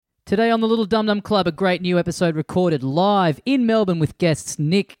Today on the Little Dum Dum Club, a great new episode recorded live in Melbourne with guests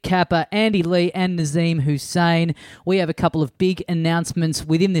Nick Kappa, Andy Lee and Nazeem Hussain. We have a couple of big announcements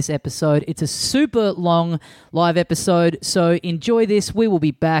within this episode. It's a super long live episode, so enjoy this. We will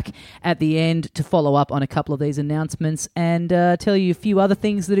be back at the end to follow up on a couple of these announcements and tell you a few other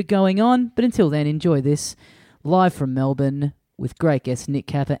things that are going on. But until then, enjoy this live from Melbourne with great guests Nick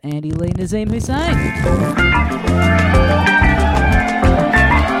Kappa, Andy Lee, Nazeem Hussain.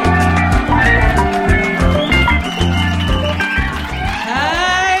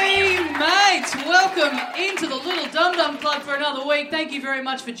 For another week. Thank you very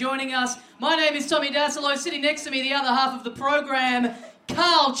much for joining us. My name is Tommy Dassolo. Sitting next to me, the other half of the program,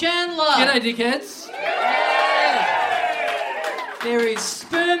 Carl Chandler. G'day, dickheads. There is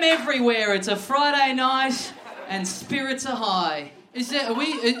sperm everywhere. It's a Friday night and spirits are high.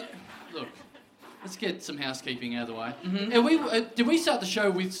 Look, let's get some housekeeping out of the way. Mm-hmm. Did we start the show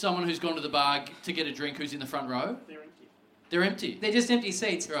with someone who's gone to the bar to get a drink who's in the front row? They're empty. They're just empty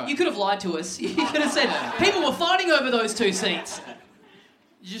seats. Right. You could have lied to us. You could have said people were fighting over those two seats.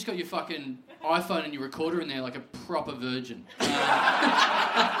 You just got your fucking iPhone and your recorder in there like a proper virgin.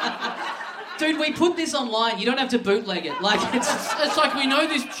 Dude, we put this online. You don't have to bootleg it. Like it's like we know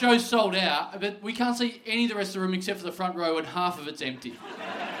this show's sold out, but we can't see any of the rest of the room except for the front row and half of it's empty.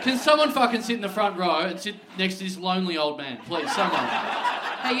 Can someone fucking sit in the front row and sit next to this lonely old man? Please, someone.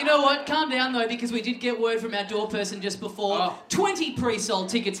 Hey, you know what? Calm down, though, because we did get word from our door person just before. 20 pre-sold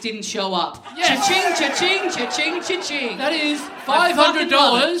tickets didn't show up. Yes. Cha-ching, cha-ching, cha-ching, cha-ching. That is $500.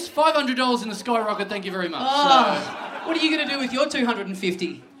 $500 in the skyrocket, thank you very much. What are you going to do with your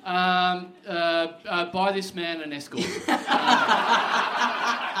 $250? Buy this man an escort.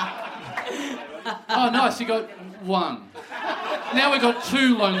 Oh, nice, you got one. Now we've got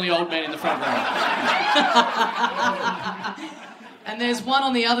two lonely old men in the front row. And there's one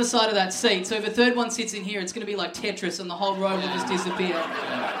on the other side of that seat, so if a third one sits in here, it's going to be like Tetris and the whole row will just disappear.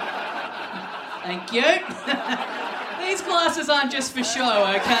 Thank you. These glasses aren't just for show,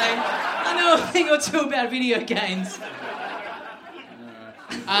 okay? I know a thing or two about video games.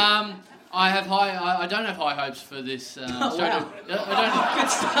 I don't have high hopes for this show. Wow. Good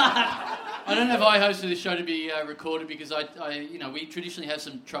start. I don't have high hopes for this show to be recorded because we traditionally have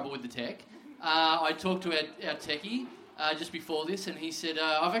some trouble with the tech. I talked to our techie just before this, and he said,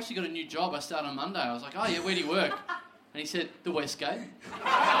 I've actually got a new job. I start on Monday. I was like, oh yeah, where do you work? And he said, the Westgate.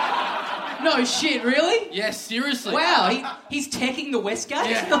 No shit, really? Yes, seriously. Wow, he's teching the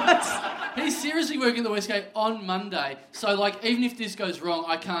Westgate? Yeah. He's seriously working the Westgate on Monday. So, even if this goes wrong,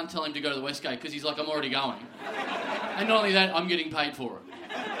 I can't tell him to go to the Westgate because he's like, I'm already going. And not only that, I'm getting paid for it.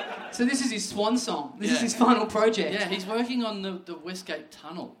 So this is his swan song. This is his final project. Yeah, he's working on the Westgate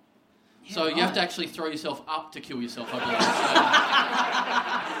Tunnel. Yeah, so you have to actually throw yourself up to kill yourself, I believe.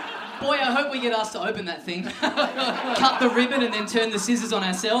 Boy, I hope we get asked to open that thing. Cut the ribbon and then turn the scissors on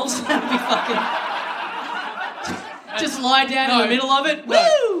ourselves. That'd be fucking... Just lie down in the middle of it. No.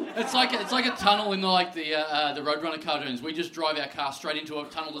 Woo! It's like a tunnel in the Roadrunner cartoons. We just drive our car straight into a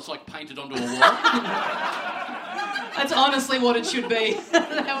tunnel that's painted onto a wall. That's honestly what it should be.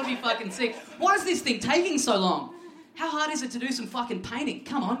 That would be fucking sick. Why is this thing taking so long? How hard is it to do some fucking painting?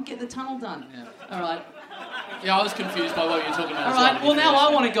 Come on, get the tunnel done. Yeah. All right. Yeah, I was confused by what you were talking about. All right, well now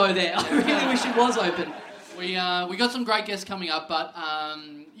I want to go there. I really wish it was open. We got some great guests coming up, but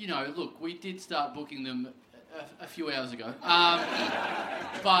look, we did start booking them a few hours ago.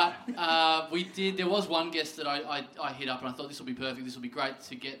 But there was one guest that I hit up and I thought this will be perfect, this will be great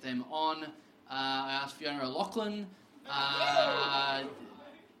to get them on. I asked Fiona O'Loughlin.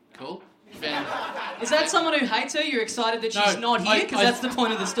 Cool. Is that someone who hates her? You're excited that she's not here? Because that's the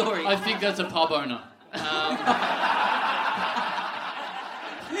point of the story. I think that's a pub owner.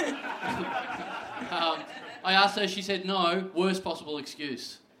 I asked her, she said no, worst possible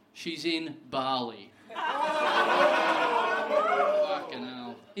excuse. She's in Bali. Fucking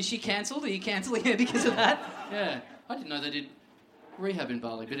hell. Is she cancelled? Are you cancelling her because of that? Yeah. I didn't know they did rehab in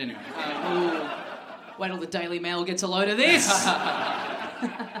Bali, but anyway. Wait till the Daily Mail gets a load of this.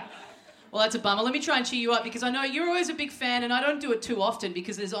 Well, that's a bummer. Let me try and cheer you up because I know you're always a big fan, and I don't do it too often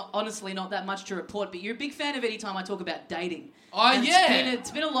because there's honestly not that much to report, but you're a big fan of any time I talk about dating. Oh, and yeah. It's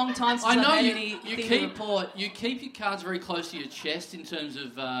been a long time since I've had anything to report. You keep your cards very close to your chest in terms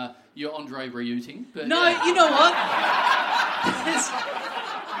of your Andre Rieuting. But no, you know what?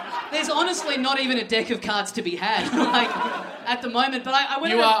 There's honestly not even a deck of cards to be had, at the moment. But I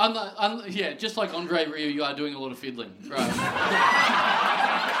went. You are, just like Andre Rieu, you are doing a lot of fiddling, right?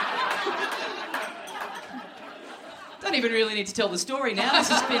 Don't even really need to tell the story now. This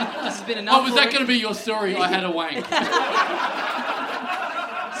has been enough. Oh, was that going to be your story? I had a wank.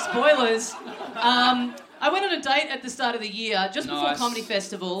 spoilers. I went on a date at the start of the year, just before Nice. Comedy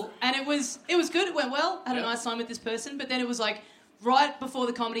Festival, and it was good. It went well. I had a nice time with this person, but then it was like right before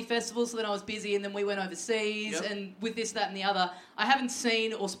the Comedy Festival, so then I was busy, and then we went overseas, and with this, that, and the other. I haven't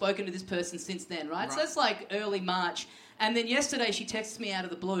seen or spoken to this person since then, right? So that's like early March. And then yesterday she texts me out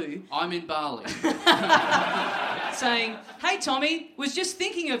of the blue I'm in Bali. saying, "Hey Tommy, was just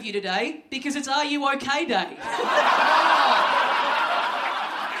thinking of you today because it's Are You OK Day."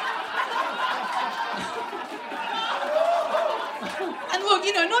 And look,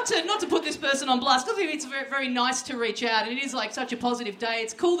 you know, not to put this person on blast, because it's very, very nice to reach out, and it is like such a positive day.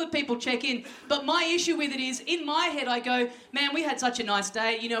 It's cool that people check in, but my issue with it is, in my head, I go, man, we had such a nice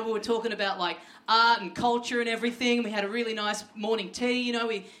day. You know, we were talking about like art and culture and everything, and we had a really nice morning tea. You know,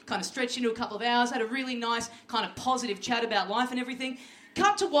 we kind of stretched into a couple of hours, had a really nice kind of positive chat about life and everything.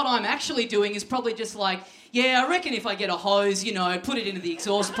 Cut to what I'm actually doing is probably just like, yeah, I reckon if I get a hose, you know, put it into the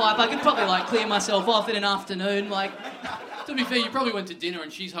exhaust pipe, I could probably like clear myself off in an afternoon, like. To be fair, you probably went to dinner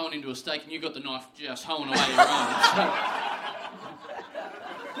and she's hoeing into a steak and you got the knife just hoeing away your own.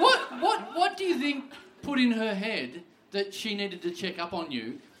 So. What do you think put in her head that she needed to check up on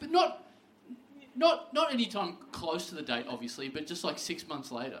you, but not any time close to the date, obviously, but just like 6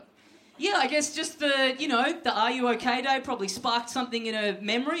 months later? Yeah, I guess just the Are You OK Day probably sparked something in her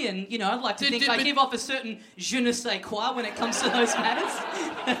memory, and, you know, I'd like to think I give off a certain je ne sais quoi when it comes to those matters.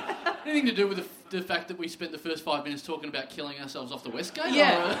 Anything to do with the fact that we spent the first 5 minutes talking about killing ourselves off the Westgate?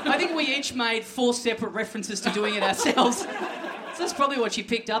 Yeah, I think we each made 4 separate references to doing it ourselves. So that's probably what she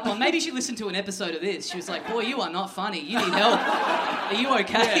picked up on. Maybe she listened to an episode of this. She was like, boy, you are not funny. You need help. Are you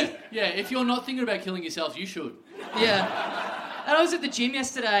okay? Yeah, if you're not thinking about killing yourself, you should. Yeah. And I was at the gym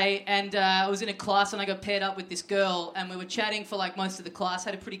yesterday, and I was in a class, and I got paired up with this girl, and we were chatting for like most of the class,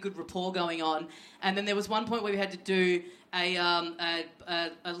 had a pretty good rapport going on, and then there was one point where we had to do a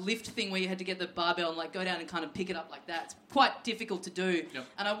lift thing where you had to get the barbell and like go down and kind of pick it up like that. It's quite difficult to do. Yep.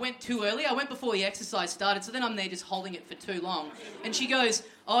 And I went too early. I went before the exercise started, so then I'm there just holding it for too long. And she goes,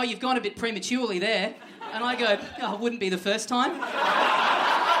 "Oh, you've gone a bit prematurely there." And I go, "Oh, it wouldn't be the first time."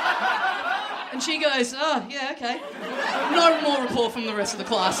 And she goes, "Oh, yeah, okay." No more rapport from the rest of the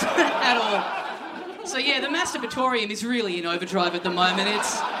class at all. So yeah, the masturbatorium is really in overdrive at the moment.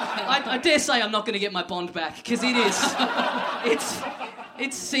 I dare say I'm not going to get my bond back, because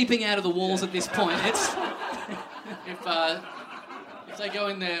it's seeping out of the walls at this point. If they go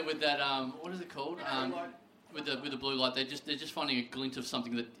in there with that what is it called? With the blue light, they're just finding a glint of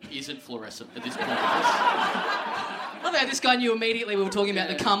something that isn't fluorescent at this point. I love how this guy knew immediately we were talking about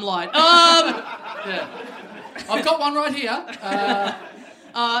the cum light. Yeah. I've got one right here.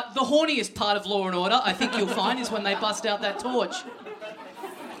 The horniest part of Law and Order, I think you'll find, is when they bust out that torch.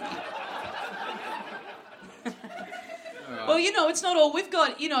 Well, you know, it's not all we've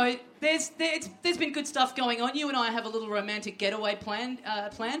got. You know, there's been good stuff going on. You and I have a little romantic getaway planned.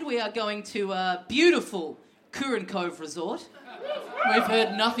 We are going to beautiful Curran Cove Resort. We've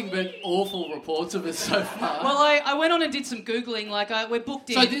heard nothing but awful reports of it so far. Well, I went on and did some Googling. We're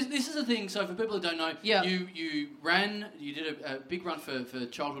booked in. So this is the thing. So for people who don't know, yeah. you did a big run for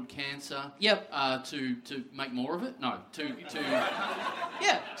childhood cancer. Yep. To make more of it? No. To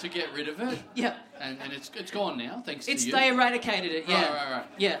get rid of it. Yep. And it's gone now, thanks to you. They eradicated it. Yeah. Right.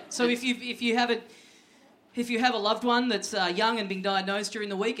 Yeah. So if you have a loved one that's young and being diagnosed during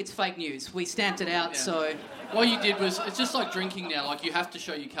the week, it's fake news. We stamped it out. Yeah. So. What you did was, it's just like drinking now. Like, you have to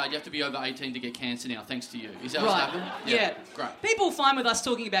show your card. You have to be over 18 to get cancer now, thanks to you. Is that what's happened? Yeah. Great. People find with us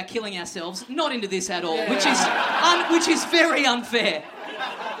talking about killing ourselves, not into this at all, which is very unfair.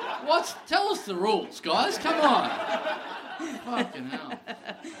 Tell us the rules, guys. Come on. Fucking hell.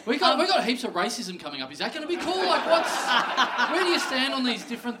 We got heaps of racism coming up. Is that going to be cool? Like, where do you stand on these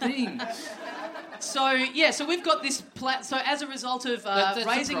different things? So we've got this so as a result of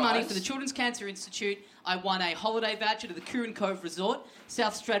raising money for the Children's Cancer Institute, I won a holiday voucher to the Curran Cove Resort,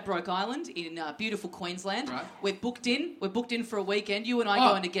 South Stradbroke Island in beautiful Queensland. Right. We're booked in for a weekend. You and I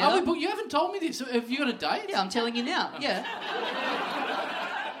going together. You haven't told me this. Have you got a date? Yeah, I'm telling you now. Yeah.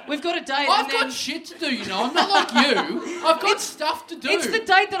 We've got a date. I've got shit to do, you know. I'm not like you. I've got stuff to do. It's the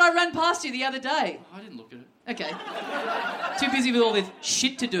date that I ran past you the other day. I didn't look at it. Okay. Too busy with all this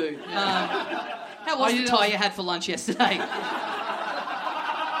shit to do. How was the tie you had for lunch yesterday?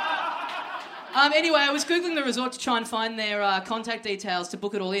 Anyway, I was Googling the resort to try and find their contact details to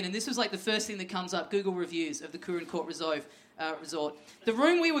book it all in, and this was like the first thing that comes up, Google reviews of the Curran Court Resort. The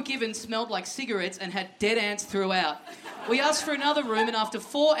room we were given smelled like cigarettes and had dead ants throughout. We asked for another room, and after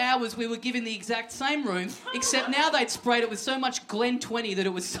 4 hours we were given the exact same room, except now they'd sprayed it with so much Glen 20 that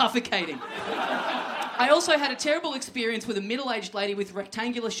it was suffocating. I also had a terrible experience with a middle-aged lady with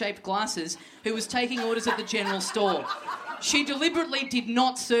rectangular-shaped glasses who was taking orders at the general store. She deliberately did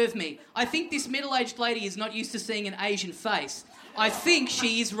not serve me. I think this middle-aged lady is not used to seeing an Asian face. I think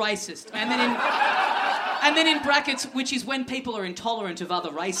she is racist. And then in brackets, which is when people are intolerant of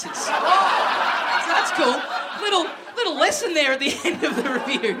other races. So that's cool. Little lesson there at the end of the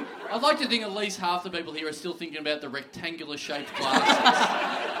review. I'd like to think at least half the people here are still thinking about the rectangular-shaped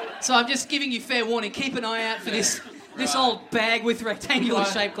glasses. So I'm just giving you fair warning. Keep an eye out for this old bag with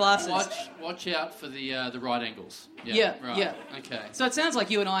rectangular-shaped glasses. Watch out for the right angles. Yeah. Okay. So it sounds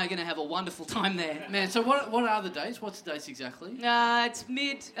like you and I are going to have a wonderful time there. Man, so what are the dates? What's the dates exactly? It's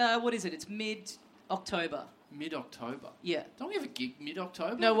what is it? It's mid-October. Mid-October? Yeah. Don't we have a gig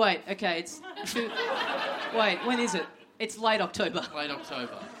mid-October? No, wait. Okay, wait, when is it? It's late October. Late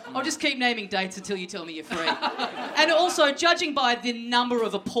October. I'll just keep naming dates until you tell me you're free. And also, judging by the number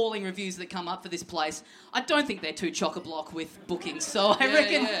of appalling reviews that come up for this place, I don't think they're too chock-a-block with bookings. So I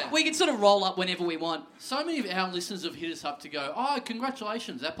reckon we can sort of roll up whenever we want. So many of our listeners have hit us up to go, oh,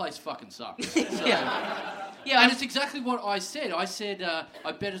 congratulations, that place fucking sucks. So, yeah. And it's exactly what I said. I said,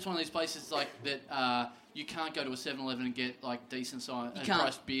 I bet it's one of these places like that you can't go to a 7-Eleven and get like decent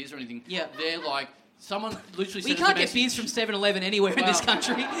priced beers or anything. Yeah. They're like, someone literally said we can't get beers from 7-Eleven anywhere in this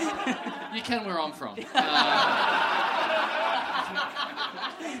country. You can where I'm from.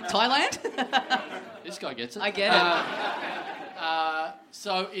 Thailand? This guy gets it. I get it.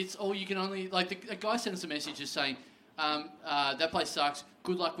 So it's all you can only... Like, a guy sent us a message just saying, that place sucks.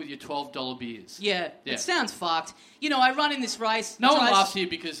 Good luck with your $12 beers. Yeah, it sounds fucked. You know, I run in this race. No one laughs here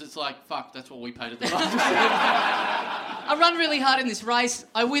because it's like, fuck, that's what we paid at the bar. I run really hard in this race.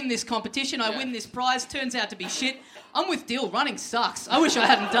 I win this competition. I win this prize. Turns out to be shit. I'm with Dill. Running sucks. I wish I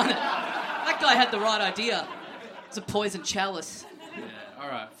hadn't done it. That guy had the right idea. It's a poison chalice. Yeah,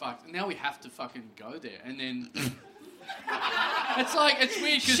 alright, fuck. Now we have to fucking go there. And then... It's like, it's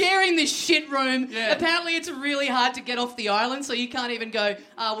weird because... Sharing this shit room. Yeah. Apparently it's really hard to get off the island, so you can't even go,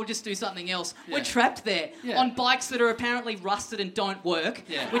 we'll just do something else. Yeah. We're trapped there on bikes that are apparently rusted and don't work,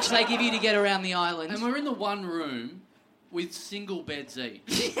 which they give you to get around the island. And we're in the one room with single beds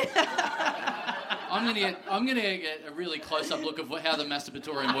each. I'm gonna get a really close-up look of how the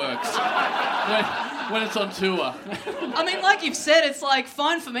masturbatorium works when it's on tour. I mean, like you've said, it's like,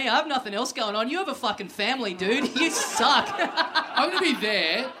 fine for me, I have nothing else going on. You have a fucking family, dude. You suck. I'm gonna be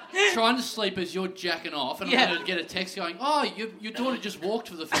there trying to sleep as you're jacking off, and I'm gonna get a text going, oh, your daughter just walked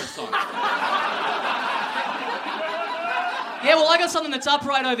for the first time. Yeah, well, I got something that's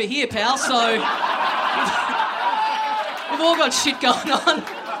upright over here, pal, so... We've all got shit going on.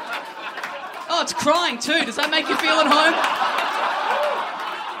 Oh, it's crying too. Does that make you feel at home?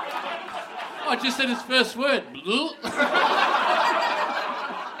 I just said his first word.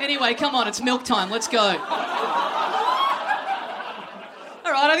 Anyway, come on, it's milk time. Let's go. All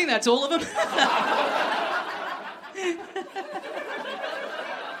right, I think that's all of them.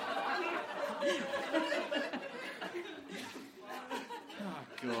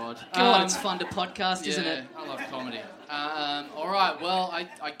 God, it's fun to podcast, isn't it? I love comedy. All right, well,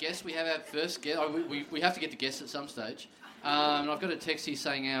 I guess we have our first guest. We have to get the guest at some stage. And I've got a text here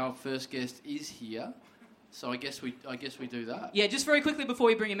saying our first guest is here. So I guess we do that. Yeah, just very quickly before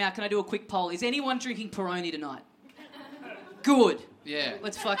we bring him out, can I do a quick poll? Is anyone drinking Peroni tonight? Good. Yeah.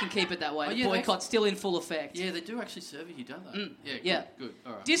 Let's fucking keep it that way. Oh, The boycott's still in full effect. Yeah, they do actually serve it here, don't they? Yeah, good.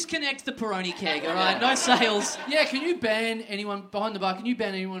 All right. Disconnect the Peroni keg, all right? No sales. Yeah, can you ban anyone behind the bar? Can you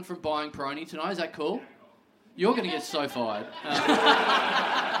ban anyone from buying Peroni tonight? Is that cool? You're going to get so fired.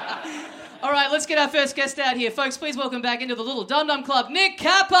 All right, let's get our first guest out here. Folks, please welcome back into the Little Dum Dum Club, Nick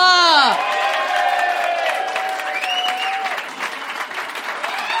Kappa!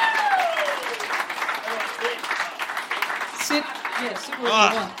 Sit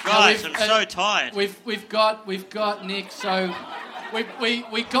wherever you want. Guys, I'm so tired. We've got Nick. So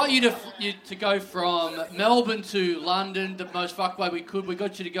we got you to go from Melbourne to London the most fuck way we could. We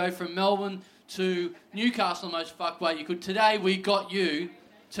got you to go from Melbourne to Newcastle the most fuck way you could. Today we got you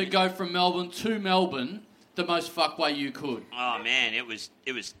to go from Melbourne to Melbourne the most fuck way you could. Oh man, it was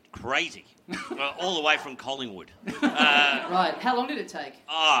crazy. All the way from Collingwood. Right. How long did it take?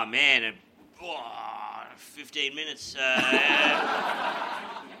 Oh man, 15 minutes.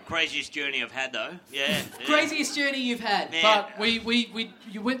 Craziest journey I've had though. Yeah. Craziest journey you've had. Man. But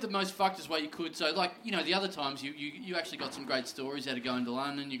you went the most fucked way you could. So like, you know, the other times you actually got some great stories out of going to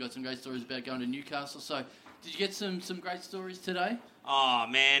London. You got some great stories about going to Newcastle. So did you get some great stories today? Oh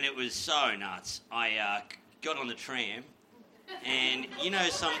man, it was so nuts. I got on the tram, and you know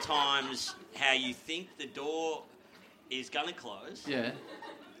sometimes how you think the door is gonna close. Yeah.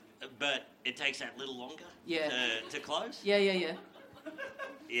 but it takes that little longer to close. Yeah.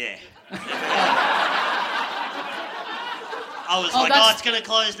 Yeah. I was like, it's going to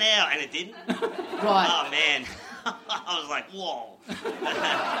close now, and it didn't. Right. Oh, man. I was like, whoa. Eat So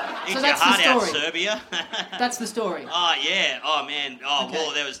your that's the heart out, story. Serbia. That's the story. Oh, yeah. Oh, man. Oh, Okay.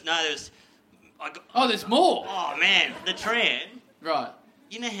 well, there was... There's more. Oh, man. The tram. Right.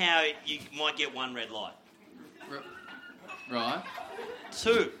 You know how you might get one red light? Right.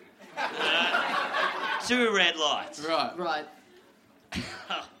 Two. Two red lights. Right.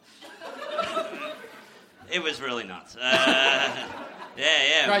 It was really nuts.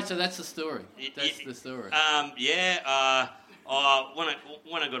 Yeah. Great, so that's the story. That's the story. When I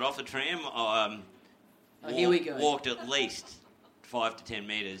got off the tram, Here we go. walked at least 5 to 10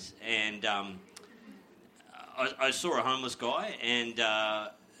 metres, and I saw a homeless guy, and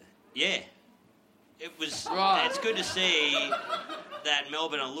it was. Right. It's good to see that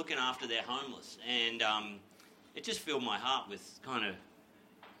Melbourne are looking after their homeless, and it just filled my heart with kind of,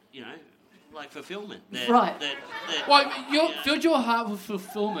 like fulfilment. Right. Filled your heart with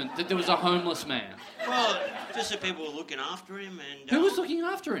fulfilment that there was a homeless man. Well, just that people were looking after him, and Who was looking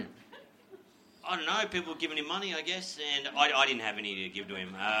after him? I don't know. People were giving him money, I guess, and I didn't have any to give to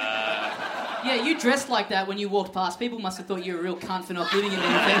him. Yeah, you dressed like that when you walked past. People must have thought you were a real cunt for not giving him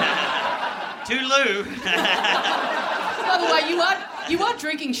anything. Toodaloo. By the way, you are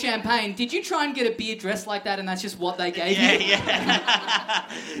drinking champagne. Did you try and get a beer dressed like that, and that's just what they gave you?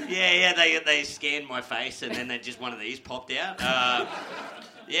 Yeah. They scanned my face, and then just one of these popped out.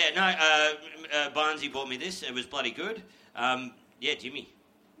 Barnesy bought me this. It was bloody good. Jimmy.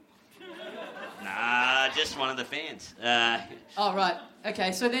 Nah, just one of the fans. Oh, right.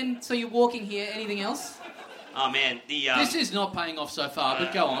 Okay, so you're walking here. Anything else? Oh man, This is not paying off so far,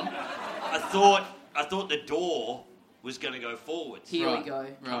 but go on. I thought the door was going to go forwards. Here we go.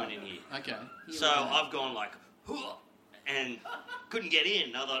 Coming in here. Okay. So I've gone like, "Huh," and couldn't get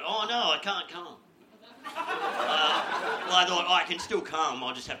in. I thought, oh no, I can't come. I thought, I can still come.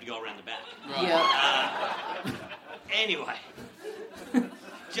 I'll just have to go around the back. Right. Yeah. Anyway,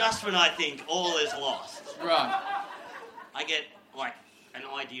 just when I think all is lost, Right. I get like an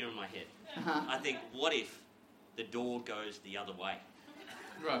idea in my head. Uh-huh. I think, what if the door goes the other way?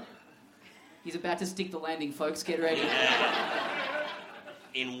 Right. He's about to stick the landing, folks. Get ready.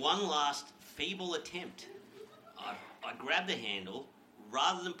 In one last feeble attempt, I grab the handle,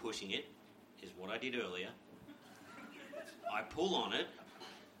 rather than pushing it, is what I did earlier. I pull on it,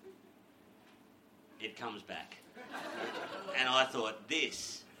 it comes back. And I thought,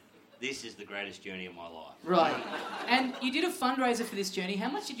 this is the greatest journey of my life. Right. And you did a fundraiser for this journey. How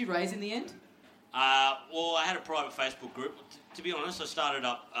much did you raise in the end? Well, I had a private Facebook group. To be honest, I started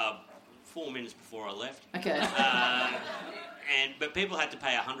up 4 minutes before I left. Okay. But people had to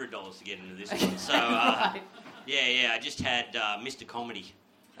pay $100 to get into this Okay. one. So, Right. I just had Mr. Comedy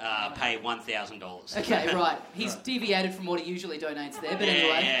pay $1,000. Okay, right. He's deviated from what he usually donates there, but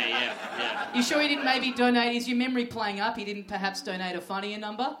anyway. Yeah. You sure he didn't maybe donate? Is your memory playing up? He didn't perhaps donate a funnier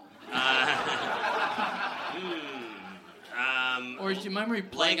number? Or is your memory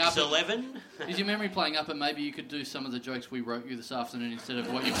playing Legs up? 11? Is your memory playing up, and maybe you could do some of the jokes we wrote you this afternoon instead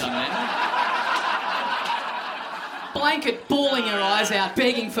of what you've done now? Blanket bawling her eyes out,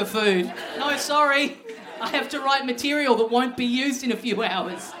 begging for food. No, sorry. I have to write material that won't be used in a few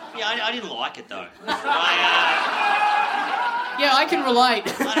hours. Yeah, I didn't like it though. Yeah, I can relate.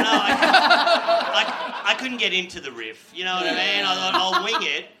 I don't know. I couldn't get into the riff. You know what I mean? I thought, I'll wing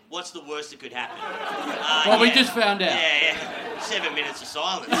it. What's the worst that could happen? We just found out. Yeah. 7 minutes of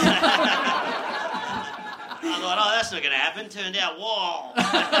silence. I thought, that's not going to happen. Turned out, whoa.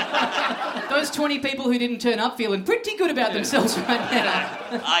 Those 20 people who didn't turn up feeling pretty good about themselves right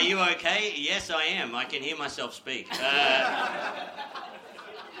now. Are you okay? Yes, I am. I can hear myself speak.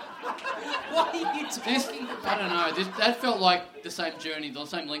 What are you talking about? I don't know. That felt like the same journey, the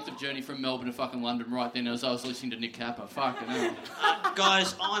same length of journey from Melbourne to fucking London right then as I was listening to Nick Capper. Fucking hell.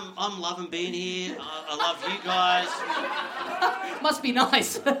 Guys, I'm loving being here. I love you guys. Must be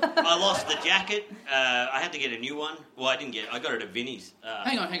nice. I lost the jacket. I had to get a new one. Well, I didn't get it. I got it at Vinnie's.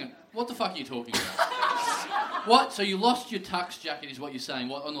 Hang on. What the fuck are you talking about? What? So you lost your tux jacket is what you're saying?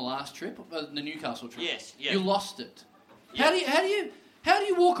 What, on the last trip? The Newcastle trip? Yes, yeah. You lost it. Yeah. How do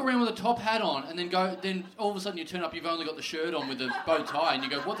you walk around with a top hat on and then all of a sudden you turn up, you've only got the shirt on with a bow tie and you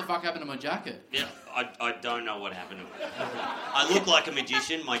go, what the fuck happened to my jacket? Yeah, I don't know what happened to it. I look like a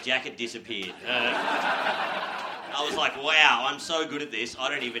magician. My jacket disappeared. I was like, wow, I'm so good at this. I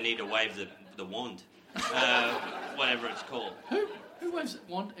don't even need to wave the wand. Whatever it's called. Who waves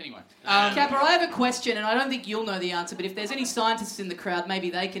wand? Anyway. Kappa, I have a question, and I don't think you'll know the answer, but if there's any scientists in the crowd, maybe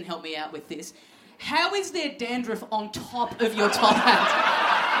they can help me out with this. How is there dandruff on top of your top hat?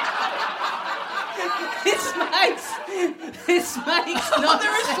 This makes no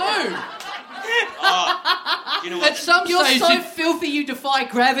There is sense. too. You know what? At some You're stage, so filthy you defy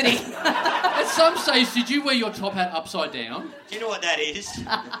gravity. at some stage, did you wear your top hat upside down? Do you know what that is?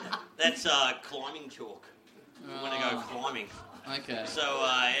 That's climbing chalk. When I go climbing. Okay. So,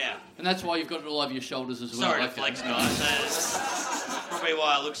 yeah. And that's why you've got it all over your shoulders as well. Sorry to okay. flex, guys. That's probably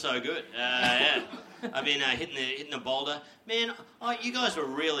why I look so good. Yeah. I've been hitting the boulder. Man, you guys were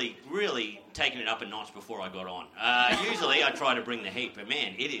really, really taking it up a notch before I got on. Usually I try to bring the heat, but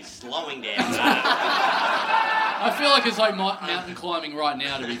man, it is slowing down. I feel like it's like mountain climbing right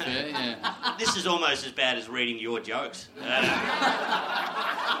now, to be fair. Yeah. This is almost as bad as reading your jokes.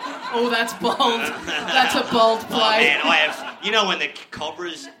 Oh, that's bold. That's a bold play. Oh man, I have. You know when the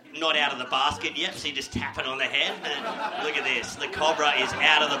cobra's not out of the basket yet, so you just tap it on the head. Look at this. The cobra is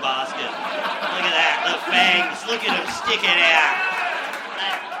out of the basket. Look at that. The fangs. Look at him sticking out.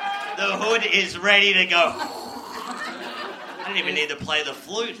 The hood is ready to go. I don't even need to play the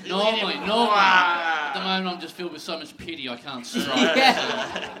flute. Normally. At the moment, I'm just filled with so much pity I can't strike. Yeah.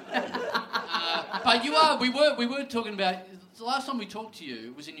 But we were talking about. The last time we talked to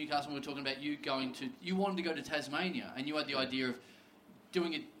you was in Newcastle. And we were talking about you wanted to go to Tasmania, and you had the idea of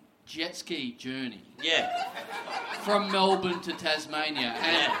doing a jet ski journey. Yeah. From Melbourne to Tasmania,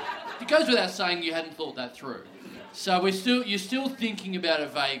 and it goes without saying you hadn't thought that through. So you're still thinking about it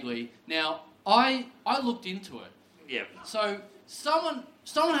vaguely. Now, I looked into it. Yeah. So someone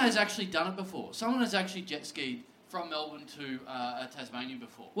has actually done it before. Someone has actually jet skied from Melbourne to Tasmania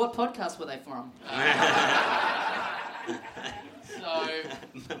before. What podcast were they from? So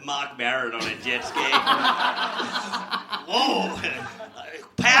Mark Barrett on a jet ski. Whoa!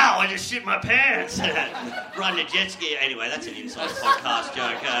 Pow! I just shit my pants. Riding a jet ski. Anyway, that's an inside podcast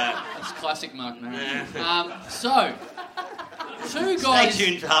joke. that's classic Mark Maron. So two guys. Stay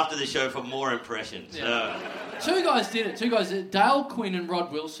tuned after the show for more impressions. Yeah. Two guys did it. Dale Quinn and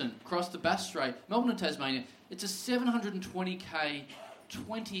Rod Wilson crossed the Bass Strait, Melbourne to Tasmania. It's a 720k,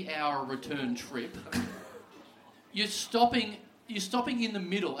 20-hour return trip. You're stopping in the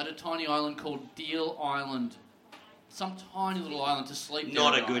middle at a tiny island called Deal Island. Some tiny little island to sleep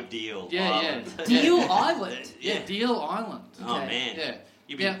Not there a good deal. Yeah. Deal Island? Yeah, Deal Island. Oh, Okay. man. Yeah.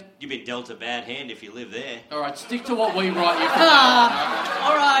 You've been dealt a bad hand if you live there. All right, stick to what we write you for.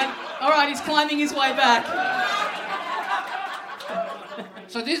 All right, he's climbing his way back.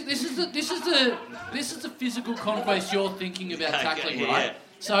 So this is the physical conquest you're thinking about tackling, yeah, right? yeah.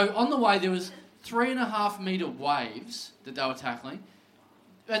 So on the way there was 3.5 metre waves that they were tackling.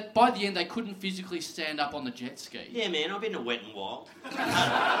 But by the end they couldn't physically stand up on the jet ski. Yeah, man, I've been to Wet and Wild.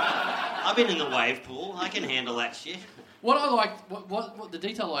 I've been in the wave pool. I can handle that shit. What I liked, what the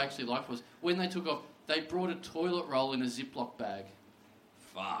detail I actually liked was when they took off, they brought a toilet roll in a Ziploc bag.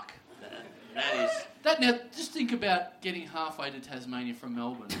 Fuck. That is... Now, just think about getting halfway to Tasmania from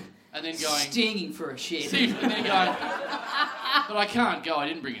Melbourne and then going... Stinging for a shit. And then going, but I can't go, I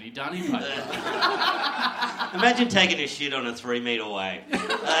didn't bring any dunny paper. Imagine taking a shit on a 3-metre wave.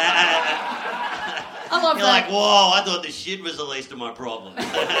 I love You're that. like, whoa, I thought the shit was the least of my problems.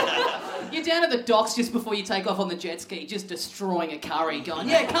 You're down at the docks just before you take off on the jet ski, just destroying a curry, going,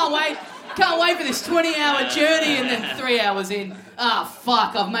 yeah, can't wait for this 20-hour journey, and then 3 hours in,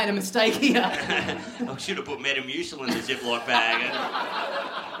 fuck, I've made a mistake here. I should have put Metamucil in the Ziploc bag.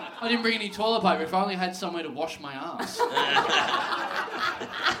 I didn't bring any toilet paper if I only had somewhere to wash my ass.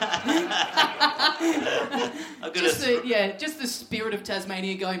 Just the spirit of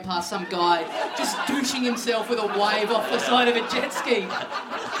Tasmania going past some guy, just douching himself with a wave off the side of a jet ski.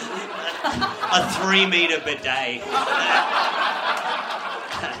 A 3-metre bidet.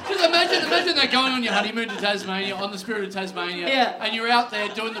 Because imagine they're going on your honeymoon to Tasmania, on the Spirit of Tasmania, and you're out there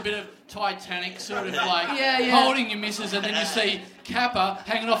doing the bit of Titanic, sort of like holding your missus, and then you see Kappa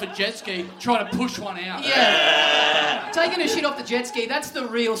hanging off a jet ski trying to push one out. Yeah. Taking a shit off the jet ski, that's the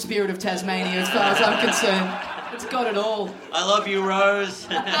real spirit of Tasmania as far as I'm concerned. It's got it all. I love you, Rose.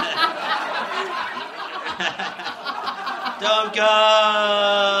 Don't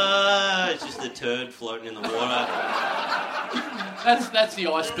go. It's just a turd floating in the water. That's the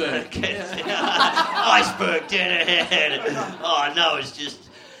iceberg. Iceberg dead ahead. Oh no, it's just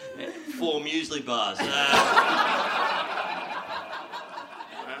 4 muesli bars.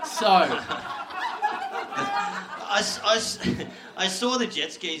 So, I saw the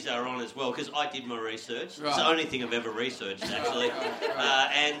jet skis they were on as well because I did my research. Right. It's the only thing I've ever researched, actually.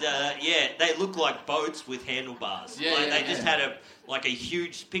 They look like boats with handlebars. They just had a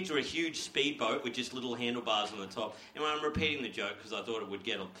huge speedboat with just little handlebars on the top. And I'm repeating the joke because I thought it would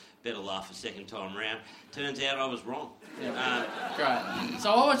get a better laugh a second time around. Turns out I was wrong. Yeah. Great.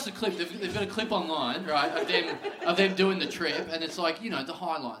 So I watched the clip. They've got a clip online, right, of them doing the trip, and it's like, the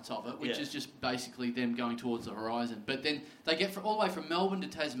highlights of it, which is just basically them going towards the horizon. But then they get all the way from Melbourne to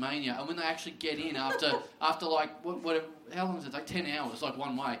Tasmania, and when they actually get in after like how long is it? Like 10 hours, like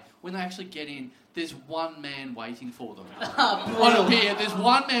one way. When they actually get in, there's one man waiting for them on a pier. There's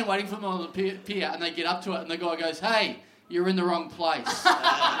one man waiting for them on the pier, and they get up to it, and the guy goes, "Hey, you're in the wrong place."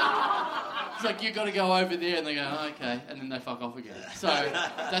 It's like, you got to go over there, and they go, oh, okay, and then they fuck off again. So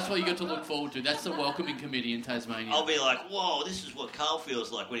that's what you got to look forward to. That's the welcoming committee in Tasmania. I'll be like, whoa, this is what Carl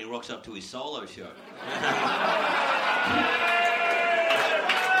feels like when he rocks up to his solo show.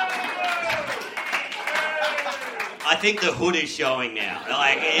 I think the hood is showing now.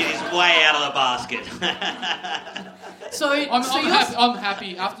 Like, it is way out of the basket. I'm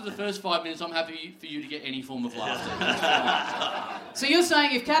happy. After the first 5 minutes, I'm happy for you to get any form of laughter. So you're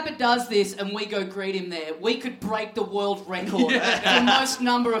saying if Kappa does this and we go greet him there, we could break the world record for most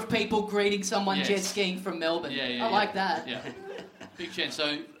number of people greeting someone jet skiing from Melbourne. I like that. Yeah. Big chance.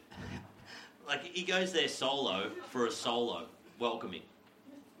 So, like, he goes there solo for a solo welcoming.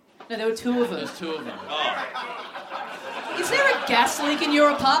 No, there were two of them. There's two of them. Oh. Is there a gas leak in your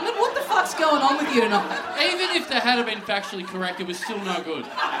apartment? What the fuck's going on with you tonight? Even if they had been factually correct, it was still no good.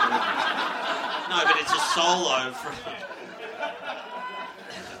 No, but it's a solo for...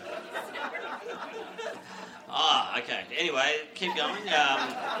 Okay. Anyway, keep going.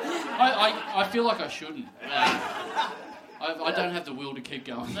 I feel like I shouldn't. I don't have the will to keep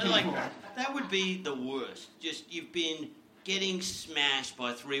going. But like, that would be the worst. Just, you've been getting smashed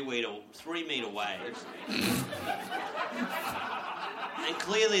by 3 metre waves. And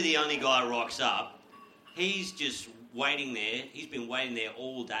clearly the only guy rocks up. He's just waiting there. He's been waiting there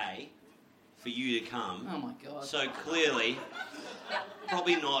all day for you to come. Oh my God. So clearly,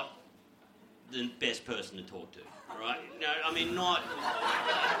 probably not the best person to talk to, right? No, I mean, not...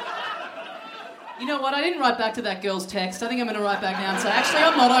 You know what? I didn't write back to that girl's text. I think I'm going to write back now and say, actually,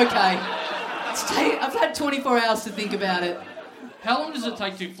 I'm not okay. I've had 24 hours to think about it. How long does it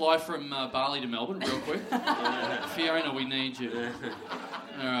take to fly from Bali to Melbourne, real quick? Fiona, we need you.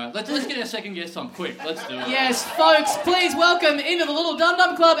 All right, let's get our second guest on quick. Let's do it. Yes, folks, please welcome into the Little Dum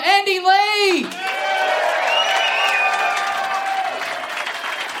Dum Club, Andy Lee!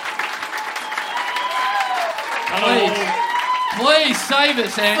 Please save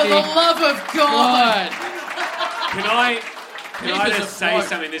us, Andy. For the love of God! Can I just say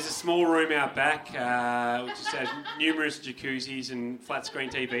something? There's a small room out back, which just has numerous jacuzzis and flat screen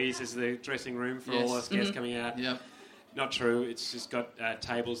TVs as the dressing room for all us guests coming out. Yep. Not true. It's just got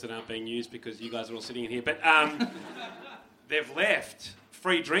tables that aren't being used because you guys are all sitting in here. But they've left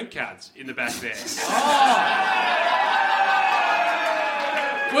free drink cards in the back there.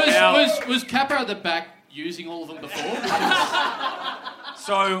 Was Kappa at the back using all of them before?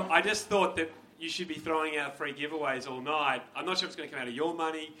 So I just thought that you should be throwing out free giveaways all night. I'm not sure if it's going to come out of your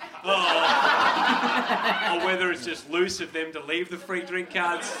money or whether it's just loose of them to leave the free drink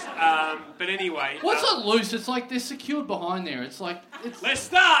cards. But anyway... What's not loose? It's like they're secured behind there. It's like... Let's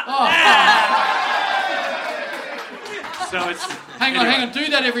start! So it's... Hang on. Do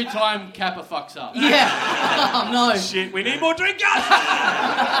that every time Kappa fucks up. Yeah. Oh, no. Shit, we need more drink cards!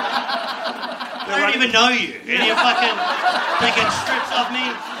 I don't even know you. And you're fucking taking strips of me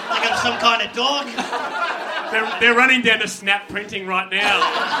like I'm some kind of dog. They're running down to Snap Printing right now.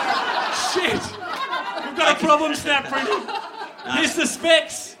 Shit! We've got a problem, Snap Printing. Here's the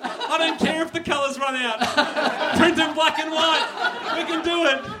specs. I don't care if the colours run out. Print in black and white. We can do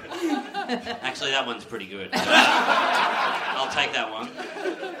it. Actually, that one's pretty good. I'll take that one.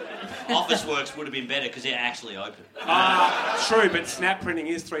 Officeworks would have been better because they're actually open. True, but Snap Printing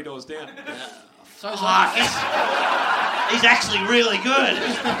is 3 doors down. He's actually really good.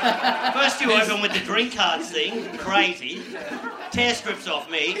 First you open with the drink cards thing, crazy. Tear strips off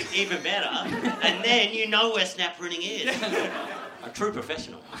me, even better. And then you know where Snap Printing is. A true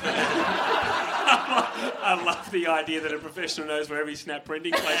professional. I love the idea that a professional knows where every Snap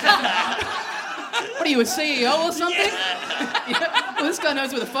Printing place is. What are you, a CEO or something? Yeah. Well, this guy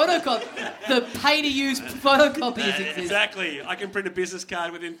knows where the pay-to-use photocopies exist. Exactly. I can print a business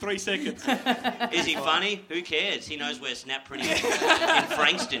card within 3 seconds. Is he funny? Who cares? He knows where Snap Printing in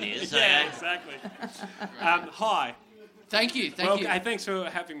Frankston is. Yeah, exactly. Hi. Thank you. Hey, thanks for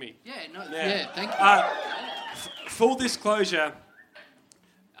having me. Yeah, thank you. full disclosure,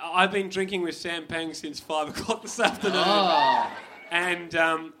 I've been drinking with Sam Pang since 5 o'clock this afternoon. Oh. And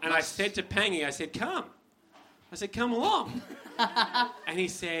I said to Pangy, I said, come. I said, come along. And he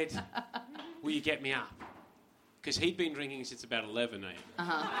said, will you get me up? Because he'd been drinking since about 11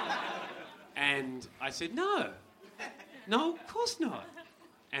 a.m. And I said, no, of course not.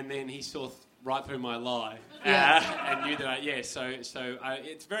 And then he saw right through my lie and knew that so it's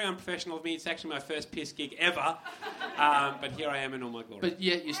very unprofessional of me. It's actually my first piss gig ever. But here I am in all my glory. But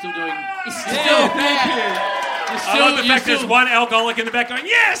yet you're still doing... Thank you. I love the fact there's one alcoholic in the back going,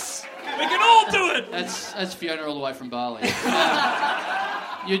 yes, we can all do it. That's Fiona all the way from Bali.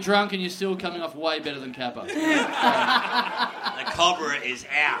 You're drunk and you're still coming off way better than Kappa. The cobra is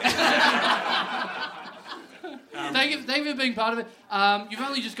out. Thank you for being part of it. You've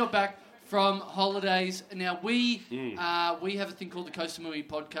only just got back from holidays. Now, we have a thing called the Costa Movie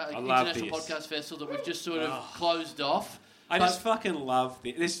Podcast, International Podcast Festival that we've just sort of closed off. I just fucking love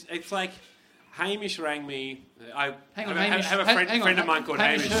this. It's like Hamish rang me. I have a friend of mine called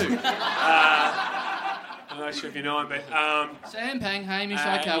Hamish. I'm not sure if you know him, but... Sam Pang, Hamish,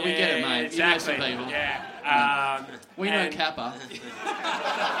 okay, we get it, mate. Exactly. You know some people. Yeah. We know Kappa.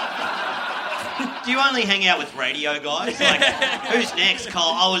 Do you only hang out with radio guys? Like, who's next?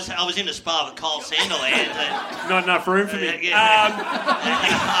 Cole. I was in a spa with Cole Sanderland. Not enough room for me.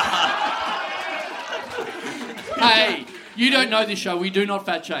 Hey, you don't know this show. We do not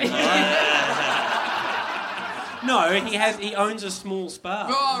fat shame. All right? No, he owns a small spa.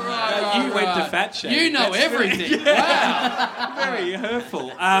 Right. You went to fat shame. You know everything. Wow. Very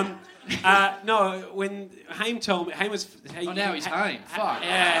hurtful. No, when Haim told me, Haim was... now he's Haim. Fuck.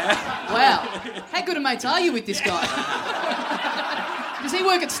 Yeah. Wow. How good of mates are you with this guy? Does he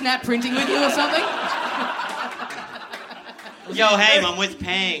work at Snap Printing with you or something? Yo, Haim, I'm with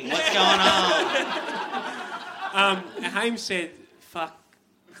Pang. What's going on? Haim said, fuck,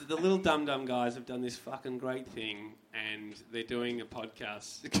 the little dum-dum guys have done this fucking great thing and they're doing a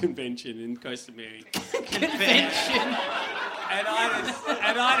podcast convention in Costa Mary. Convention. And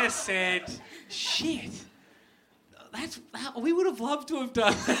I just said, shit, we would have loved to have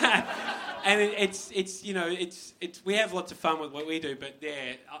done that. And it's we have lots of fun with what we do, but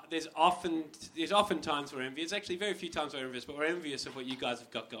there's often times we're envious. Actually, very few times we're envious, but we're envious of what you guys have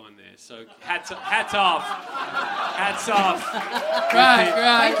got going there. So hats off. Great.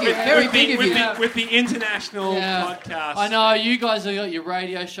 Thank you. Very big of you. With the international podcast. I know, you guys have got your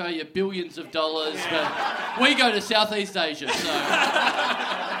radio show, your billions of dollars, but we go to Southeast Asia, so...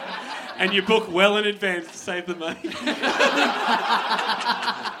 And you book well in advance to save the money.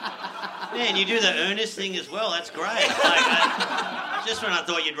 Man, you do the earnest thing as well. That's great. Like, just when I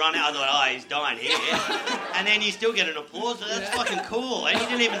thought you'd run out, I thought, he's dying here. And then you still get an applause. But that's fucking cool. And you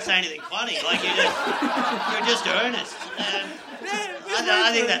didn't even say anything funny. Like, you're just earnest.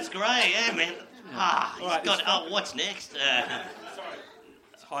 I think that's great. Yeah, man. What's next?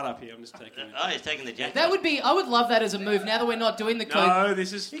 It's hot up here. I'm just taking it. He's taking the jacket. I would love that as a move now that we're not doing the code. No,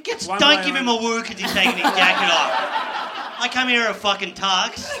 this is... Don't give him a woo because he's taking his jacket off. I come here in a fucking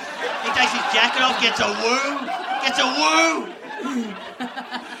tux. He takes his jacket off, gets a woo.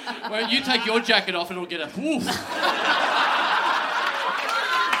 Well, you take your jacket off and it'll get a woof.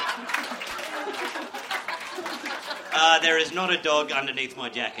 There is not a dog underneath my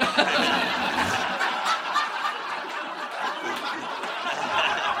jacket.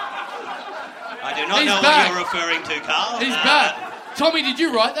 I do not know what you're referring to, Carl. He's back. Tommy, did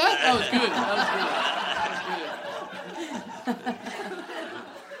you write that? That was good.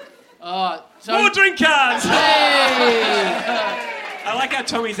 More drink cards! Hey! I like how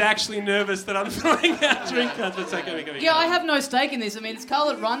Tommy's actually nervous that I'm throwing out drink cards. But it's okay, go. Yeah, I have no stake in this. I mean, it's Carl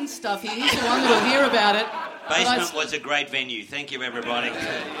that runs stuff here. He's the one that'll hear about it. Basement was a great venue. Thank you, everybody.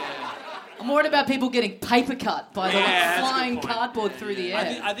 I'm worried about people getting paper cut by the that's flying a good point. cardboard through the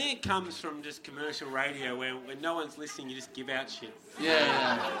air. I think it comes from just commercial radio where when no one's listening, you just give out shit.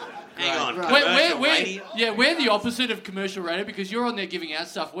 Yeah. Hang on. We're Radio? we're the opposite of commercial radio because you're on there giving out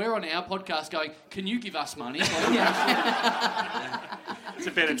stuff. We're on our podcast going, can you give us money? It's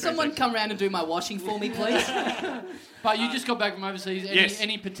a better Can someone come round and do my washing for me, please? But you just got back from overseas. Yes.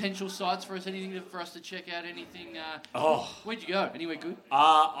 Any potential sites for us? Anything for us to check out? Anything? Where'd you go? Anywhere good?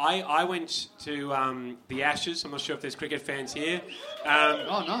 I went to the Ashes. I'm not sure if there's cricket fans here.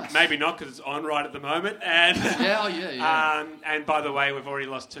 Nice. Maybe not because it's on right at the moment. And yeah. And by the way, we've already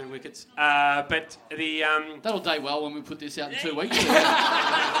lost 2 wickets. But the that'll day well when we put this out in 2 weeks.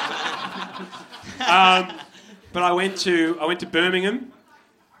 But I went to Birmingham.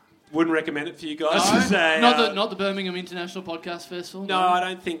 Wouldn't recommend it for you guys. No? Not the Birmingham International Podcast Festival? No, I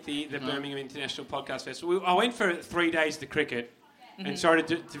don't think the Birmingham International Podcast Festival. I went for 3 days to cricket, and sorry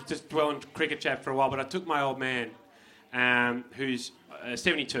to just dwell on cricket chat for a while, but I took my old man, who's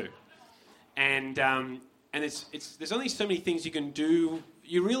 72, and there's only so many things you can do.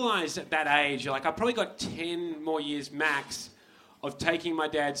 You realise at that age, you're like, I've probably got 10 more years max of taking my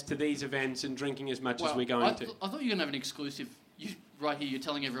dads to these events and drinking as much as we're going to. I thought you were going to have an exclusive. Right here, you're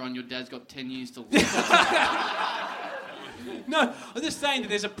telling everyone your dad's got 10 years to live. No, I'm just saying that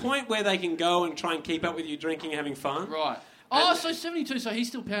there's a point where they can go and try and keep up with you drinking and having fun. Right. Oh, so 72, so he's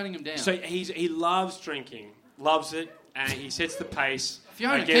still pounding them down. So he loves drinking, loves it, and he sets the pace.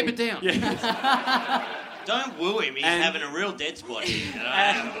 Fiona, keep it down. Yeah. Don't woo him, he's having a real dead spot here.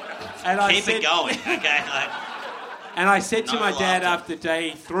 Keep it going, okay? And I said to my dad after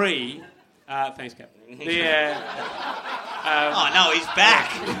day 3, thanks, Cap. Oh no, he's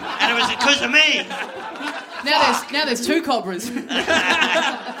back, and it was because of me. Now there's 2 cobras. He's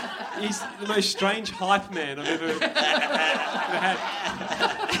the most strange hype man I've ever had.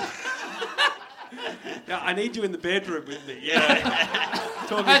 Yeah, I need you in the bedroom with me. Yeah.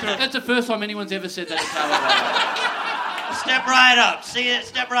 That's the first time anyone's ever said that to Callum. Step right up. See it.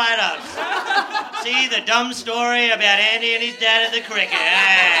 Step right up. See the dumb story about Andy and his dad at the cricket.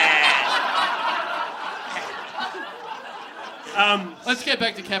 Let's get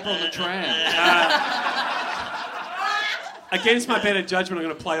back to Capper on the tram. Against my better judgment, I'm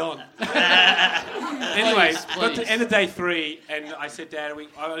going to play on. Anyway, got to end of day 3, and I said, Dad, I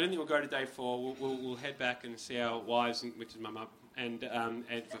don't think we'll go to day 4. We'll head back and see our wives, which is my mum, and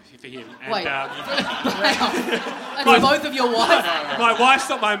for him. And, Wait. That's both of your wives? My wife's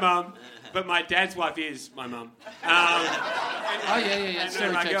not my mum, but my dad's wife is my mum. Yeah.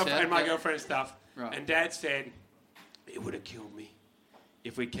 And my girlfriend and stuff. Right. And Dad said, it would have killed me.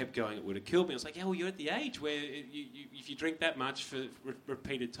 If we kept going, it would have killed me. I was like, yeah, well, you're at the age where if you drink that much for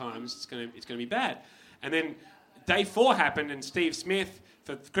repeated times, it's going to be bad. And then day 4 happened, and Steve Smith,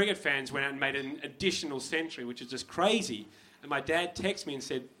 for cricket fans, went out and made an additional century, which is just crazy. And my dad texted me and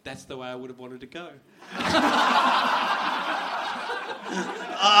said, that's the way I would have wanted to go.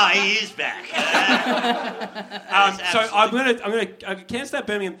 He is back. So I'm gonna cancel that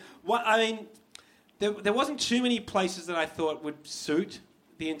Birmingham. There wasn't too many places that I thought would suit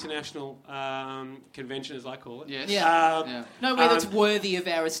the international convention, as I call it. Yes. Yeah. Nowhere that's worthy of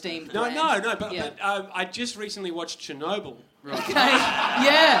our esteemed brand. No. But I just recently watched Chernobyl. Right. Okay.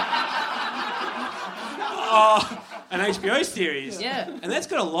 Yeah. An HBO series. Yeah. And that's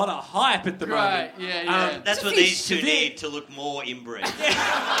got a lot of hype at the moment. Right. Yeah. That's what these two need to look more inbred.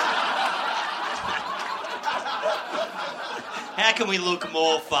 How can we look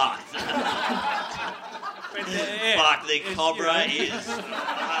more fucked? Fuck, the cobra is...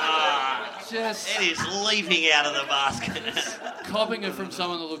 it is leaping out of the basket. Copping it from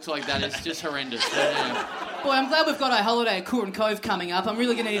someone that looks like that is just horrendous. Yeah. Boy, I'm glad we've got our holiday at Coorn Cove coming up. I'm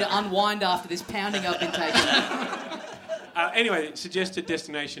really going to need to unwind after this pounding I've been taking. Anyway, suggested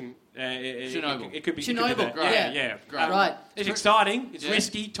destination. Chernobyl. It could be Chernobyl, great. yeah. Yeah. Great. Right. It's exciting. It's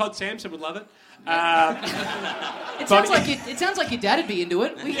risky. Todd Sampson would love it. It sounds like your dad'd be into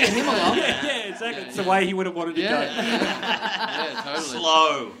it. We get him along. Yeah, exactly. It's the way he would have wanted to go. Yeah, totally.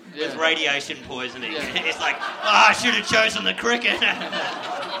 Slow with radiation poisoning. Yeah. It's like, I should have chosen the cricket.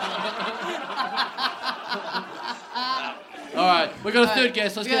 All right, we've got a third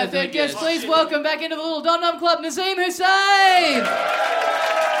guest. Let's get a third guest. Please welcome back into the Little Dum Dum Club, Nazeem Hussain.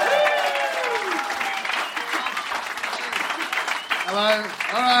 Hello.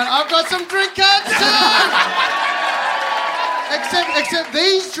 All right, I've got some drink cards too. Except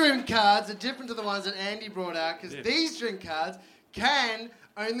these drink cards are different to the ones that Andy brought out, because these drink cards can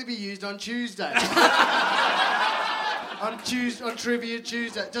only be used on Tuesday. on Trivia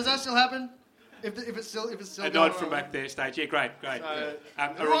Tuesday. Does that still happen? If it's still a nod from back there stage. Yeah, great. So, A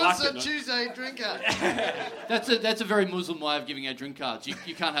who wants a reluctant Tuesday drink card? That's a very Muslim way of giving out drink cards.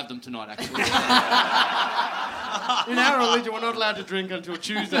 You can't have them tonight, actually. In our religion, we're not allowed to drink until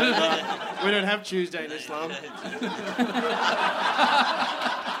Tuesday. But we don't have Tuesday in Islam.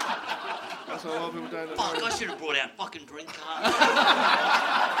 That's why a lot of people don't know. Fuck, I should have brought out fucking drink cards.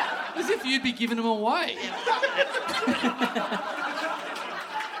 As if you'd be giving them away.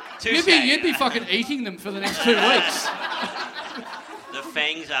 You'd be fucking eating them for the next 2 weeks. The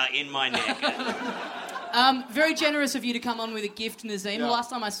fangs are in my neck. Very generous of you to come on with a gift, Nazeem. Yeah. The last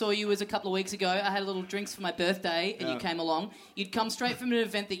time I saw you was a couple of weeks ago. I had a little drinks for my birthday, and you came along. You'd come straight from an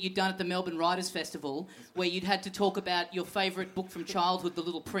event that you'd done at the Melbourne Writers' Festival, where you'd had to talk about your favourite book from childhood, The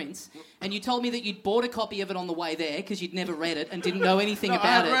Little Prince. And you told me that you'd bought a copy of it on the way there because you'd never read it and didn't know anything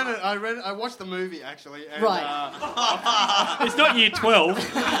about it. I read it. I watched the movie, actually. And, Right. It's not year 12.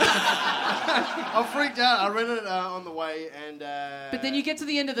 I freaked out. I read it on the way, and... But then you get to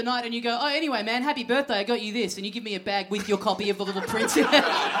the end of the night and you go, oh, anyway, man, happy birthday, I got you this. And you give me a bag with your copy of The Little Prince in it.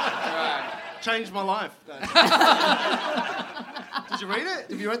 Changed my life. Did you read it?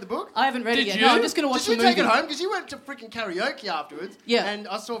 Have you read the book? I haven't read it Did yet. you? No, I'm just going to watch Did the you movie. take it home? Because you went to freaking karaoke afterwards. Yeah. And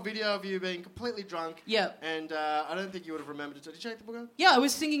I saw a video of you being completely drunk. Yeah. And I don't think you would have remembered it. Did you check the book out? Yeah, I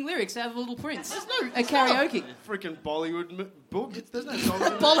was singing lyrics out of The Little Prince. There's no... At karaoke. Freaking Bollywood book. There's no songs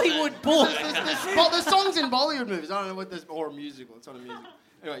in it. Bollywood book. There's songs in Bollywood movies. I don't know what there's... Or a musical. It's not a musical.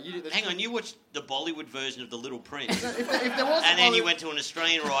 Anyway, you did... Hang on, you watched the Bollywood version of The Little Prince. If there was And then you Bollywood- went to an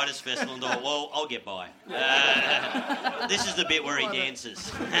Australian Writers' Festival and thought, well, I'll get by. This is the bit where he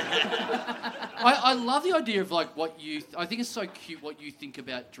dances. I love the idea of like what you. I think it's so cute what you think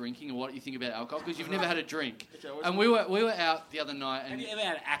about drinking or what you think about alcohol because you've never had a drink. Okay, what's And we were out the other night Have and you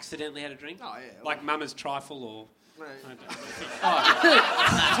ever accidentally had a drink? Oh, yeah. Like Mama's trifle or... No.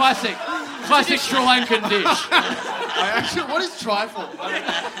 classic Sri Lankan dish. What is trifle? Sorry,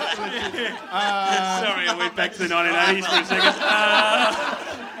 I went back to the 1980s for a second.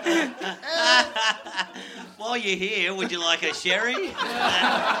 While you're here, would you like a sherry?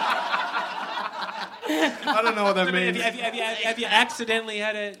 I don't know what that means. Have you accidentally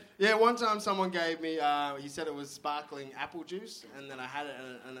had a... Yeah, one time someone gave me, he said it was sparkling apple juice, and then I had it,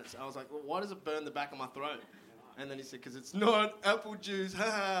 and I was like, well, why does it burn the back of my throat? And then he said, because it's not apple juice,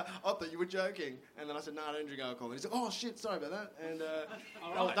 haha, I thought you were joking. And then I said, no, I don't drink alcohol. And he said, oh, shit, sorry about that. And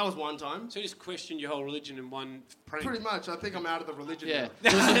that was one time. So you just questioned your whole religion in one prank? Pretty much, I think I'm out of the religion Yeah.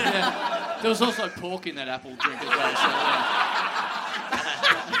 now. There was also pork in that apple drink as well. So,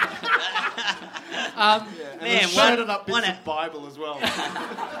 And Man, then shredded up bits of Bible as well.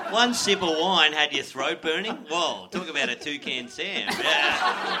 One sip of wine had your throat burning? Whoa, talk about a toucan Sam.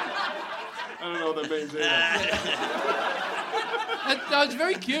 I don't know what that means either. no, it's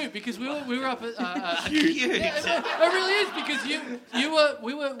very cute because we were up at. Cute. Yeah, it really is because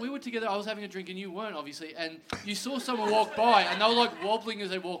we were together. I was having a drink and you weren't obviously, and you saw someone walk by and they were like wobbling as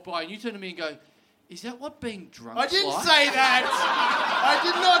they walked by, and you turned to me and go, "Is that what being drunk?" I didn't like? say that. I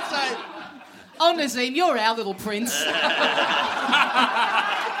did not say. Oh, Nazeem, you're our Little Prince.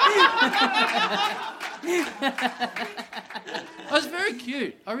 It was very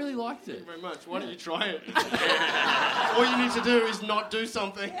cute. I really liked it. Thank you very much. Why don't you try it? All you need to do is not do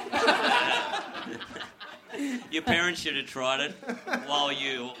something. Your parents should have tried it while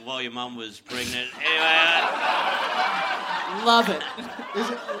your mum was pregnant. Anyway, Love it.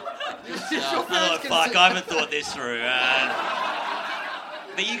 oh fuck, I haven't thought this through.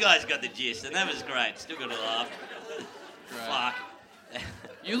 But you guys got the gist, and that was great. Still got to laugh. Fuck.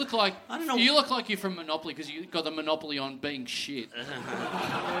 You look like I don't know. You look like you're from Monopoly because you got the monopoly on being shit.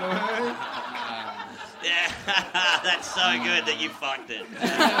 Yeah, that's so good that you fucked it.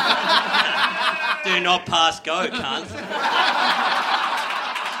 Do not pass go, cunt.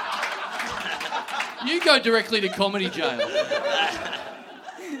 You go directly to comedy jail.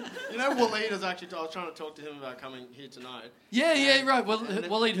 You know, Waleed is actually... I was trying to talk to him about coming here tonight. Yeah, right. Well,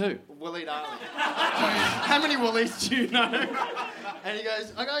 Waleed who? Waleed Ali. How many Waleeds do you know? And he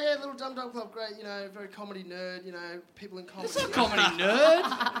goes, I go, yeah, Little Dum Dum Club, great, you know, very comedy nerd, you know, people in comedy. It's a comedy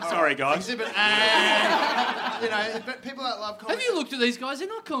nerd. Sorry, guys. Exhibit A. You know, people that love comedy. Have you looked at these guys? They're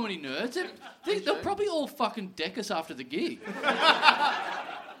not comedy nerds. They'll probably all fucking deck us after the gig. All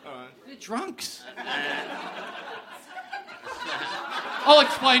right. They're drunks. I'll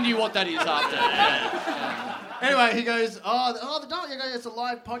explain to you what that is after. Anyway, he goes, the Dum. You go, it's a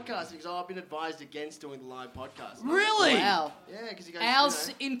live podcast. He goes, I've been advised against doing the live podcast. Really? Wow. Yeah, because he goes,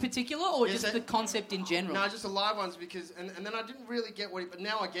 Ours in particular, or Yeah, just so- the concept in general? No, just the live ones because, and then I didn't really get what he, but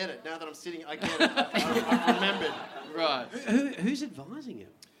now I get it. Now that I'm sitting, I get it. I remembered. Right. Who's advising him?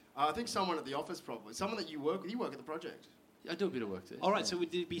 I think someone at the office probably. Someone that you work with. You work at the project. I do a bit of work there. All right, so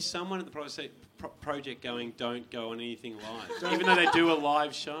would there be someone at the project going, don't go on anything live, even though they do a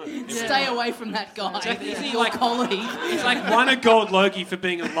live show? Stay away from that guy. Is he Your like- colleague. He's like won a gold Logie for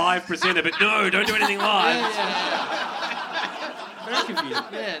being a live presenter, but no, don't do anything live. Yeah. Very confusing.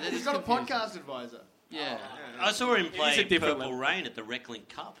 Yeah, that He's is got a confusing. podcast advisor. Yeah. I saw him play a different Purple level. Rain at the Recklink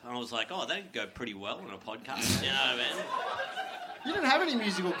Cup, and I was like, oh, that'd go pretty well on a podcast. You know what I mean? You didn't have any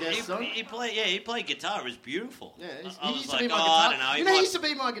musical guests on. He played guitar. It was beautiful. Yeah, I he was used to like, be my oh, guitar. I don't know. You know, he used to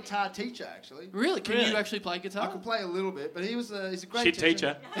be my guitar teacher, actually. Really? Can Really? you actually play I guitar? could play a little bit, but he's a great Shit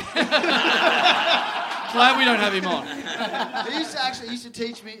teacher. Glad we don't have him on. He used to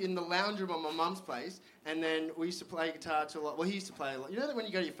teach me in the lounge room on my mum's place, and then we used to play guitar till like, well, he used to play a lot. You know that when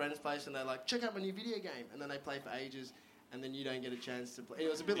you go to your friend's place and they're like, check out my new video game, and then they play for ages, and then you don't get a chance to play.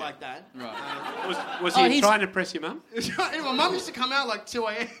 It was a bit like that. Right. Was Oh, he he's- trying to press your mum? My mum used to come out like 2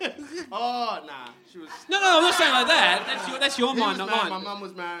 a.m. Oh, nah. She was... No, I'm not saying like that. That's your He mind, was not married, mine. my mum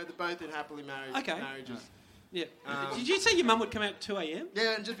was married. They're both in happily married marriages. Yeah. Did you say your mum would come out at 2 a.m?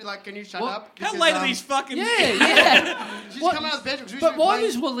 Yeah, and just be like, can you shut What? up? How Because, late are these fucking... Yeah. She's What? come out of the bedroom. 'cause we used to But be why playing-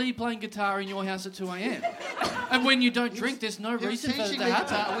 is Waleed playing guitar in your house at 2 a.m? And when you don't drink, there's no He was reason for that teaching to me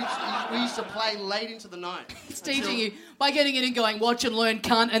happen. guitar. We used to play late into the night. He's teaching you by getting in and going, watch and learn,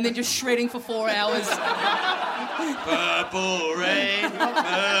 cunt, and then just shredding for 4 hours. Purple Rain,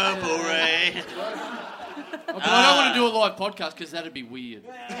 Purple Rain. But I don't want to do a live podcast because that'd be weird.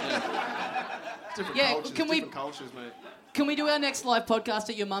 Different Yeah, cultures, can we- different cultures, mate. Can we do our next live podcast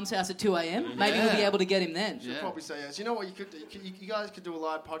at your mum's house at 2 a.m? Maybe we'll be Yeah. able to get him then. She'll Yeah. probably say yes. You know what you could do? You guys could do a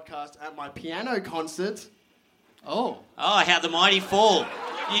live podcast at my piano concert. Oh. Oh, how the mighty fall.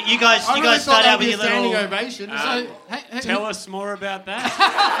 You guys I really start thought out that'd with be your a standing little... ovation. So, Tell us more about that.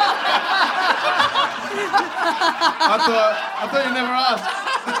 I thought you never asked.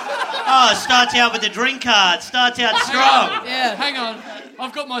 Oh, starts out with the drink card. Starts out strong. Yeah. hang on.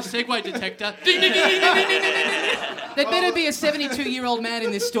 I've got my Segway detector. Ding, ding, ding, ding, ding, ding, ding, ding. There better be a 72-year-old man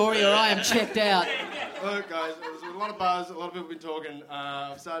in this story or I am checked out. Look, guys, it was a lot of bars. A lot of people have been talking.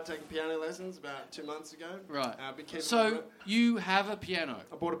 I've started taking piano lessons about 2 months ago. Right. I've been keeping So it. you have a piano.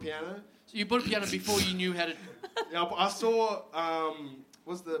 I bought a piano. So you bought a piano before you knew how to... Yeah, I saw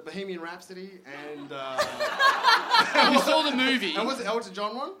was the Bohemian Rhapsody and You saw the movie. and was the Elton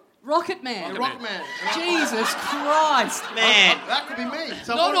John one? Rocket Man. The Rockman. Jesus Christ. Man, That could be me.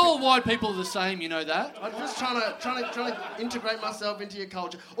 So I Not bought a- all white people are the same, you know that? I'm just trying to integrate myself into your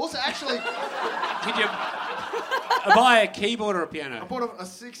culture. Also, actually, Did you buy a keyboard or a piano? I bought a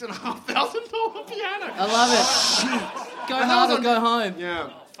 $6,500 piano. I love it. Go And that hard was or on- go home.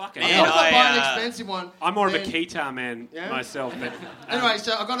 Yeah. Fucking I Man, hell. thought I'd buy an I, expensive one. I'm more of a then- guitar man Yeah? myself. But, Anyway,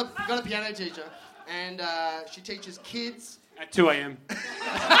 so I got a piano teacher, and she teaches kids. at 2 a.m.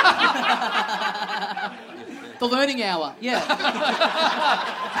 The learning hour. Yeah.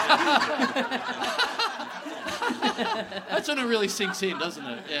 That's when it really sinks in, doesn't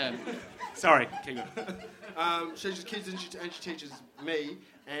it? Yeah. Sorry, keep going. She teaches kids, and she teaches me.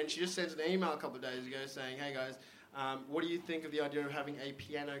 And she just sent an email a couple of days ago saying, "Hey guys, what do you think of the idea of having a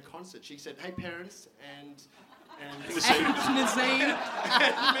piano concert?" She said, "Hey parents, and Nazeem. me,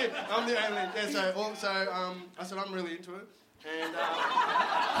 I'm the only." Yeah. So also, I said I'm really into it. And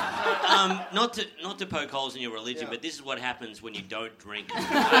not to poke holes in your religion, Yeah. but this is what happens when you don't drink.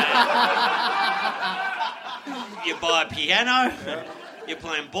 You buy a piano, you're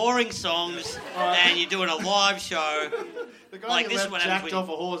playing boring songs, and you're doing a live show. the guy Like, who this is what happens jacked when off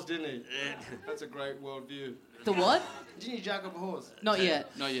a horse, didn't he? That's a great worldview. The what? Didn't you jack off a horse? Not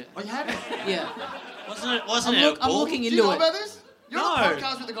yet. Not yet. Oh, you haven't? Yeah. Wasn't I'm it a I'm bull? looking Do you into know it. about this? You're on No. a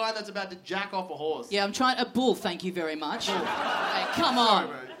podcast with a guy that's about to jack off a horse. Yeah, I'm trying... A bull, thank you very much. Hey, come Sorry, on.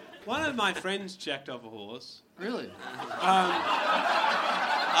 mate. One of my friends jacked off a horse. Really?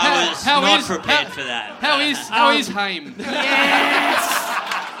 I was How not is- prepared how- for that. How is Haim? Yes!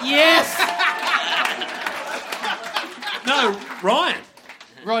 Yes! No, Ryan.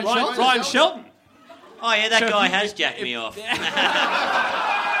 Ryan Shelton? Ryan Shelton. Oh yeah, that So if guy you- has jacked me off.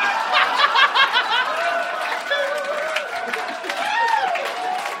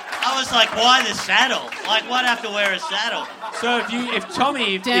 I was like, why the saddle? Like, why'd I have to wear a saddle? So if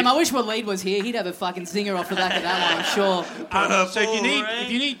Tommy, Damn, I wish Waleed was here. He'd have a fucking zinger off the back of that one, I'm sure. so if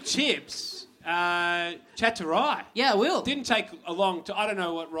Rain. you need chips, chat to Rye. Yeah, I will. Didn't take a long time. I don't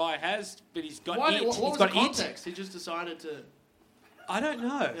know what Rye has, but he's got Why, it. what He's was got the it. context? He just decided to... I don't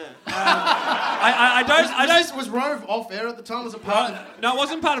know. Yeah. I don't. Was Rove off air at the time? Was it part of... No, it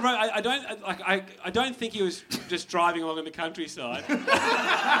wasn't part of. I don't think he was just driving along in the countryside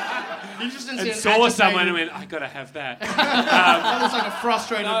He just didn't and see saw an someone and agitated- went, "I gotta have that." That was like a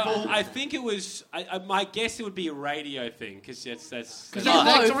frustrated No, bull. I think it was. My guess it would be a radio thing because that's. It's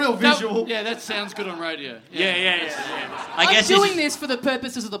a real visual. Yeah, that sounds good on radio. Yeah. I I'm guess doing this for the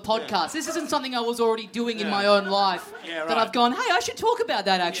purposes of the podcast. This isn't something I was already doing in my own life. Yeah, That right. I've gone, hey, I should talk about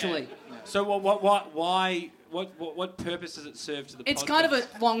that actually. So why what purpose does it serve to the It's podcast? kind of a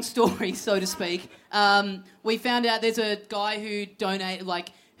long story, so to speak. We found out there's a guy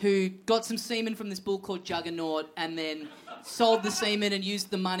who got some semen from this bull called Juggernaut and then sold the semen and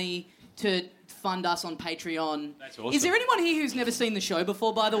used the money to fund us on Patreon. That's awesome. Is there anyone here who's never seen the show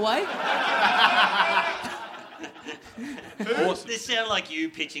before, by the way? Awesome. This sounds like you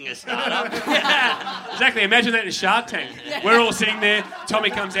pitching a startup. Exactly. Imagine that in a Shark Tank. We're all sitting there.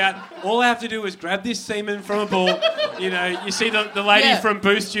 Tommy comes out. All I have to do is grab this semen from a bull. You know, you see the lady from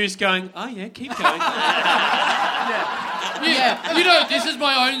Boost Juice going, "Oh yeah, keep going." Yeah. You know, this is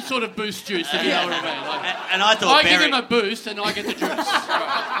my own sort of boost juice, if you know what I mean. Like, And I thought I give Barry... him a boost and I get the juice.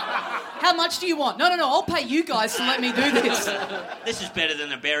 Right. How much do you want? No, I'll pay you guys to let me do this. This is better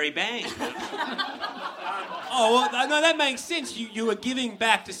than a Berry Bang. Oh, well, no, that makes sense. You are giving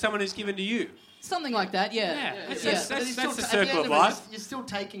back to someone who's given to you. Something like that, yeah. That's But it's the still- circle at the end of it, life. you're still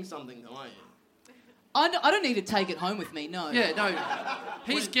taking something, though, aren't you? I don't need to take it home with me, no. Yeah, no.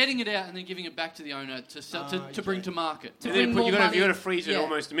 He's getting it out and then giving it back to the owner to sell, to bring to market. To And bring then more you money. got to freeze it Yeah.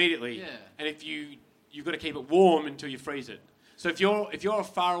 almost immediately. Yeah. And if you've got to keep it warm until you freeze it. So if you're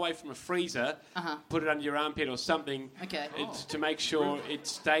far away from a freezer, put it under your armpit or something. Okay. It's to make sure it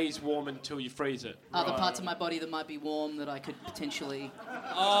stays warm until you freeze it. Other parts of my body that might be warm that I could potentially...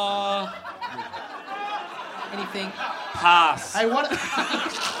 Anything? Pass. Hey, what?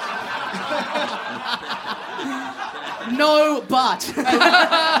 No, but.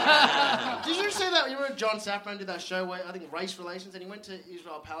 Did you see that? You remember John Safran did that show where I think race relations, and he went to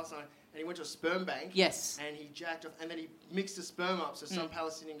Israel, Palestine, and he went to a sperm bank. Yes. And he jacked off, and then he mixed the sperm up. So some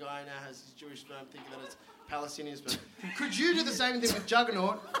Palestinian guy now has his Jewish sperm, thinking that it's Palestinian sperm. Could you do the same thing with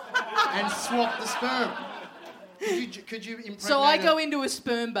Juggernaut and swap the sperm? Could you impregnate? So I go into a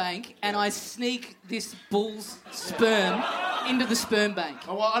sperm bank and I sneak this bull's sperm into the sperm bank.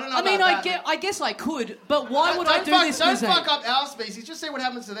 Oh, well, I don't know. I mean, about that. I guess I could, but why would I do this? Don't Nazeem? fuck up our species. Just see what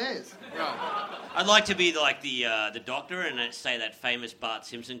happens to theirs. I'd like to be like the doctor and say that famous Bart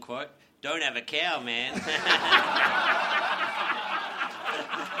Simpson quote, "Don't have a cow, man."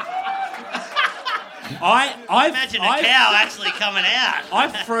 Imagine a cow actually coming out.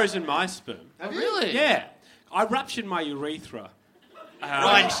 I've frozen my sperm. Have you? Really? Yeah. I ruptured my urethra.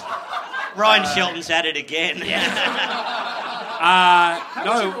 Ryan Shelton's at it again. No,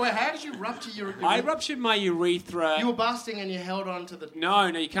 How did you rupture your? I ruptured my urethra. You were busting and you held on to the. No,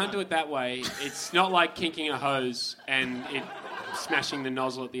 you can't do it that way. It's not like kinking a hose and it smashing the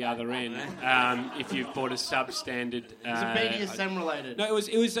nozzle at the other end. If you've bought a substandard. Is it BDSM related? No, it was.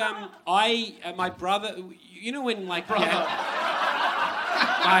 My brother. You know when like.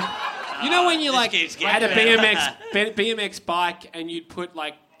 You know when you like had a BMX bike and you'd put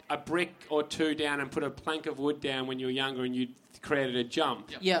like a brick or two down and put a plank of wood down when you were younger and you'd created a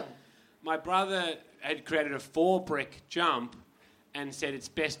jump. Yeah. My brother had created a 4-brick jump and said it's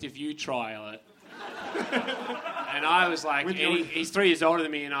best if you trial it. And I was like, he's 3 years older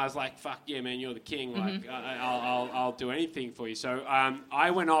than me, and I was like, fuck yeah, man, you're the king. Like, I'll do anything for you. So I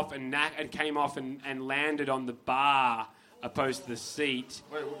went off and came off and landed on the bar opposed to the seat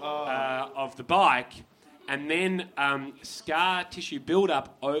of the bike. And then scar tissue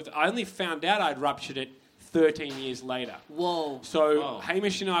build-up. I only found out I'd ruptured it 13 years later. Whoa. So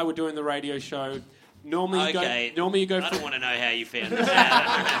Hamish and I were doing the radio show. Normally you go. I don't want to know how you found this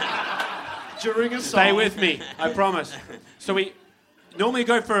out. During a song. Stay with me, I promise. So we normally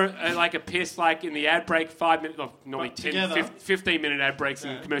go for a piss, like in the ad break, 5 minutes, normally 15-minute ad breaks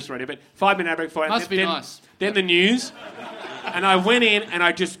in commercial radio, but 5-minute ad break for Must be nice. Then the news, and I went in and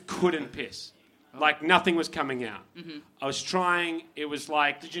I just couldn't piss. Like nothing was coming out. Mm-hmm. I was trying. It was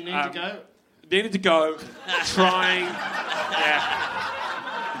like. Did you need to go? Needed to go. Trying. Yeah.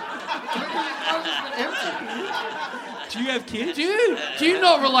 Do you have kids? Do you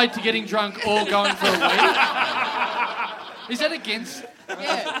not relate to getting drunk or going for a wee? Is that against?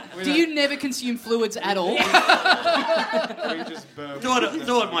 Yeah. Do you never consume fluids at all? We just burped.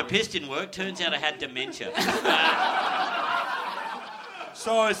 Thought my piss didn't work. Turns out I had dementia.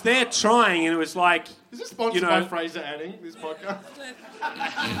 So I was there trying, and it was like. Is this sponsored by Fraser Anning, this podcast?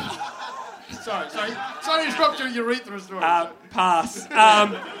 Sorry to interrupt your urethra story. Pass.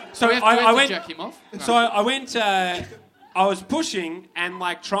 So we have I to went. jack him off. So I went. I was pushing and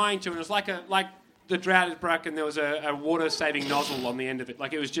like trying to, and it was like the drought had broken, and there was a water-saving nozzle on the end of it.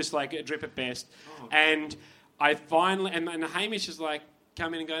 Like it was just like a drip at best. And I finally, and Hamish is like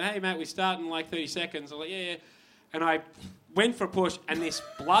come in and going, "Hey mate, we start in like 30 seconds." I was like, "Yeah." And I went for a push, and this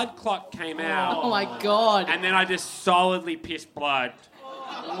blood clot came out. Oh my God. And then I just solidly pissed blood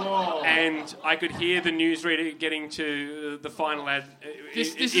Whoa. And I could hear the newsreader getting to the final ad.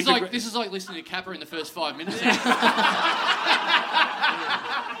 This is like listening to Kappa in the first 5 minutes.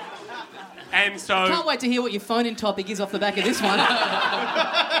 And so... Can't wait to hear what your phone-in topic is off the back of this one.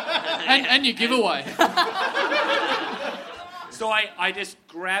 and your giveaway. So I just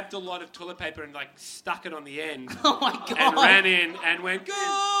grabbed a lot of toilet paper and stuck it on the end. Oh my God. And ran in and went, "Good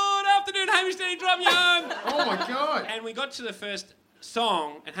afternoon, Hamish Danny Drum Young." Oh my God. And we got to the first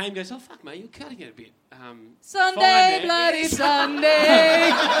song and Haim goes, "Oh fuck mate, you're cutting it a bit. Sunday, fine, bloody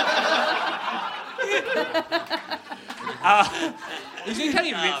Sunday. He's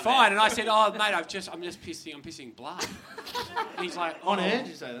cutting it a bit fine." And I said, "Oh mate, I'm pissing blood." And he's like, On air, did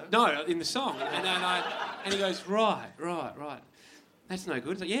you say that? No, in the song. And he goes, right. That's no good. I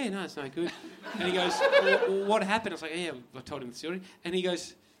was like, yeah, no, it's no good. And he goes, well, what happened? I was like, yeah, I told him the story. And he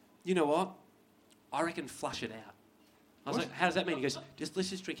goes, you know what? I reckon flush it out. I was like, how does that mean? He goes, let's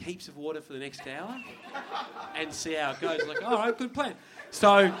just drink heaps of water for the next hour and see how it goes. I was like, all right, good plan.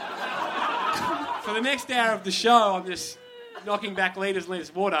 So for the next hour of the show, I'm just knocking back litres and litres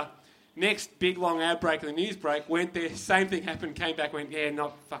of water. Next big long ad break and the news break, went there, same thing happened, came back, went, yeah,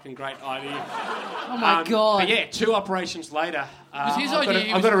 not fucking great idea. Oh my God. But yeah, 2 operations later, his I've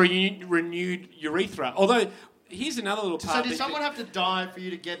idea got a renewed urethra. Although, here's another little part. So did someone have to die for you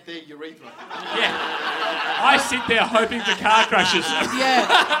to get their urethra? Yeah. I sit there hoping for car crashes. Yeah.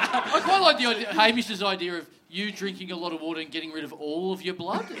 I quite like the idea, Hamish's idea of you drinking a lot of water and getting rid of all of your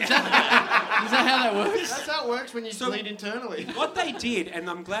blood. Is that how that works? That's how it works when you bleed internally. What they did, and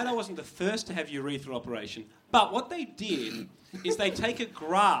I'm glad I wasn't the first to have urethra operation, but what they did is they take a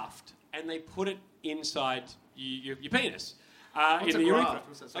graft and they put it inside your penis. What's in a the graft? urethra.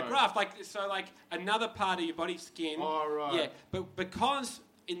 What's that? Sorry. A graft, like another part of your body, skin. Oh, right. Yeah, but because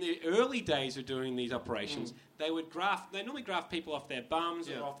in the early days of doing these operations, they normally graft people off their bums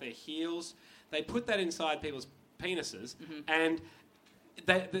or off their heels. They put that inside people's penises, and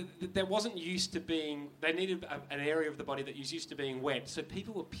there wasn't used to being... They needed an area of the body that was used to being wet, so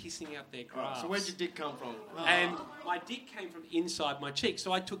people were pissing out their grafts. So where'd your dick come from? And my dick came from inside my cheek.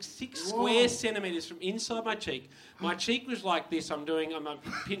 So I took 6 square centimetres from inside my cheek. My cheek was like this. I'm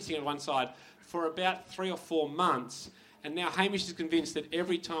pincing it on one side for about 3 or 4 months. And now Hamish is convinced that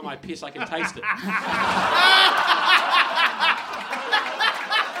every time I piss, I can taste it.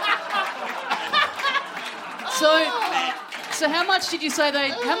 So how much did you say they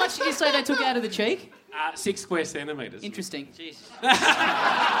took out of the cheek? 6 square centimetres. Interesting. Jesus.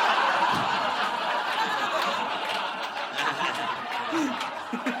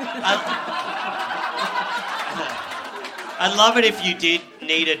 I'd love it if you did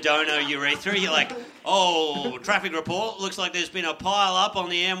need a donor urethra. You're like, oh, traffic report, looks like there's been a pile up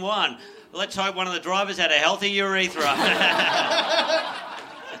on the M1. Let's hope one of the drivers had a healthy urethra.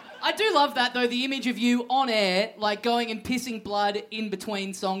 I do love that, though, the image of you on air, going and pissing blood in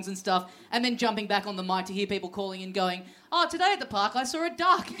between songs and stuff, and then jumping back on the mic to hear people calling and going, oh, today at the park I saw a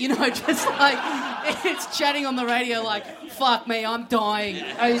duck. Just it's chatting on the radio fuck me, I'm dying.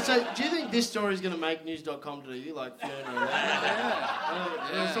 Hey, so do you think this story is going to make news.com today? Fiona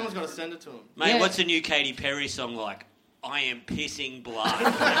and someone's got to send it to them. Mate, what's the new Katy Perry song like? I am pissing blood.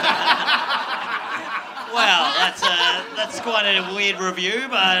 Well, that's quite a weird review,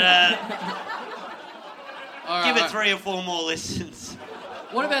 but give it 3 or 4 more listens.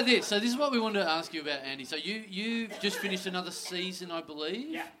 What about this? So this is what we wanted to ask you about, Andy. So you just finished another season, I believe?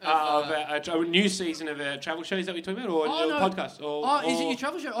 Yeah. Of a new season of a travel show, is that what you're talking about? Or a podcast? Is it your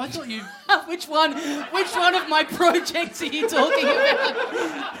travel show? I thought you... Which one of my projects are you talking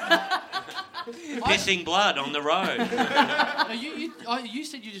about? Pissing blood on the road. No, you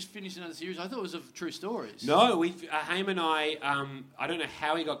said you just finished another series. I thought it was of true stories. No, Haim and I don't know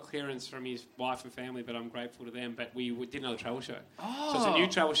how he got clearance from his wife and family, but I'm grateful to them, but we did another travel show. Oh. So it's a new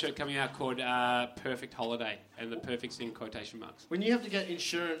travel show coming out called Perfect Holiday, and the perfect's in quotation marks. When you have to get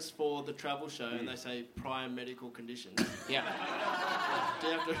insurance for the travel show and they say prior medical conditions, Yeah. do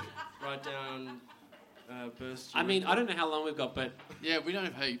you have to write down... burst? I mean, I don't know how long we've got, but... Yeah, we don't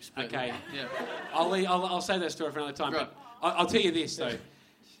have heaps. But Okay. Yeah. I'll say that story for another time. Right. But I'll tell you this, though.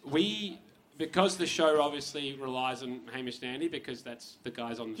 Because the show obviously relies on Hamish and Andy, because that's the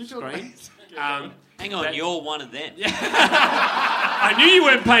guys on the screen. Hang on, you're one of them. I knew you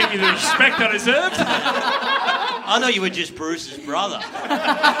weren't paying me the respect I deserved. I thought you were just Bruce's brother.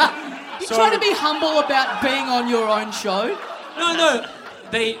 You try to be humble about being on your own show. No.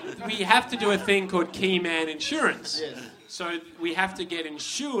 We have to do a thing called key man insurance. Yes. So we have to get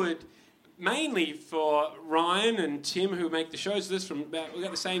insured mainly for Ryan and Tim, who make the shows. We've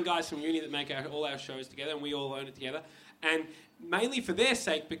got the same guys from uni that make all our shows together, and we all own it together. And mainly for their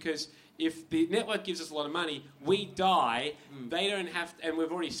sake, because if the network gives us a lot of money, we die, they don't have to, and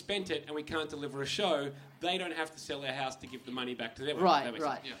we've already spent it, and we can't deliver a show, they don't have to sell their house to give the money back to them. Right.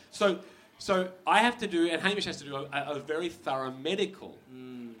 Yeah. So I have to do, and Hamish has to do a very thorough medical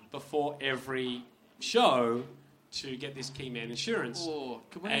before every show to get this key man insurance. Oh,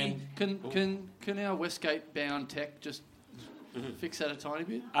 can our Westgate bound tech just fix that a tiny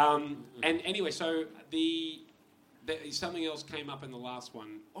bit? And anyway, so something else came up in the last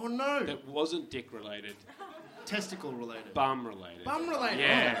one. Oh no! That wasn't dick related. Testicle related. Bum related. Bum related.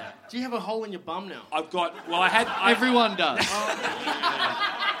 Yeah. Oh. Do you have a hole in your bum now? Everyone does.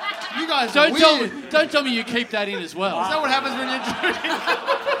 You guys Don't tell me you keep that in as well. Is that what happens when you're doing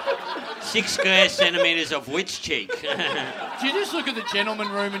 6 square centimetres of which cheek? Do you just look at the gentleman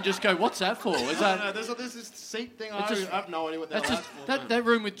room and just go, "What's that for?" Is that? No, there's this seat thing. I have no idea what that's for. That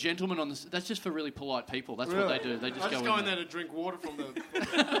room with gentlemen on the. That's just for really polite people. That's really? what they do. They just go in there to drink water from the.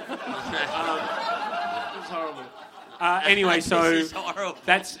 It's horrible. Anyway, so This is horrible.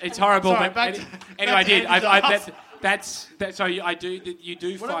 it's horrible. Sorry, but anyway, I did. That's So I do. You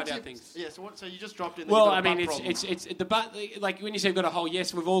do find out things. Yeah. So you just dropped in. Well, I mean, it's the butt. Like when you say you've got a hole,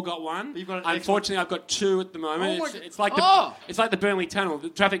 yes, we've all got one. You've got an Unfortunately, I've got 2 at the moment. Oh It's like the Burnley Tunnel, the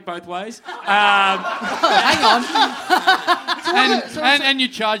traffic both ways. Hang on. And you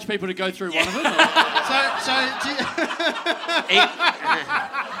charge people to go through one of them.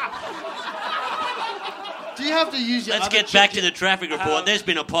 Do you have to use your Let's other get back to the traffic report. There's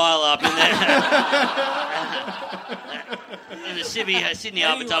been a pile up in the Sydney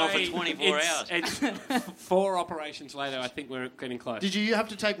Harbour Tunnel for 24 hours. It's 4 operations later. I think we're getting close. Did you have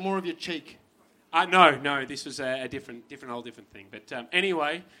to take more of your cheek? No. This was a different thing. But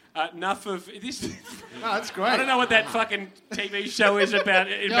anyway, enough of this. No, that's great. I don't know what that fucking TV show is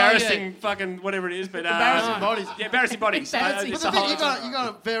about. Embarrassing fucking whatever it is. But embarrassing bodies. Yeah, embarrassing bodies. Embarrassing. But the thing, you got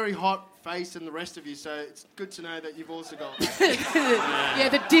a very hot face and the rest of you, so it's good to know that you've also got. Yeah,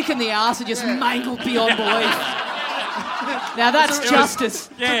 the dick and the arse are just mangled beyond belief. Now that's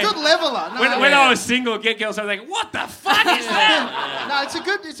justice. It's a good leveler. No, When I was single, get girls, I was like, "What the fuck is that?" No,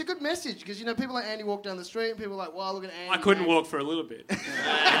 it's a good message because people like Andy walk down the street and people are like, "Wow, look at Andy." I couldn't walk for a little bit. No,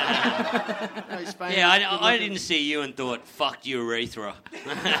 he's famous, Yeah, I didn't see you and thought, "Fuck urethra."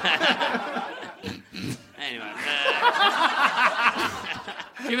 Anyway.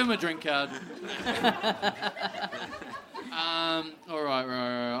 Give him a drink card. All right.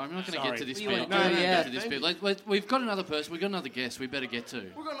 I'm not going to get to this bit. We've got another person. We've got another guest. We better get to.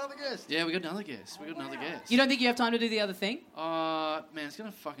 We've got another guest. Yeah, we got another guest. You don't think you have time to do the other thing? Man, it's going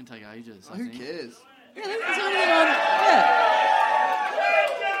to fucking take ages. Who cares? Yeah, there's only one. Yeah.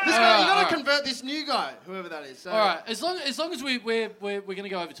 This guy, you got to convert this new guy, whoever that is. So. All right. As long as we're going to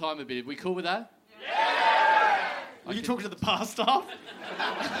go over time a bit. Are we cool with that? Are you talking to the past staff?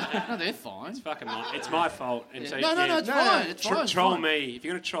 No, they're fine. It's my fault. And so, No, it's fine. It's fine. Troll me. If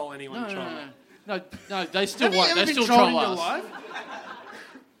you're going to troll anyone, troll me. No, they still Have won't. you They ever still been trolled troll in your us. life?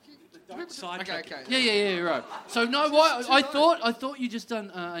 Okay. Yeah, right. So no, why? I thought you just done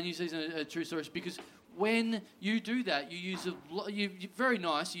a new season of True Stories because when you do that, you use you're very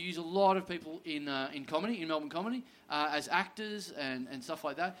nice. You use a lot of people in comedy, in Melbourne comedy, as actors and stuff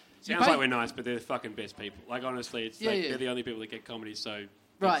like that. Sounds like we're nice, but they're the fucking best people. Like honestly, it's they're the only people that get comedy. So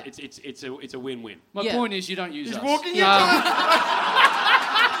right, it's a win-win. My point is, you don't use us. He's walking into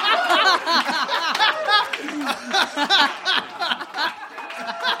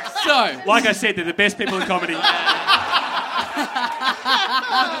So, like I said, they're the best people in comedy.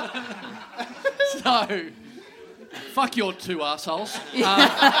 So, fuck your 2 assholes.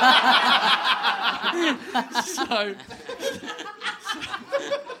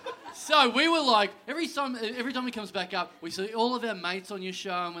 So we were like, every time he comes back up, we see all of our mates on your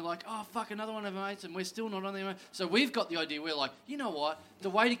show, and we're like, oh fuck, another one of our mates, and we're still not on there. So we've got the idea. We're like, you know what? The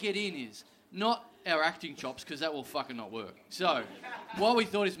way to get in is not our acting chops, because that will fucking not work. So what we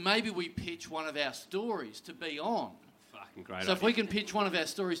thought is maybe we pitch one of our stories to be on. Fucking great. So if we can pitch one of our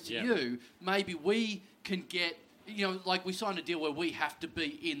stories to you, maybe we can get, like we signed a deal where we have to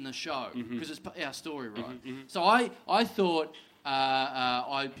be in the show because it's our story, right? So I thought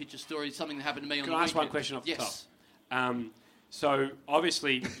I'd pitch a story, something that happened to me on the weekend. Can I ask one question off the top? So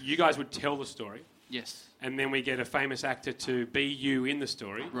obviously you guys would tell the story. Yes. And then we get a famous actor to be you in the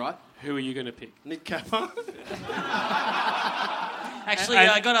story. Right. Who are you going to pick? Nick Kappa. Actually,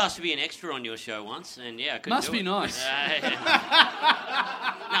 I got asked to be an extra on your show once, and I couldn't Must do be it. nice.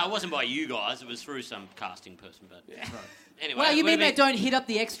 No, it wasn't by you guys. It was through some casting person. But anyway, Well, you mean they don't hit up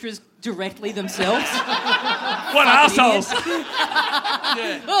the extras directly themselves? What assholes!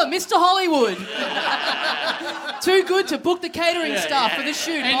 Oh, Mr. Hollywood. Too good to book the catering stuff for the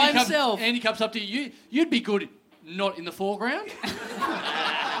shoot by himself. Andy comes up to you. You'd be good not in the foreground.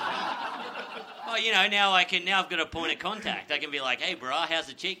 Oh, now I've got a point of contact. I can be like, hey, brah, how's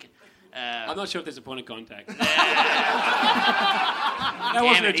the chicken? I'm not sure if there's a point of contact. That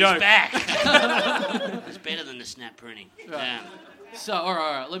wasn't a joke. He's back. It's better than the snap printing. Right. So, all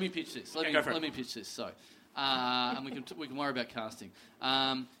right. Let me pitch this. Let go for it. me pitch this. So, and we can worry about casting.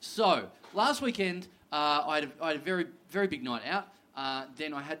 So, last weekend, I had a very, very big night out.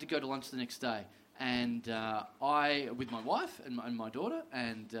 Then I had to go to lunch the next day. And I, with my wife and my daughter,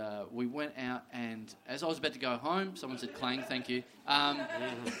 and we went out, and as I was about to go home, someone said clang, thank you.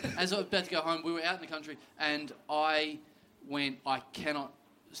 As I was about to go home, we were out in the country, and I went, I cannot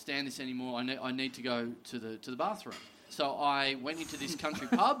stand this anymore. I need to go to the bathroom. So I went into this country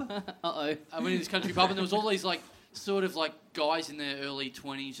pub. Uh-oh. I went into this country pub, and there was all these sort of guys in their early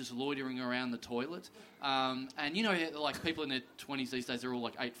 20s just loitering around the toilet. And people in their 20s these days, they're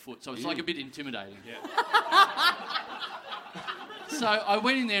all 8 foot, so it's a bit intimidating. Yeah. So I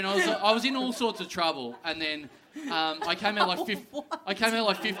went in there and I was in all sorts of trouble, and then I came out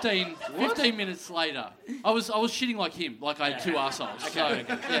 15 minutes later. I was shitting like him, like I had two arseholes. Okay.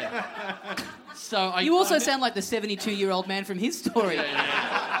 So, yeah. So you also sound like the 72-year-old man from his story.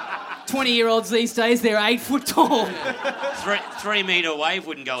 20-year-olds these days, they're 8 foot tall. 3 metre wave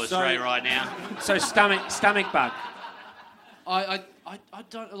wouldn't go astray right now. So stomach bug. I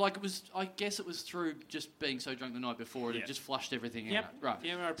don't it was. I guess it was through just being so drunk the night before. It just flushed everything out. Right.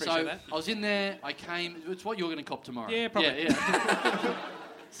 Yeah, I appreciate that. I was in there. I came. It's what you're going to cop tomorrow. Yeah, probably. Yeah.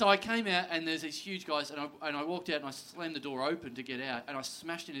 So I came out, and there's these huge guys, and I walked out, and I slammed the door open to get out, and I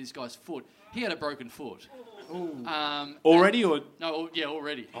smashed into this guy's foot. He had a broken foot. Already or? No,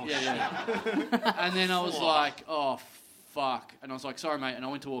 already. Oh, yeah. And then I was like, oh, fuck. And I was like, sorry, mate. And I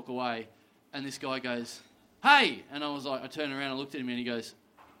went to walk away, and this guy goes, hey. And I was like, I turned around and looked at him, and he goes,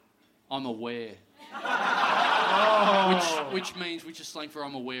 I'm aware. Which is slang for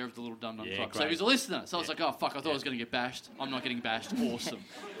I'm aware of the little dum-dum club. So he was a listener. So I was like, oh, fuck, I thought I was going to get bashed. I'm not getting bashed. Awesome.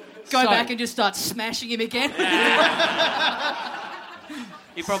 Go back and just start smashing him again.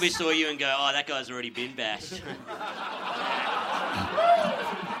 He probably saw you and go, oh, that guy's already been bashed.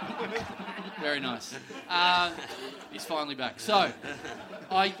 Very nice. He's finally back. So,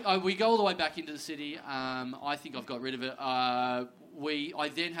 we go all the way back into the city. I think I've got rid of it. I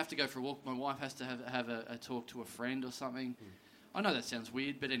then have to go for a walk. My wife has to have a talk to a friend or something. I know that sounds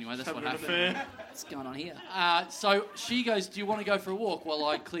weird, but anyway, that's what happened. What's going on here? So she goes, do you want to go for a walk while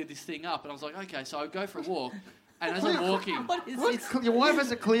I clear this thing up? And I was like, okay. So I go for a walk. And as I'm walking... What is this? Your wife has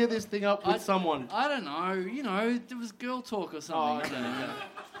to clear this thing up with someone. I don't know. There was girl talk or something.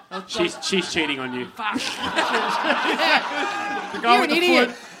 Oh, okay. She's cheating on you. Fuck. You're an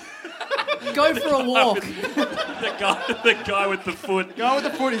idiot. Go for a walk. The guy with the foot. The guy with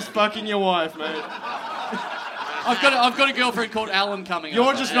the foot is fucking your wife, mate. I've got a girlfriend called Alan coming.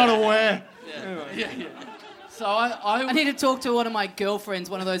 You're just not aware. Yeah. So I need to talk to one of my girlfriends,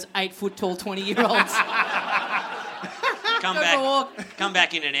 one of those 8 foot tall 20-year-olds. Come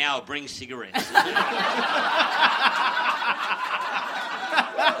back in an hour. Bring cigarettes.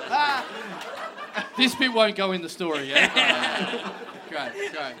 This bit won't go in the story. Yeah. Great.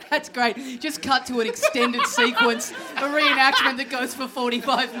 That's great. Just cut to an extended sequence, a reenactment that goes for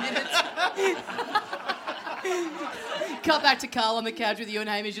 45 minutes. Cut back to Carl on the couch with you and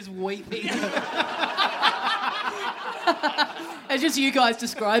Hamish just weeping. It's just you guys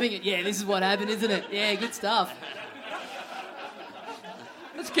describing it. Yeah, this is what happened, isn't it? Yeah, good stuff.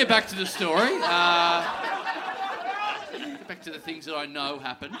 Let's get back to the story. Get back to the things that I know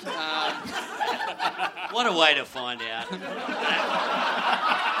happened. What a way to find out.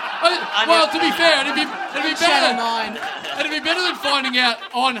 Well, to be fair, it'd be Channel better. 9. It'd be better than finding out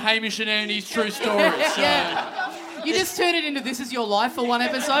on Hamish and Andy's true story. So. Yeah. You just turned it into This Is Your Life for one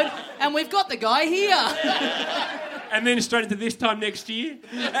episode, and we've got the guy here. And then straight into this time next year.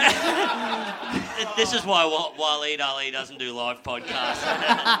 This is why Waleed Ali doesn't do live podcasts.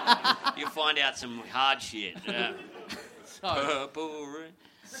 You find out some hard shit.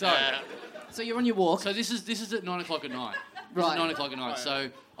 So you're on your walk. So this is at 9 o'clock at night. Right. 9 o'clock at night.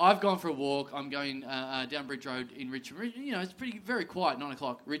 So I've gone for a walk. I'm going down Bridge Road in Richmond. It's very quiet. 9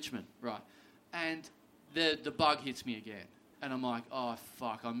 o'clock, Richmond. Right. And the bug hits me again, and I'm like, oh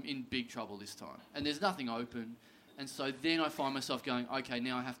fuck, I'm in big trouble this time. And there's nothing open. And so then I find myself going, okay,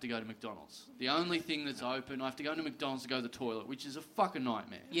 now I have to go to McDonald's. The only thing that's open, I have to go to McDonald's to go to the toilet, which is a fucking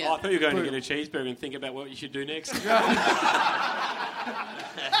nightmare. Yeah. Oh, I thought you were going to get a cheeseburger and think about what you should do next.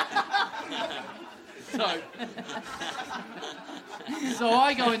 So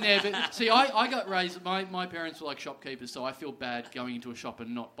I go in there, but see, I got raised. My parents were like shopkeepers, so I feel bad going into a shop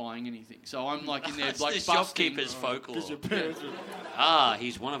and not buying anything. So I'm like in there, It's like the busting. shopkeeper's folklore. Your parents were-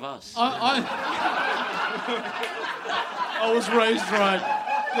 He's one of us. I I was raised right.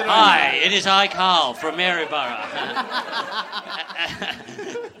 You know, Hi, it is I, Carl, from Maryborough.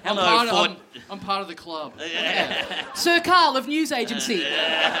 Hello, I'm part of the club. Sir Carl of News Agency.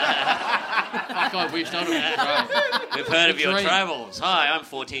 Fuck, I wish that would be great. We've heard of your Dream. travels. Hi, I'm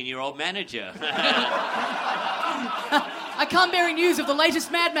 14-year-old manager. I come bearing news of the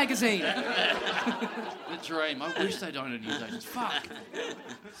latest Mad magazine. The dream. I wish they don't have news agents. Fuck.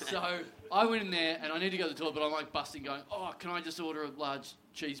 So I went in there and I need to go to the toilet, but I'm like busting, going, "Oh, can I just order a large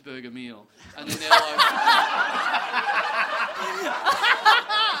cheeseburger meal?" And then they're like,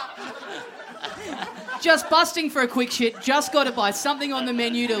 Just busting for a quick shit. Just got to buy something on the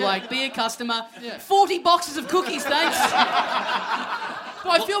menu to like be a customer. Yeah. 40 boxes of cookies, thanks.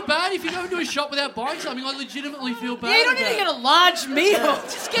 "Well, I feel bad if you go into a shop without buying something. I legitimately feel bad." Yeah, you don't need to get a large meal.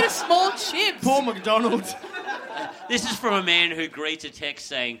 Just get a small chips. Poor McDonald's. This is from a man who greets a text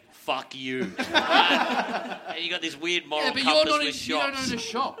saying, "Fuck you." And you got this weird moral Yeah, but compass with you shops. don't own a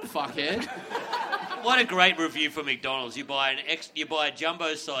shop, fuckhead. What a great review for McDonald's. You buy a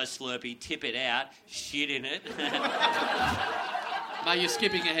jumbo-sized Slurpee, tip it out, shit in it. Mate, you're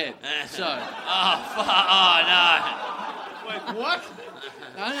skipping ahead. So, Wait, what?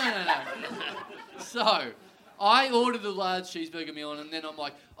 no. So, I ordered the large cheeseburger meal, and then I'm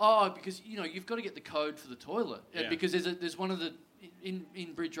like, because you've got to get the code for the toilet, Yeah. because there's one of the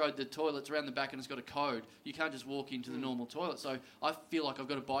in Bridge Road, the toilet's around the back and it's got a code. You can't just walk into the normal toilet. So I feel like I've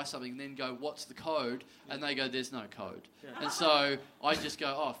got to buy something and then go, "What's the code?" And they go, "There's no code." Yeah. And so I just go,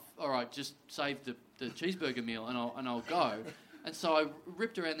 "Oh, all right, just save the cheeseburger meal and I'll go." And so I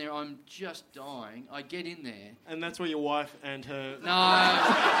ripped around there. I'm just dying. I get in there. And that's where your wife and her... No.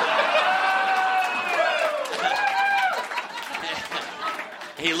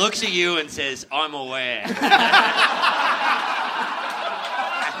 He looks at you and says, "I'm aware."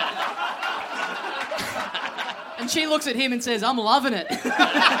 And she looks at him and says, "I'm loving it."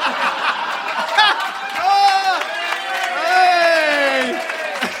 Hey!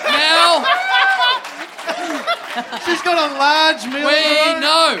 Now She's got a large meal.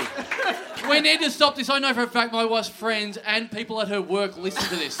 we need to stop this. I know for a fact my wife's friends and people at her work listen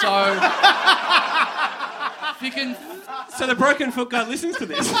to this. So if you can. So the broken foot guy listens to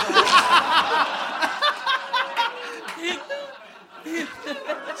this.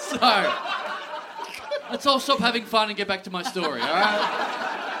 So, let's all stop having fun and get back to my story, all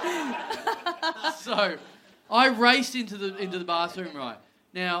right? So, I raced into the bathroom, right?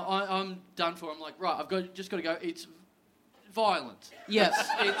 Now, I'm done for. I'm like, right, just got to go. It's violent. Yep.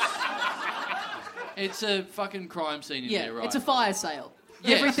 It's a fucking crime scene in there, right? It's a fire sale.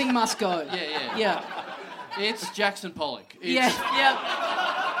 Yes. Everything must go. Yeah. It's Jackson Pollock. It's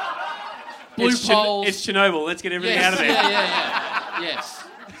blue It's poles. It's Chernobyl. Let's get everything out of there. Yeah. Yes,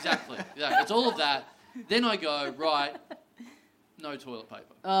 exactly. Yeah, it's all of that. Then I go, right, no toilet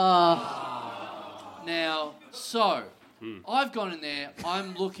paper. Now, so, I've gone in there,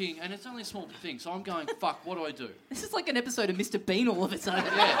 I'm looking, and it's only a small thing, so I'm going, fuck, what do I do? This is like an episode of Mr. Bean all of a sudden.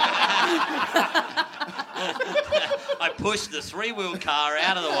 Yeah. I pushed the 3-wheel car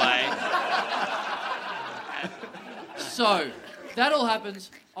out of the way. So, that all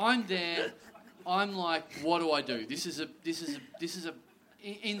happens, I'm there, I'm like, what do I do? This is a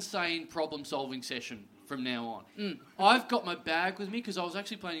insane problem-solving session from now on. I've got my bag with me because I was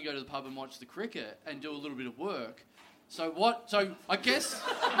actually planning to go to the pub and watch the cricket and do a little bit of work. So I guess...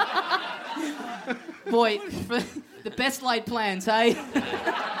 Boy, the best laid plans, hey?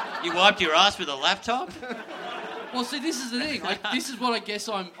 You wiped your ass with a laptop? Well, see, this is the thing. This is what I guess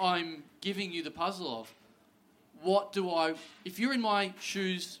I'm giving you the puzzle of. What do I... If you're in my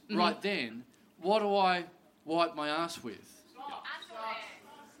shoes right then, what do I wipe my ass with?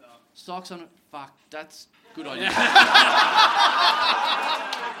 Socks on it? Fuck, that's a good idea.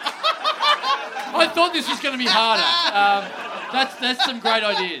 I thought this was going to be harder. That's some great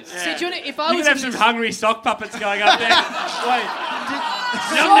ideas. See, do you know, if I You was can have in some hungry sock puppets going up there. Wait.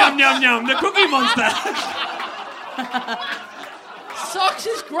 Yum, yum, yum, yum. The Cookie Monster. Socks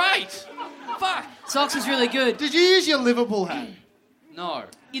is great. Fuck. Socks is really good. Did you use your Liverpool hat? No.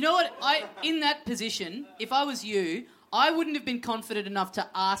 You know what? In that position, if I was you, I wouldn't have been confident enough to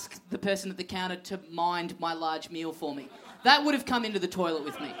ask the person at the counter to mind my large meal for me. that would have come into the toilet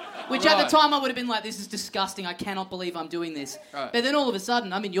with me. Which at the time I would have been like, this is disgusting, I cannot believe I'm doing this. Right. But then all of a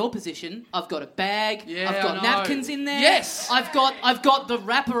sudden, I'm in your position, I've got a bag, Yeah, I've got I know. napkins in there. Yes! I've got the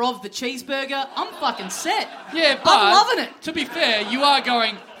wrapper of the cheeseburger. I'm fucking set. Yeah, but I'm loving it. To be fair, you are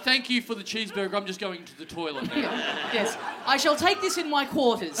going, thank you for the cheeseburger, I'm just going to the toilet now. Yes. I shall take this in my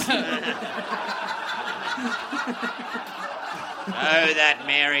quarters. Oh, that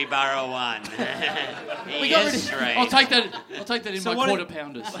Maryborough one. We got rid of- Straight. I'll take that in So my what quarter did-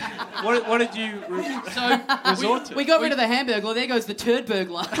 pounders. What did you So resort to? We got rid of the hamburger. There goes the turd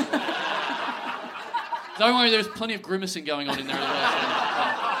burglar. don't worry, there's plenty of grimacing going on in there as well.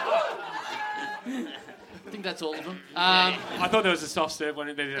 So. I think that's all of them. I thought there was a soft serve one.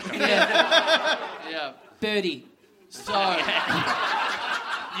 Yeah. Birdie. So,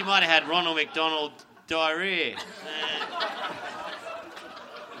 You might have had Ronald McDonald diarrhea.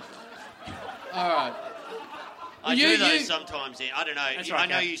 all right. I You- do those you- sometimes. Yeah, I don't know. That's I right,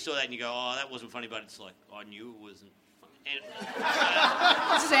 know Kath. you saw that and you go, oh, that wasn't funny, but it's like, I knew it wasn't funny.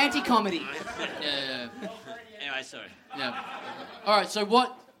 This is anti-comedy. Yeah. Anyway, sorry. Yeah. All right. So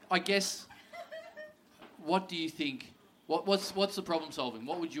what do you think? What's the problem solving?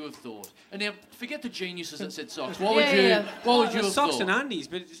 What would you have thought? And now forget the geniuses that said socks. What would you have Socks thought? and undies,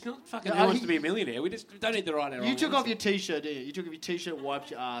 but it's not fucking No, Who Wants he- to Be a Millionaire. We just don't need the right You took off your t-shirt, didn't you? You took off your t-shirt,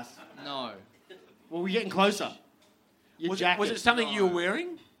 wiped your ass. No. Well, we're getting closer. Your jacket. Was it something you were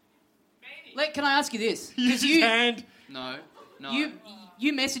wearing? Can I ask you this? Use Because his hand. No.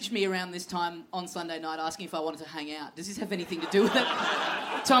 you messaged me around this time on Sunday night asking if I wanted to hang out. Does this have anything to do with it?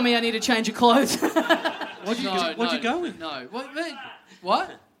 Tell me I need a change of clothes. What'd you go with? No.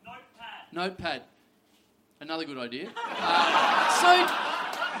 What? Notepad. Another good idea. So,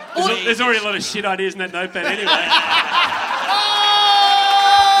 There's already a lot of shit ideas in that notepad anyway.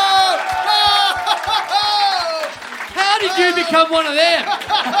 How did you become one of them?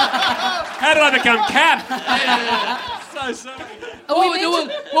 How did I become Cap? So sorry.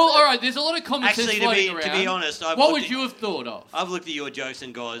 Well, all right. There's a lot of common sense Actually, floating around. to be honest, what would you have thought of? I've looked at your jokes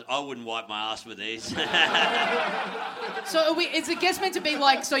and gone, I wouldn't wipe my ass with these. So is the guest meant to be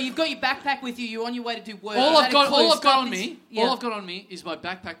like? So you've got your backpack with you. You're on your way to do work. All Does I've that include got stuff on that's- me. Yeah. All I've got on me is my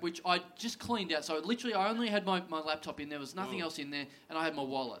backpack, which I just cleaned out. So literally, I only had my laptop in. There was nothing else in there, and I had my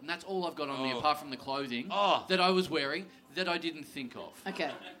wallet, and that's all I've got on me apart from the clothing that I was wearing that I didn't think of. Okay.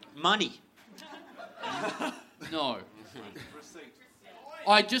 Money. No.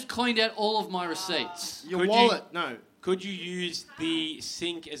 I just cleaned out all of my receipts. Your Could you- wallet. No. Could you use the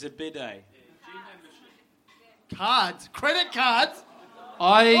sink as a bidet? Cards. Credit cards.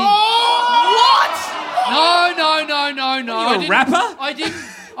 I No. You a rapper?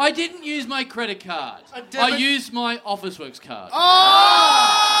 I didn't use my credit card. A I debit- used my Officeworks card.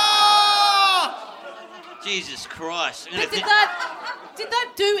 Jesus Christ. I'm gonna But did thi-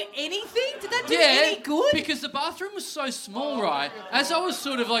 that do anything? Did that do any good? Because the bathroom was so small, right? As I was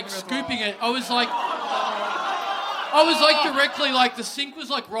sort of like scooping it, I was like directly like the sink was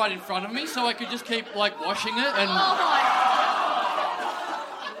like right in front of me, so I could just keep like washing it and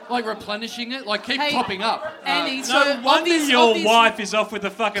like replenishing it, like keep Hey, topping up. Andy, so No wonder your obvious- wife is off with a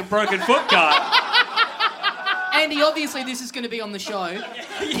fucking broken foot guard. Andy, obviously this is going to be on the show.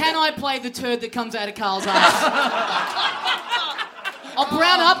 Can I play the turd that comes out of Carl's ass? I'll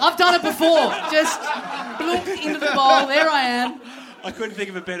brown up. I've done it before. Just bloop into the bowl. There I am. I couldn't think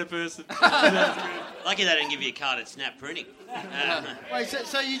of a better person. Lucky they didn't give you a card at Snap Printing. Wait,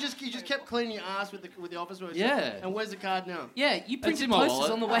 so you just kept cleaning your ass with the office work? Yeah. And where's the card now? Yeah, you It's printed in my posters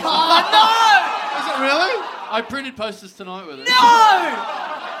wallet. on the way. Is it really? I printed posters tonight with it. No!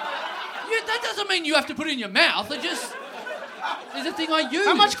 Yeah, that doesn't mean you have to put it in your mouth. It just is a thing I use.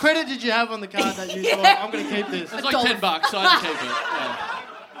 How much credit did you have on the card that you thought, I'm going to keep this? It's like $10, so I had to keep it. Yeah.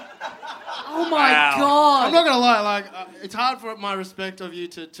 Oh my Wow. god! I'm not gonna lie. It's hard for my respect of you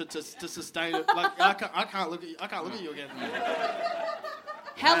to sustain it. Like, I can't look at you again.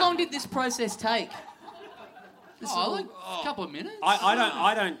 How long did this process take? Like a couple of minutes.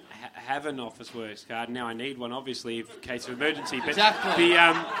 I don't have an Officeworks card now. I need one, obviously, in case of emergency. But Exactly.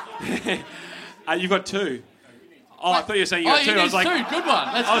 The you've got two. Oh, I thought you were saying you got two. I was like, two. Good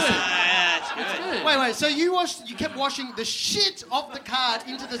one. That's good. Yeah, it's good. Good. Wait. So you kept washing the shit off the card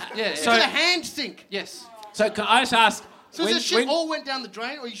into the Yeah. the hand sink. Yes. so can I just ask? So the shit all went down the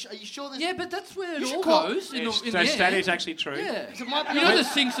drain, or are you sure this? Yeah, but that's where You it should all call- goes. In the So end. that is actually true. Yeah. So it might be You know the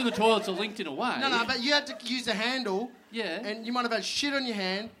sinks and the toilets are linked in a way. No, but you had to use the handle. Yeah. And you might have had shit on your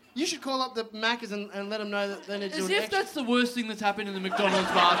hand. You should call up the Maccas and let them know that they need to do As an if extra. that's the worst thing that's happened in the McDonald's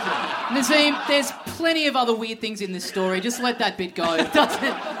bathroom. Nazeem, there's plenty of other weird things in this story. Just let that bit go. Doesn't.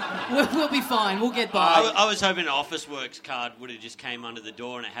 We'll be fine. We'll get by. I was hoping an Office Works card would have just came under the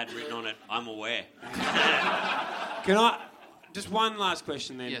door and it had written on it, "I'm aware." Can I... Just one last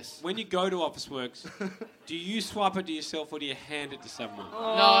question then. Yes. When you go to Officeworks, do you swipe it to yourself or do you hand it to someone?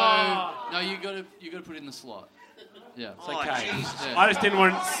 No, you got to put it in the slot. Yeah. Oh, Okay. Jesus. Yeah. I just didn't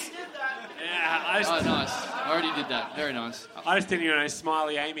want... Yeah, Oh, nice. I already did that. Very nice. I just didn't want to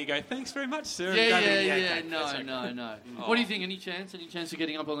smiley Amy go, "Thanks very much, sir." Yeah. Okay, No. that's okay. No. What do you think? Any chance of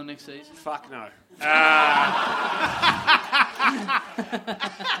getting up on the next season? Fuck no.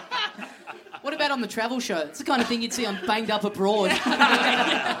 What about on the travel show? It's the kind of thing you'd see on Banged Up Abroad.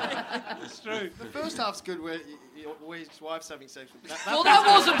 That's true. The first half's good where his wife's having sex with Well, that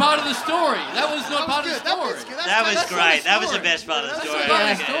wasn't part of the story. That was not part of the story. That was great. That was the best part of the story. Part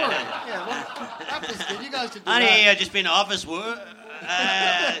of the story. Yeah, well, that was good. You guys should do Honey, that. I've just been to Office Work.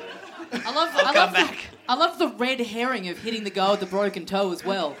 I love the red herring of hitting the guy with the broken toe as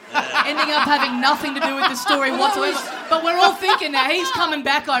well. Ending up having nothing to do with the story whatsoever. But we're all thinking now, he's coming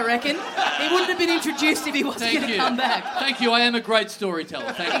back, I reckon. He wouldn't have been introduced if he wasn't going to come back. Thank you. I am a great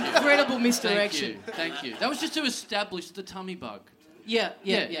storyteller. Thank you. Incredible misdirection. Thank you. That was just to establish the tummy bug. Yeah.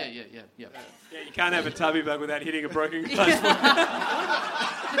 Yeah, you can't have a tummy bug without hitting a broken glass.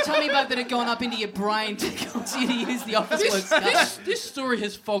 The tummy bug that had gone up into your brain to cause you to use the Office Works card. This story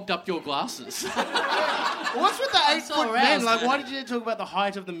has fogged up your glasses. What's with the 8-foot all men? aroused. Like, why did you talk about the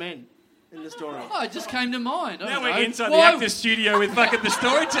height of the men in the story? Oh, it just came to mind. I Now don't we're know. inside Why- the actor's studio with fucking the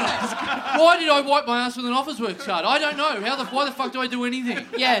storytellers. Why did I wipe my ass with an Office Works card? I don't know. Why the fuck do I do anything?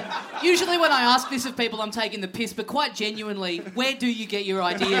 Yeah, usually when I ask this of people, I'm taking the piss, but quite genuinely, where do you get your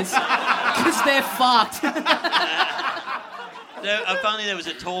ideas? Because they're fucked. If only there was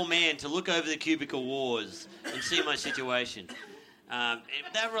a tall man to look over the cubicle walls and see my situation. That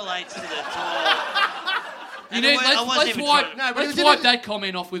relates to the tall... Let's wipe that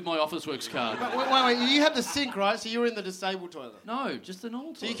comment off with my Office Works card. Wait, you had the sink, right? So you were in the disabled toilet. No, just the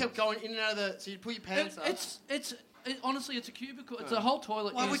normal So you toilet. kept going in and out of the... So you put your pants up. Honestly, it's a cubicle. It's a whole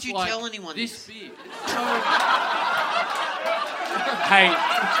toilet. Why is would you like tell anyone this this? big? Hey.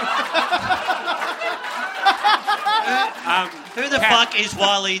 Who the fuck is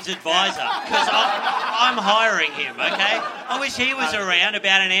Waleed's advisor? Because I'm hiring him, okay? I wish he was around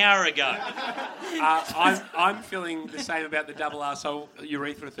about an hour ago. I'm feeling the same about the double arsehole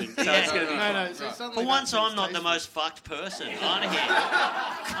urethra thing. So it's going to be... No. So suddenly For once, that I'm not the tastes most fucked person on here.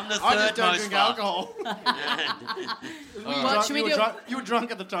 I'm the I third just don't most drink fucked. alcohol. What should we do? You were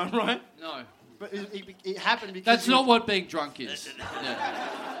drunk at the time, right? No, But it happened because... that's not what being drunk is. Yeah.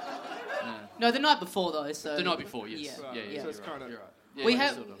 No, the night before though. So The night before, yes. Yeah. So it's kind of... You're right.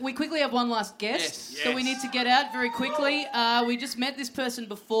 Yeah, we quickly have one last guest, Yes. so we need to get out very quickly. We just met this person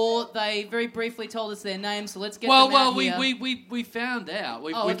before. They very briefly told us their name, so let's get them out here. we found out.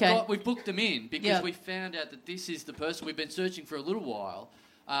 We've booked them in because we found out that this is the person we've been searching for a little while.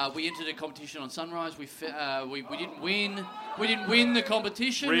 We entered a competition on Sunrise. We didn't win. We didn't win the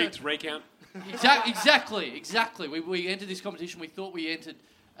competition. Rigged, recount. Exactly. We entered this competition. We thought we entered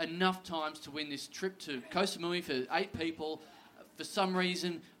enough times to win this trip to Koh Samui for 8 people. For some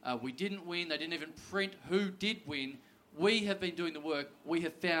reason, we didn't win. They didn't even print who did win. We have been doing the work. We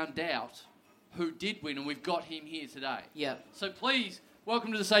have found out who did win, and we've got him here today. Yeah. So please,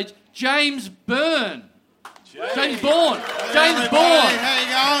 welcome to the stage, James Byrne. James Bourne. James Bourne. How you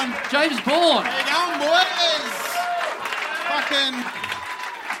going? James Bourne. How you going, boys? Fucking...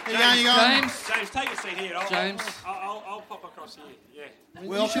 How you going? James. James, take a seat here. James. I'll pop across here. Yeah.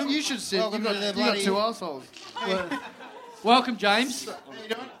 Welcome. You should sit. Welcome You to the got bloody... 2 assholes. Welcome, James.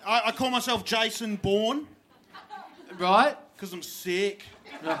 I call myself Jason Bourne Right. because I'm sick.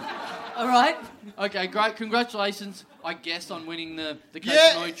 All right. Okay, great. Congratulations, I guess, on winning the Koh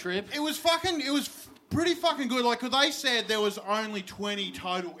Yeah, Samui trip. it was pretty fucking good. Like, 'cause they said there was only 20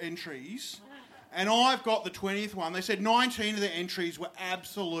 total entries, and I've got the 20th one. They said 19 of the entries were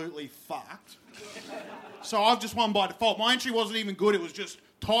absolutely fucked. So I've just won by default. My entry wasn't even good. It was just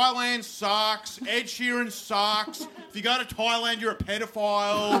Thailand sucks. Ed Sheeran sucks. If you go to Thailand, you're a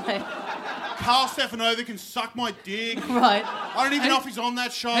pedophile. Carl Stefanovic can suck my dick. Right. I don't even know if he's on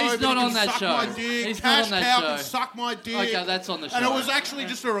that show. He's but not he on can that suck show. my dick. He's Cash not on that Cow show. can suck my dick. Okay, that's on the show. And it was actually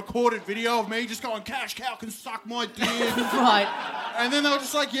just a recorded video of me just going, Cash Cow can suck my dick. Right. And then they were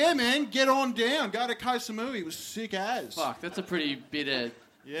just like, yeah, man, get on down. Go to Koh Samui. It was sick as. Fuck, that's a pretty bitter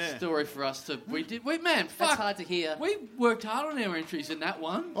Yeah. story for us to... Man, fuck. That's hard to hear. We worked hard on our entries in that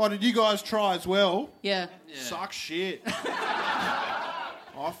one. Oh, did you guys try as well? Yeah. Suck shit.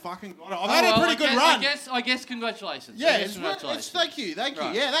 I fucking got it. I've had a pretty good run. I guess congratulations. Yeah, I guess it's congratulations. Thank you. Right.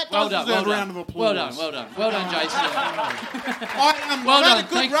 Yeah, that Well does done, deserve a round of applause. Well done, Jason. I Well I've had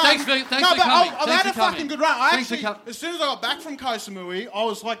done. a good run. Thanks for No, coming. but I've Thanks had for a coming. fucking good run. Thanks for As soon as I got back from Koh Samui, I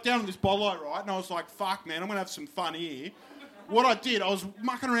was like down in this bottle, right? And I was like, fuck, man, I'm going to have some fun here. What I did, I was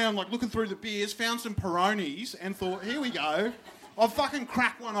mucking around, like looking through the beers, found some Peronis, and thought, here we go. I fucking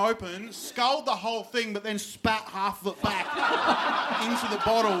cracked one open, sculled the whole thing, but then spat half of it back into the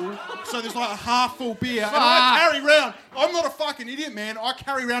bottle. So there's like a half full beer. And I carry around, I'm not a fucking idiot, man. I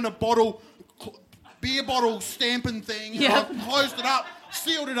carry around a beer bottle stamping thing. Yep. And I closed it up,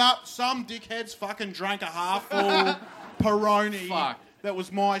 sealed it up. Some dickheads fucking drank a half full Peroni. Fuck. That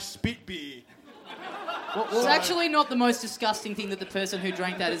was my spit beer. It's actually not the most disgusting thing that the person who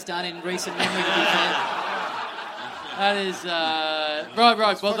drank that has done in recent memory, to be fair. That is right.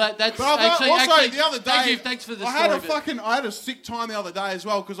 Well, that's But actually the other day, Thanks for the I had story. I had a sick time the other day as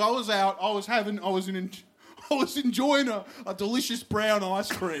well because I was out. I was enjoying a delicious brown ice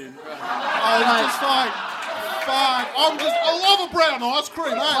cream. I was just like, fuck. I love a brown ice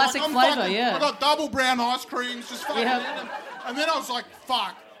cream. Classic flavour, yeah. I got double brown ice creams, just fucking. Yeah. And then I was like,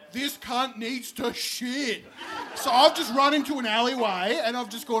 fuck. This cunt needs to shit. So I've just run into an alleyway and I've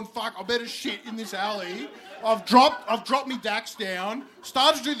just gone, fuck, I better shit in this alley. I've dropped me Dax down,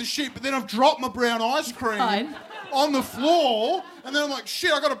 started to do the shit, but then I've dropped my brown ice cream Fine. on the floor, and then I'm like,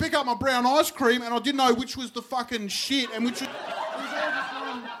 shit, I got to pick up my brown ice cream, and I didn't know which was the fucking shit and which was...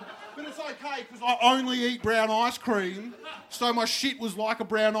 But it's okay, because I only eat brown ice cream, so my shit was like a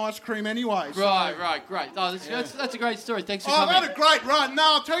brown ice cream anyway. So. Right, great. Oh, that's a great story. Thanks for I've coming. had a great run. No,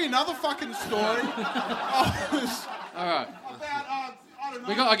 I'll tell you another fucking story. All right. About, I don't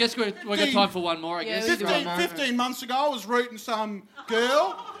know. I guess we got time for one more. I Yeah, guess. we do. 15 months ago, I was rooting some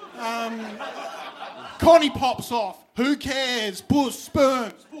girl. Connie pops off. Who cares? Bush,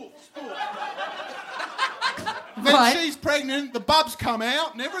 sperms. Then Right. she's pregnant. The bubs come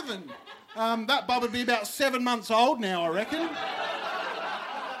out and everything. That bub would be about 7 months old now, I reckon.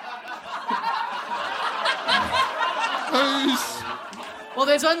 Well,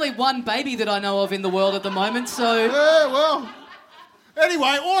 there's only one baby that I know of in the world at the moment, so... Yeah, well...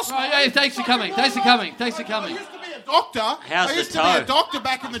 Anyway, awesome. Right, hey, thanks for coming. Thanks for coming. I used to be a doctor. How's I used the to be toe? a doctor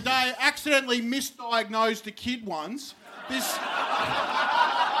back in the day. Accidentally misdiagnosed a kid once. He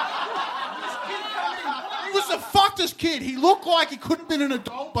was the fuckedest kid. He looked like he could have been an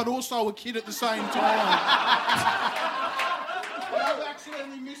adult, but also a kid at the same time. I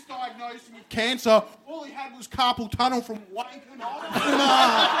accidentally misdiagnosed him with cancer. All he had was carpal tunnel from wanking off.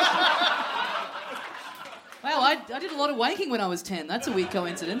 Wow, I did a lot of wanking when I was 10. That's a weird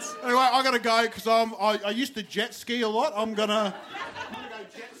coincidence. Anyway, I gotta go because I used to jet ski a lot. I'm gonna go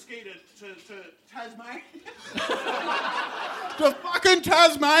jet ski to Tasmania. To fucking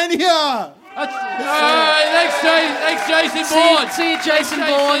Tasmania. All right, thanks, Jason Bourne. See you, Jason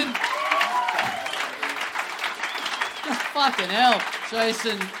Bourne. Fucking hell.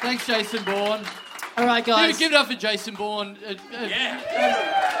 Jason, thanks, Jason Bourne. All right, guys. Give it up for Jason Bourne.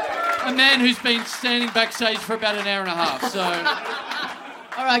 A man who's been standing backstage for about an hour and a half. So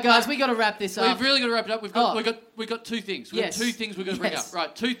All right, guys, we got to wrap this up. we've really got to wrap it up. We've got two things. We've Yes. got two things we've got to bring Yes. up.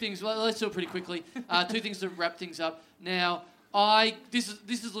 Right, two things. Let's do it pretty quickly. Two things to wrap things up. Now, this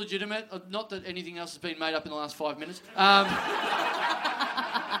is legitimate. Not that anything else has been made up in the last 5 minutes.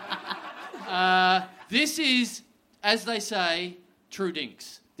 This is, as they say, true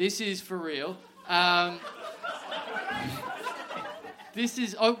dinks. This is for real. This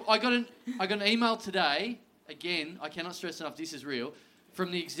is. I got an email today. Again, I cannot stress enough. This is real.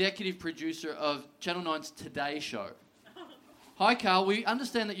 From the executive producer of Channel 9's Today Show. Hi, Carl. We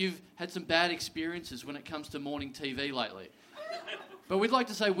understand that you've had some bad experiences when it comes to morning TV lately. But we'd like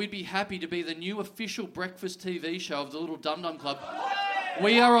to say we'd be happy to be the new official breakfast TV show of the Little Dum Dum Club.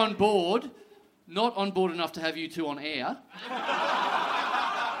 We are on board. Not on board enough to have you two on air.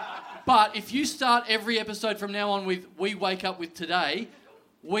 But if you start every episode from now on with We Wake Up With Today,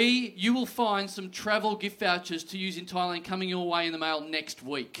 you will find some travel gift vouchers to use in Thailand coming your way in the mail next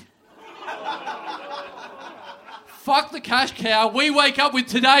week. Fuck the cash cow. We wake up with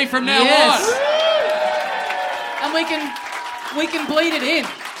Today from now on. And we can bleed it in.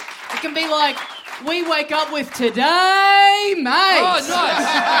 It can be like, we wake up with Today, mate. Oh, nice.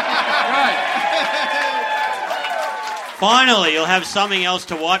 Right. Finally, you'll have something else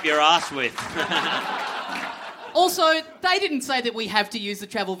to wipe your ass with. Also, they didn't say that we have to use the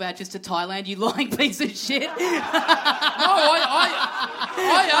travel vouchers to Thailand, you lying piece of shit. I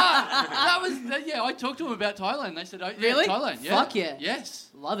talked to them about Thailand. They said, Really? Thailand, yeah. Fuck yeah. Yes.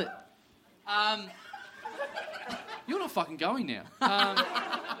 Love it. You're not fucking going now.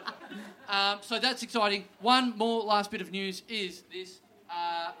 So that's exciting. One more last bit of news is this.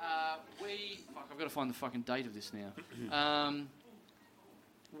 I've got to find the fucking date of this now.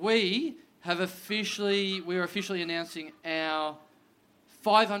 we're officially announcing our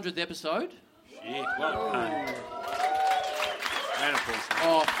 500th episode. Shit, well done. Round of applause.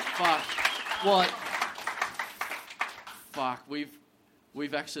 Oh, fuck. What? Fuck,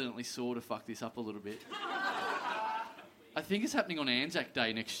 we've accidentally sort of fucked this up a little bit. I think it's happening on Anzac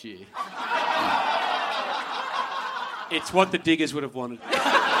Day next year. It's what the diggers would have wanted.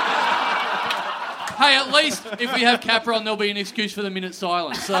 Hey, at least if we have Capra on, there'll be an excuse for the minute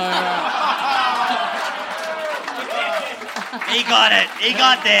silence. So He got it. He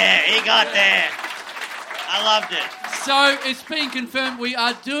got there. I loved it. So it's been confirmed. We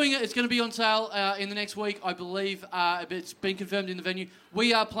are doing it. It's going to be on sale in the next week, I believe. It's been confirmed in the venue.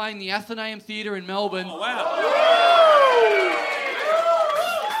 We are playing the Athenaeum Theatre in Melbourne. Oh, wow.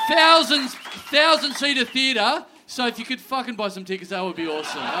 1,000-seater theatre. So if you could fucking buy some tickets, that would be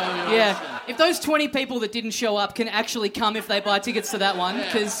awesome. Yeah, if those 20 people that didn't show up can actually come if they buy tickets to that one,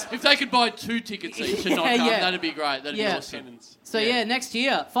 because if they could buy 2 tickets each and not come, that'd be great. That'd be awesome. So next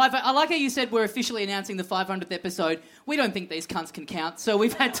year, I like how you said we're officially announcing the 500th episode. We don't think these cunts can count, so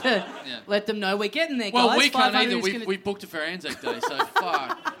we've had to let them know we're getting there, guys. Well, we can't either. We booked it for Anzac Day, so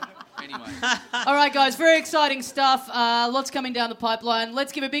fuck. Anyway. All right, guys, very exciting stuff. Lots coming down the pipeline.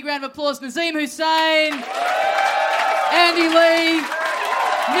 Let's give a big round of applause to Nazeem Hussain, Andy Lee,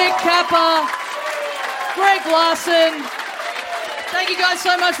 Nick Kappa, Greg Larsen. Thank you guys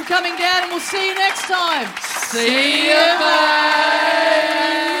so much for coming down, and we'll see you next time. See you,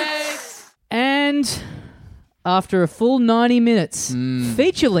 mates. And after a full 90 minutes,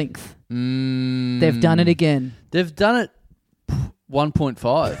 feature length, they've done it again. They've done it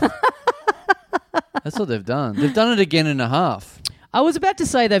 1.5. That's what they've done. They've done it again and a half. I was about to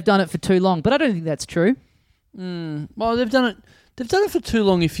say they've done it for too long, but I don't think that's true. Well, they've done it for too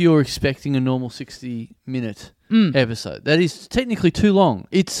long if you're expecting a normal 60-minute episode. That is technically too long.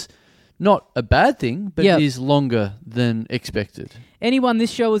 It's not a bad thing, but it is longer than expected. This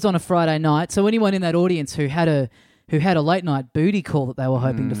show was on a Friday night, so anyone in that audience who had a late night booty call that they were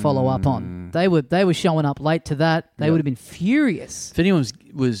hoping to follow up on, they were showing up late to that. They would have been furious. If anyone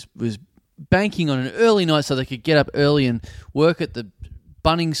was banking on an early night so they could get up early and work at the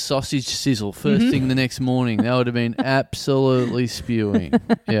Bunnings sausage sizzle first thing the next morning, that would have been absolutely spewing.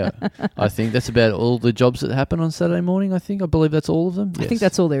 Yeah, I think that's about all the jobs that happen on Saturday morning. I believe that's all of them. I think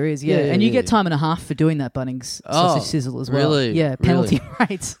that's all there is. Yeah, and you get time and a half for doing that Bunnings sausage sizzle as well. Really? Yeah, penalty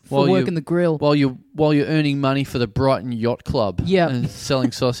rates for working the grill while you're earning money for the Brighton Yacht Club. Yeah, and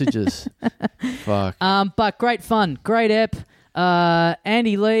selling sausages. Fuck. But great fun, great ep.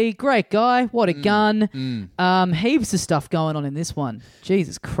 Andy Lee, great guy. What a gun. Heaps of stuff going on in this one.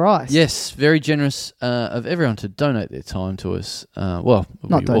 Jesus Christ. Yes, very generous of everyone to donate their time to us. Well,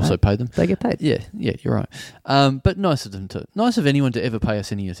 Not we donate. also pay them. They get paid. Yeah, you're right. But nice of anyone to ever pay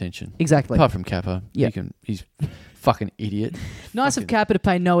us any attention. Exactly. Apart from Kappa. Yeah. He's fucking idiot. Nice of Kappa to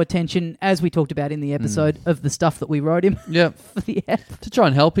pay no attention, as we talked about in the episode, of the stuff that we wrote him. Yep. For the app. To try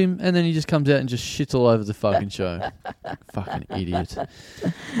and help him, and then he just comes out and just shits all over the fucking show. Fucking idiot.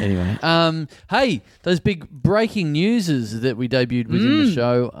 Anyway, hey, those big breaking newses that we debuted within the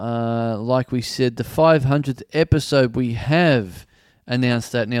show, like we said, the 500th episode, we have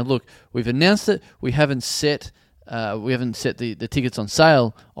announced that. Now, look, we've announced it. We haven't set the tickets on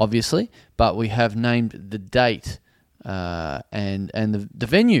sale, obviously, but we have named the date and the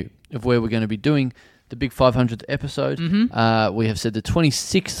venue of where we're going to be doing the big 500th episode. We have said the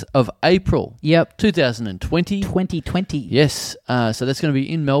 26th of April. Yep. 2020. 2020. Yes. So that's going to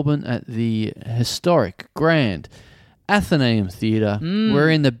be in Melbourne at the historic Grand Athenaeum Theatre. We're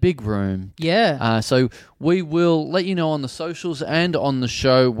in the big room. Yeah. So we will let you know on the socials and on the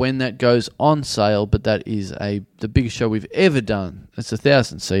show when that goes on sale, but that is the biggest show we've ever done. It's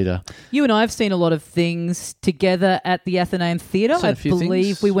 1,000-seater. You and I have seen a lot of things together at the Athenaeum Theatre. I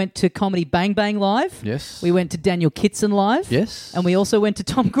believe we went to Comedy Bang Bang Live. Yes. We went to Daniel Kitson Live. Yes. And we also went to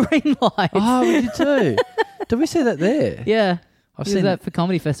Tom Green Live. Oh, we did too. Did we see that there? Yeah. I've seen that for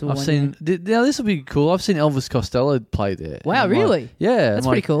Comedy Festival. Now this will be cool. I've seen Elvis Costello play there. Wow, really? Yeah. That's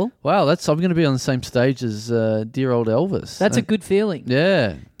pretty cool. Wow, I'm going to be on the same stage as dear old Elvis. That's a good feeling.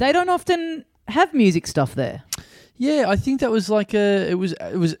 Yeah. They don't often have music stuff there. Yeah, I think that was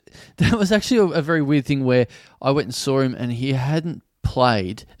that was actually a very weird thing where I went and saw him and he hadn't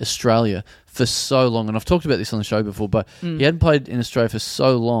played Australia for so long, and I've talked about this on the show before, but he hadn't played in Australia for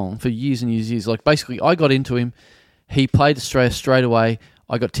so long, for years and years and years. Like basically I got into him. He played Australia straight away.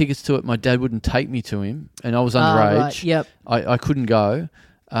 I got tickets to it. My dad wouldn't take me to him, and I was underage. Right. Yep. I couldn't go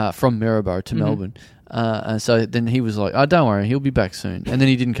from Maryborough to Melbourne. And so then he was like, "Oh, don't worry, he'll be back soon." And then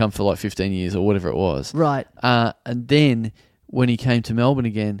he didn't come for like 15 years or whatever it was. Right. And then when he came to Melbourne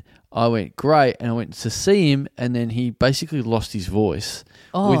again, I went, great, and I went to see him, and then he basically lost his voice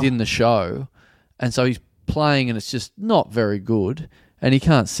within the show, and so he's playing, and it's just not very good, and he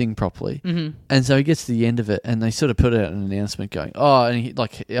can't sing properly. Mm-hmm. And so he gets to the end of it, and they sort of put out an announcement going, and he,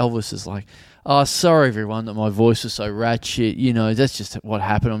 like Elvis is like, sorry everyone that my voice was so ratchet, that's just what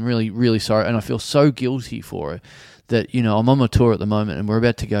happened. I'm really, really sorry, and I feel so guilty for it. That, I'm on my tour at the moment and we're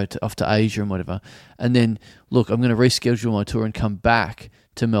about to go off to Asia and whatever. And then, look, I'm going to reschedule my tour and come back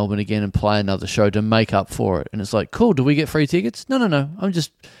to Melbourne again and play another show to make up for it. And it's like, cool, do we get free tickets? No. I'm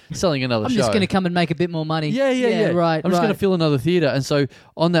just selling another show. I'm just going to come and make a bit more money. Yeah. Right, I'm just going to fill another theatre. And so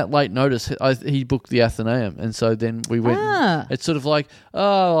on that late notice, he booked the Athenaeum. And so then we went. It's sort of like,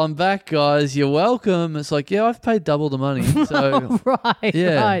 I'm back, guys. You're welcome. It's like, yeah, I've paid double the money. So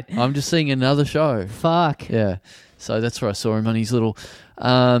right. I'm just seeing another show. Fuck. Yeah. So that's where I saw him on his little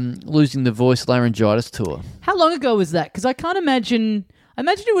losing the voice laryngitis tour. How long ago was that? Because I can't imagine. I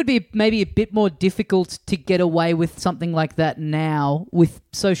imagine it would be maybe a bit more difficult to get away with something like that now, with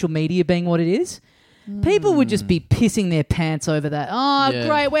social media being what it is. People would just be pissing their pants over that.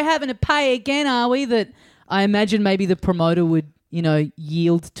 Great, we're having to pay again, are we? That I imagine maybe the promoter would,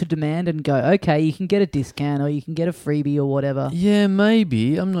 yield to demand and go, okay, you can get a discount or you can get a freebie or whatever. Yeah,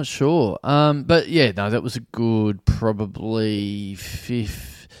 maybe. I'm not sure. But yeah, no, that was a good probably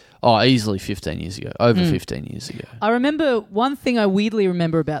easily 15 years ago. Over 15 years ago. I remember one thing I weirdly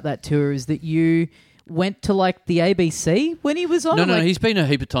remember about that tour is that you went to like the ABC when he was on. No, he's been a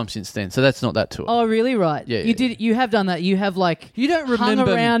heap of times since then, so that's not that tour. Oh, really? Right. Yeah. You have done that. You have like you don't remember hung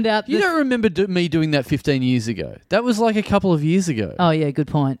around out. You don't remember me doing that 15 years ago. That was like a couple of years ago. Oh yeah, good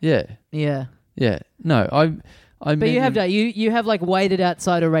point. Yeah. No, I. But you have done. You have like waited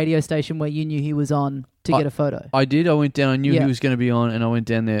outside a radio station where you knew he was on to get a photo. I did. I went down. I knew he was going to be on, and I went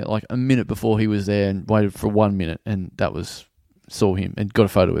down there like a minute before he was there and waited for 1 minute, and that was. Saw him and got a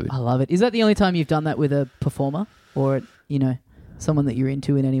photo with him. I love it. Is that the only time you've done that with a performer or, someone that you're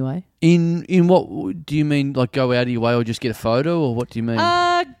into in any way? In what do you mean, like go out of your way or just get a photo, or what do you mean?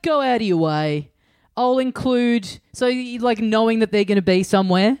 Go out of your way. I'll include, like knowing that they're going to be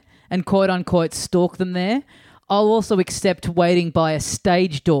somewhere and quote unquote stalk them there. I'll also accept waiting by a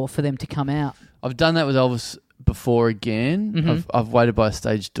stage door for them to come out. I've done that with Elvis before again. Mm-hmm. I've waited by a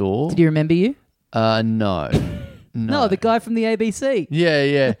stage door. Did he remember you? No. No, the guy from the ABC.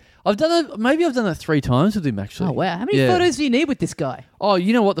 Yeah. I've done that. Maybe I've done that 3 times with him actually. Oh wow! How many photos do you need with this guy? Oh,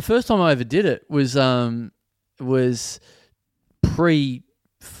 you know what? The first time I ever did it was pre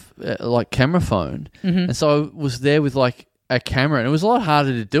camera phone, and so I was there with like a camera, and it was a lot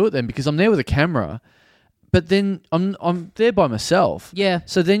harder to do it then because I'm there with a camera, but then I'm there by myself. Yeah.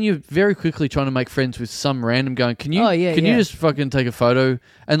 So then you're very quickly trying to make friends with some random going. Can you? Can you just fucking take a photo?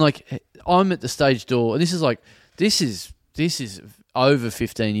 And like I'm at the stage door, and this is over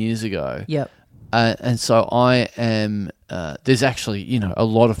 15 years ago. Yep. And so I am. There's actually a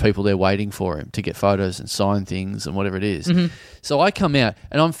lot of people there waiting for him to get photos and sign things and whatever it is. Mm-hmm. So I come out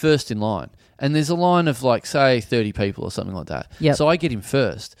and I'm first in line, and there's a line of like say 30 people or something like that. Yep. So I get him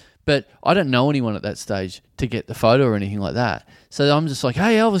first. But I don't know anyone at that stage to get the photo or anything like that. So I'm just like,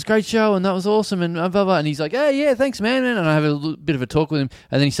 hey, Elvis, great show, and that was awesome, and blah, blah. And he's like, hey, yeah, thanks, man. And I have a bit of a talk with him,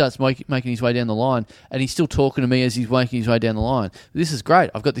 and then he starts making his way down the line, and he's still talking to me as he's making his way down the line. This is great.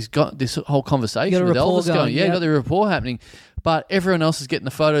 I've got this whole conversation with Elvis going. Yeah, got the rapport happening. But everyone else is getting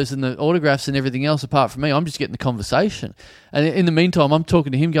the photos and the autographs and everything else apart from me. I'm just getting the conversation. And in the meantime, I'm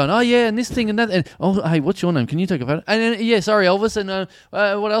talking to him going, oh, yeah, and this thing and that. And, oh, hey, what's your name? Can you take a photo? And then, yeah, sorry, Elvis. And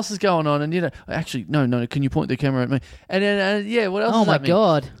what else is going on? And, actually, no, can you point the camera at me? And then, yeah, what else is happening? Oh,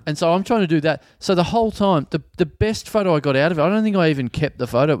 my God. And so I'm trying to do that. So the whole time, the best photo I got out of it, I don't think I even kept the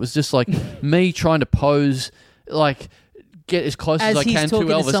photo. It was just like me trying to pose, like... get as close as I can to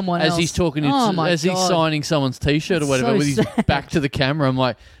Elvis as he's talking as he's signing someone's t-shirt or whatever with his back to the camera. I'm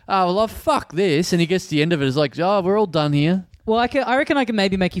like, fuck this, and he gets to the end of it. It's like, we're all done here. Well, I reckon I can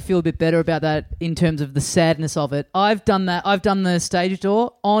maybe make you feel a bit better about that in terms of the sadness of it. I've done that. I've done the stage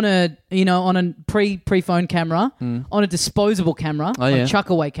door on a pre-phone camera, on a disposable camera, a chuck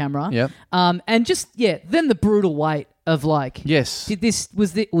away camera. Yep. And just then the brutal weight of like, yes,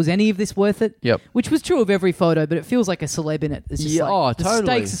 was any of this worth it? Yep. Which was true of every photo, but it feels like a celeb in it. It's just the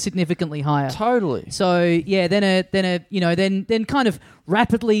stakes are significantly higher. Totally. So yeah, then kind of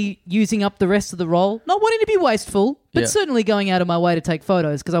rapidly using up the rest of the role, not wanting to be wasteful, but certainly going out of my way to take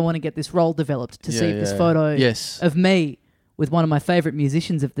photos because I want to get this role developed to see if this photo of me with one of my favourite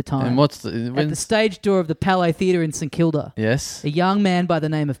musicians of the time. And at the stage door of the Palais Theatre in St Kilda. Yes. A young man by the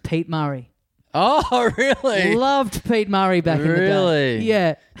name of Pete Murray. Oh, really? Loved Pete Murray back in the day. Really?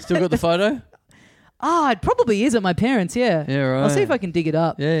 Yeah. Still got the photo? It probably is at my parents', yeah. Yeah, right. I'll see if I can dig it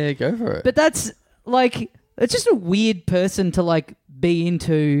up. Yeah, go for it. But that's, like, it's just a weird person to, like, be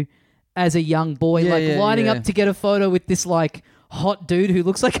into as a young boy. Lining up to get a photo with this, like, hot dude who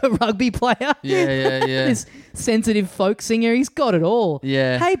looks like a rugby player. Yeah. This sensitive folk singer. He's got it all.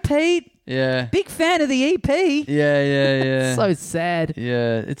 Yeah. Hey, Pete. Yeah. Big fan of the EP. Yeah. So sad.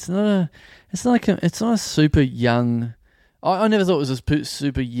 Yeah, it's not a super young. I never thought it was a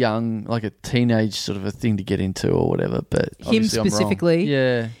super young, like a teenage sort of a thing to get into or whatever. But him specifically,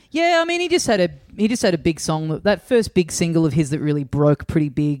 yeah. I mean, he just had a big song. That first big single of his that really broke pretty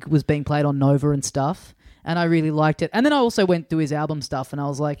big was being played on Nova and stuff, and I really liked it. And then I also went through his album stuff, and I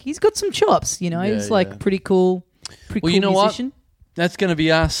was like, he's got some chops. He's like pretty cool. Pretty cool musician. What? That's going to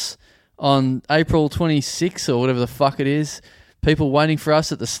be us on April 26th or whatever the fuck it is. People waiting for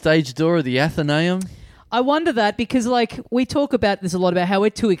us at the stage door of the Athenaeum. I wonder that because, like, we talk about this a lot about how we're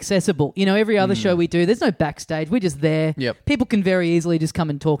too accessible. Every other show we do, there's no backstage. We're just there. Yep. People can very easily just come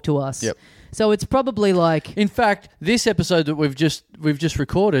and talk to us. Yep. So it's probably like... In fact, this episode that we've just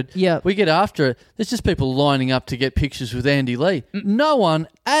recorded, we get after it. There's just people lining up to get pictures with Andy Lee. No one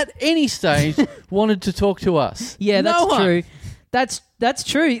at any stage wanted to talk to us. Yeah, that's no one. true. That's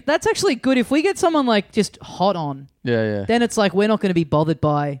true. That's actually good. If we get someone like just hot on, then it's like we're not going to be bothered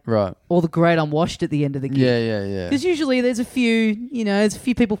by all the great unwashed at the end of the gig. Yeah. Because usually there's a few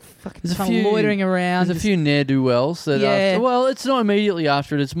people fucking loitering around. There's a few ne'er-do-wells that after. Well, it's not immediately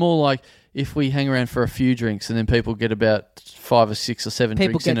after it. It's more like if we hang around for a few drinks and then people get about 5 or 6 or 7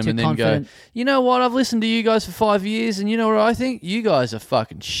 drinks in them and then confident. go, you know what, I've listened to you guys for 5 years and you know what I think? You guys are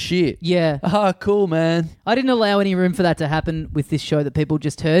fucking shit. Yeah. Cool, man. I didn't allow any room for that to happen with this show that people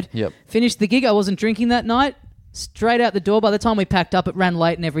just heard. Yep. Finished the gig. I wasn't drinking that night. Straight out the door. By the time we packed up, it ran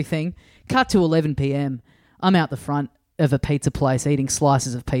late and everything. Cut to 11 p.m. I'm out the front of a pizza place eating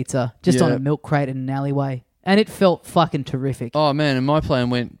slices of pizza just on a milk crate in an alleyway. And it felt fucking terrific. Oh, man, and my plan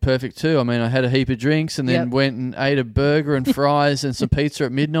went perfect too. I mean, I had a heap of drinks and then went and ate a burger and fries and some pizza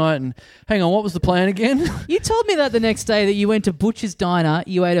at midnight. And hang on, what was the plan again? You told me that the next day that you went to Butcher's Diner,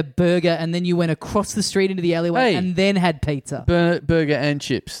 you ate a burger, and then you went across the street into the alleyway and then had pizza. Burger and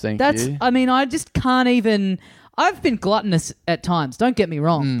chips, thank you. I mean, I just can't even... I've been gluttonous at times, don't get me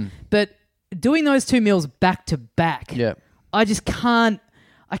wrong. But doing those 2 meals back to back, I just can't...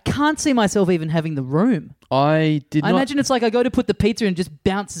 I can't see myself even having the room. I imagine it's like I go to put the pizza and just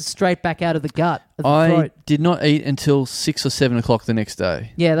bounces straight back out of the gut. Of the throat. Did not eat until 6 or 7 o'clock the next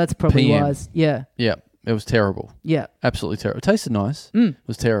day. Yeah, that's probably PM. wise. Yeah. Yeah, it was terrible. Yeah. Absolutely terrible. It tasted nice. It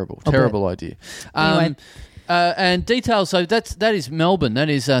was terrible. Terrible idea. Anyway. And details, so that is Melbourne. That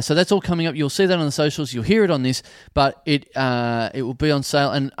is so that's all coming up. You'll see that on the socials. You'll hear it on this, but it will be on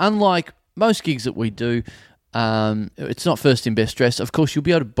sale. And unlike most gigs that we do, it's not first in best dress. Of course, you'll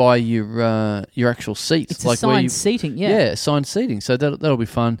be able to buy your actual seats. It's like assigned seating, yeah, assigned seating. So that'll be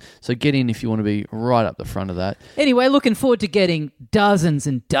fun. So get in if you want to be right up the front of that. Anyway, looking forward to getting dozens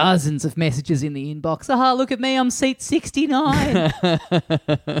and dozens of messages in the inbox. Aha, look at me, I'm seat 69.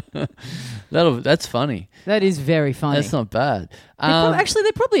 That's funny. That is very funny. That's not bad. Actually,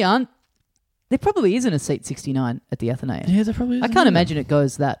 there probably aren't. There probably isn't a seat 69 at the Athenaeum. Yeah, there probably isn't. I can't imagine it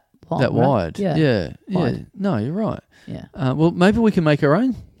goes that long, that right? wide. Yeah. Wide. No, you're right. Yeah. Well, maybe we can make our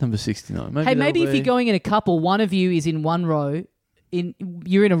own number 69. Maybe if you're going in a couple, one of you is in one row.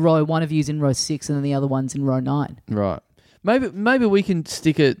 You're in a row. One of you's in row 6, and then the other one's in row 9. Right. Maybe we can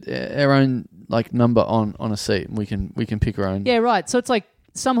stick our own like number on a seat, and we can pick our own. Yeah, right. So it's like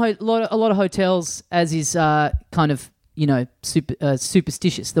a lot of hotels, as is kind of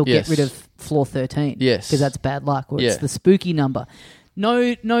superstitious. They'll get rid of floor 13. Yes, because that's bad luck, or it's the spooky number.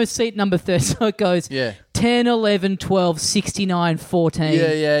 No seat number 30, so it goes 10, 11, 12, 69, 14.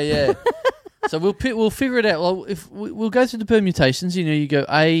 Yeah. So we'll figure it out. Well, if we'll go through the permutations, you go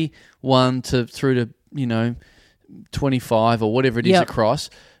A1 through to 25 or whatever it is across,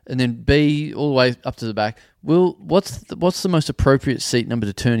 and then B all the way up to the back. What's the most appropriate seat number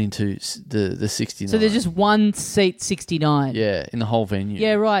to turn into the 69? So there's just one seat 69. Yeah, in the whole venue.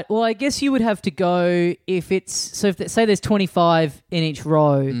 Yeah, right. Well, I guess you would have to go if say there's 25 in each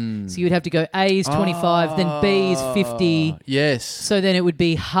row. So you would have to go A is 25, then B is 50. Yes. So then it would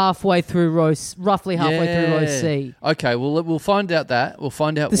be roughly halfway through row C. Okay, well we'll find out that. We'll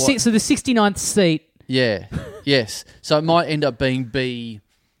find out so the 69th seat. Yeah. Yes. So it might end up being B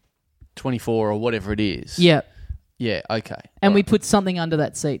 24 or whatever it is. Yeah. Yeah, okay. And we put something under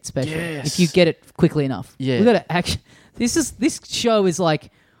that seat special. Yes. If you get it quickly enough. Yeah. We've got to this show is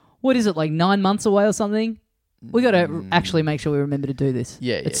like, what is it, like 9 months away or something? We got to actually make sure we remember to do this.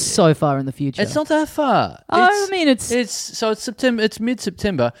 Yeah, it's so far in the future. It's not that far. I mean, it's September. It's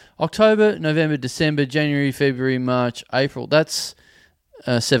mid-September, October, November, December, January, February, March, April. That's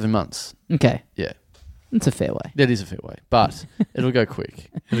 7 months. Okay. Yeah. It's a fair way. That is a fair way, but it'll go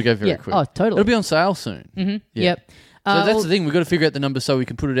quick. It'll go very quick. Oh, totally. It'll be on sale soon. Mm-hmm. Yeah. Yep. So that's the thing. We've got to figure out the number so we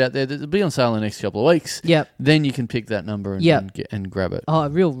can put it out there. It'll be on sale in the next couple of weeks. Yep. Then you can pick that number and grab it. Oh, a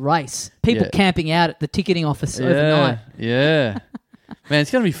real race. People camping out at the ticketing office overnight. Yeah. Man,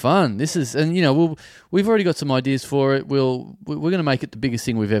 it's going to be fun. This is, and you know, we've already got some ideas for it. We're going to make it the biggest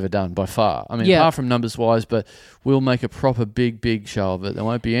thing we've ever done by far. I mean, apart from numbers wise, but we'll make a proper big show of it. There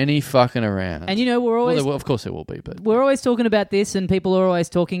won't be any fucking around. And you know, we're always, of course there will be, but we're always talking about this, and people are always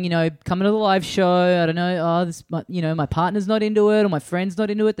talking. You know, coming to the live show. I don't know. My partner's not into it, or my friend's not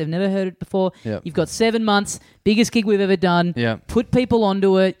into it. They've never heard it before. Yep. You've got 7 months, biggest gig we've ever done. Yeah. Put people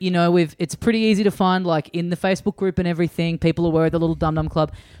onto it. You know, it's pretty easy to find, like in the Facebook group and everything. People are aware of the Little Dum Dum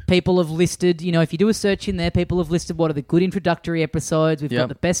Club. People have listed, you know, if you do a search in there, people have listed what are the good introductory episodes. We've got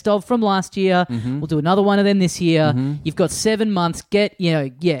the best of from last year. Mm-hmm. We'll do another one of them this year. Mm-hmm. You've got 7 months. Get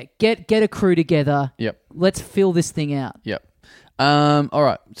a crew together. Yep. Let's fill this thing out. Yep. All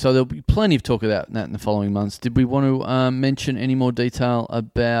right. So there'll be plenty of talk about that in the following months. Did we want to mention any more detail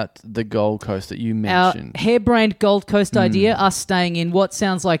about the Gold Coast that you mentioned? Our harebrained Gold Coast idea, us staying in what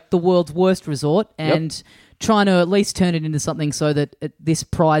sounds like the world's worst resort and trying to at least turn it into something so that this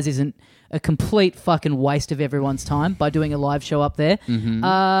prize isn't a complete fucking waste of everyone's time by doing a live show up there.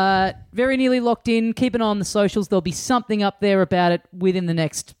 Mm-hmm. Very nearly locked in. Keep an eye on the socials. There'll be something up there about it within the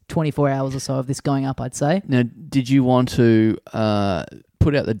next 24 hours or so of this going up, I'd say. Now, did you want to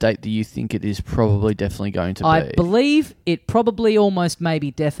put out the date that you think it is probably definitely going to be? I believe it probably almost maybe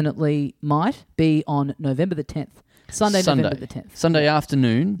definitely might be on November the 10th. Sunday, November the 10th. Sunday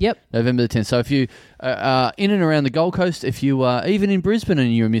afternoon. Yep. November the 10th. So if you are in and around the Gold Coast, if you are even in Brisbane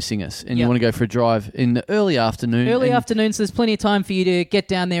and you're missing us and you want to go for a drive in the early afternoon. So there's plenty of time for you to get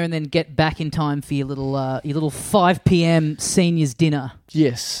down there and then get back in time for your little 5 p.m. seniors dinner.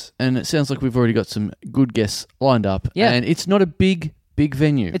 Yes. And it sounds like we've already got some good guests lined up. Yeah. And it's not a big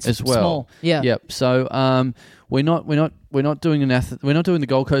venue as well. Small. Yeah. Yep. So we're not doing the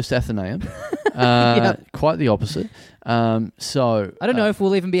Gold Coast Athenaeum. Quite the opposite. So I don't know if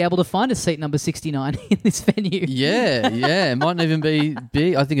we'll even be able to find a seat number 69 in this venue. Yeah. It mightn't even be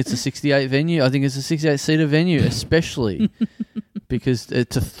big. I think it's a 68 venue. I think it's a 68 seater venue, especially because to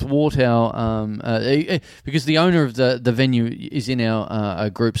thwart our because the owner of the venue is in our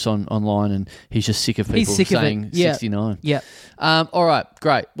groups online, and he's just sick of people saying 69. Yeah. All right,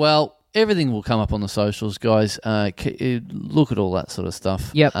 great. Well, everything will come up on the socials, guys. Look at all that sort of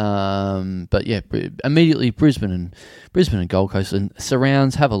stuff. Yep. But yeah, immediately Brisbane and Gold Coast and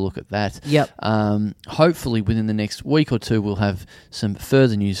surrounds. Have a look at that. Yep. Hopefully within the next week or two, we'll have some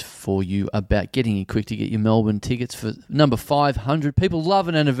further news for you about getting in quick to get your Melbourne tickets for number 500. People love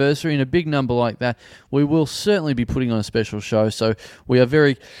an anniversary, and a big number like that, we will certainly be putting on a special show. So we are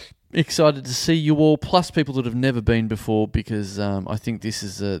very excited to see you all, plus people that have never been before, because I think this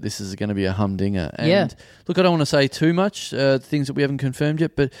is going to be a humdinger. And look, I don't want to say too much things that we haven't confirmed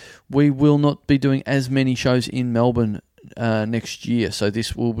yet, but we will not be doing as many shows in Melbourne next year. So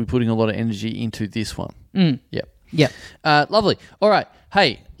this will be putting a lot of energy into this one. Yep. Lovely. All right.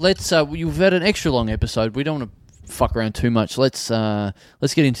 Hey, let's. You've had an extra long episode. We don't want to fuck around too much. Let's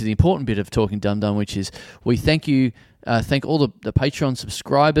get into the important bit of Talking Dum Dum, which is we thank you. Thank all the Patreon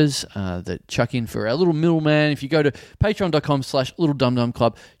subscribers that chuck in for our little middleman. If you go to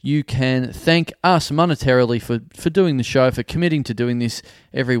patreon.com/littledumdumclub, you can thank us monetarily for doing the show, for committing to doing this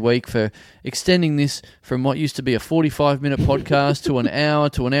every week, for extending this from what used to be a 45-minute podcast to an hour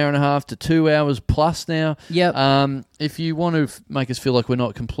and a half to 2 hours plus now. Yep. If you want to make us feel like we're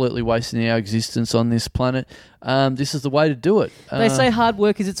not completely wasting our existence on this planet, this is the way to do it. They say hard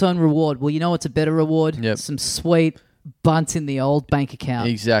work is its own reward. Well, you know what's a better reward? Yep. Some sweet bunts in the old bank account.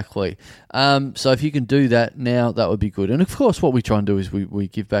 Exactly. So if you can do that now, that would be good. And of course, what we try and do is we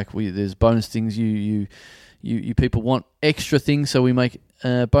give back. There's bonus things. You people want extra things, so we make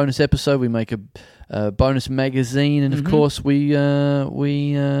a bonus episode. We make a bonus magazine, and of course, we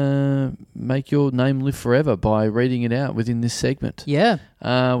make your name live forever by reading it out within this segment. Yeah.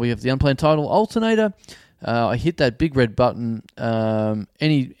 We have the unplanned title alternator. I hit that big red button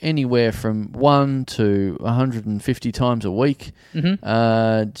anywhere from 1 to 150 times a week,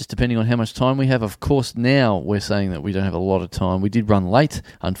 just depending on how much time we have. Of course, now we're saying that we don't have a lot of time. We did run late,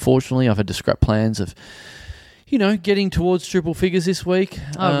 unfortunately. I've had to scrap plans of getting towards triple figures this week.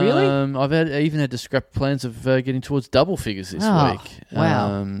 Oh, really? I even had to scrap plans of getting towards double figures this week.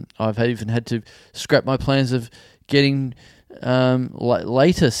 Wow. I've even had to scrap my plans of getting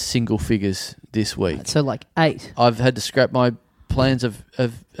later single figures this week. So like 8. I've had to scrap my plans of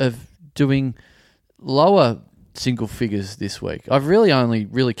doing lower single figures this week. I've only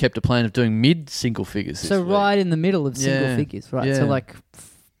really kept a plan of doing mid single figures this week. Right in the middle of single figures, right? So like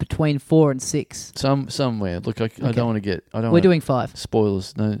between 4 and 6. Somewhere. Look, I don't want to get. We're doing 5.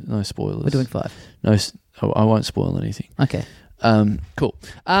 Spoilers. No spoilers. We're doing 5. No, I won't spoil anything. Okay. Cool.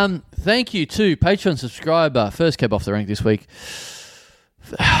 Thank you to Patreon subscriber. First cab off the rank this week.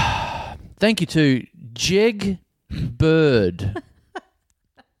 Thank you to Jeg Bird.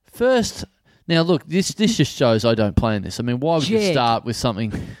 First, now look, this just shows I don't plan this. I mean, why would you start with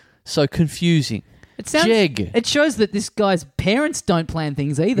something so confusing? It shows that this guy's parents don't plan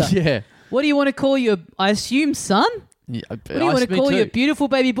things either. Yeah. What do you want to call your, I assume, son? Yeah, what do you want to call your beautiful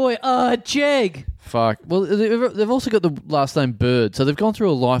baby boy? Jeg. Fuck. Well, they've also got the last name Bird, so they've gone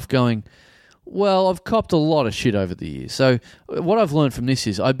through a life going, well, I've copped a lot of shit over the years. So what I've learned from this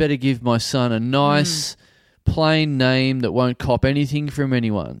is I better give my son a nice, plain name that won't cop anything from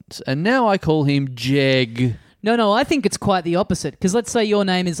anyone. And now I call him Jeg. No, I think it's quite the opposite. Because let's say your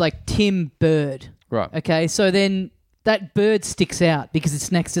name is like Tim Bird. Right. Okay, so then that bird sticks out because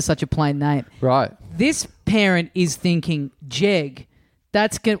it's next to such a plain name. Right. This parent is thinking, Jeg,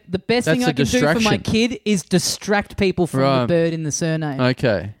 the best thing I can do for my kid is distract people from the bird in the surname.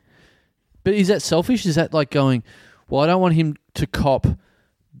 Okay. But is that selfish? Is that like going, well, I don't want him to cop.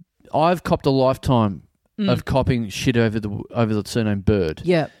 I've copped a lifetime of copping shit over the surname Bird.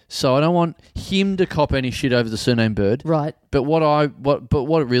 Yeah. So I don't want him to cop any shit over the surname Bird. Right. But what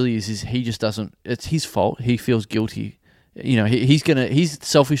it really is he just doesn't. It's his fault. He feels guilty. He's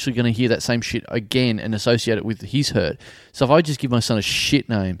selfishly gonna hear that same shit again and associate it with his hurt. So if I just give my son a shit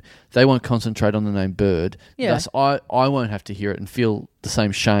name, they won't concentrate on the name Bird. Yeah. Thus, I won't have to hear it and feel the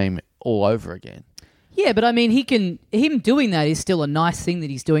same shame all over again. Yeah, but I mean, him doing that is still a nice thing that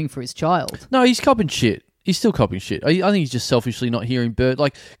he's doing for his child. No, he's copping shit. He's still copying shit. I think he's just selfishly not hearing Bird.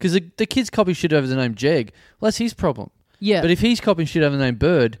 Like, because the kid's copying shit over the name Jeg. Well, that's his problem. Yeah. But if he's copying shit over the name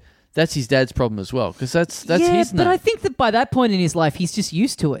Bird, that's his dad's problem as well. Because that's his name. But I think that by that point in his life, he's just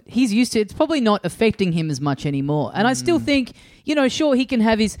used to it. He's used to it. It's probably not affecting him as much anymore. And I still think, sure, he can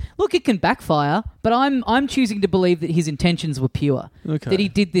have his... Look, it can backfire, but I'm choosing to believe that his intentions were pure. Okay. That he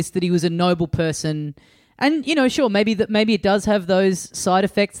did this, that he was a noble person. And, sure, maybe it does have those side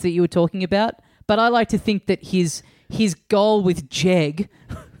effects that you were talking about. But I like to think that his goal with Jeg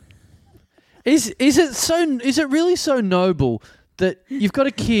is it really so noble that you've got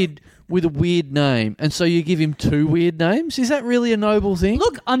a kid with a weird name and so you give him 2 weird names? Is that really a noble thing?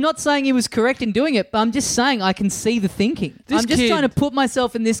 Look, I'm not saying he was correct in doing it, but I'm just saying I can see the thinking. I'm just trying to put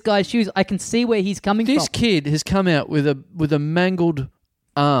myself in this guy's shoes. I can see where he's coming from. This kid has come out with a mangled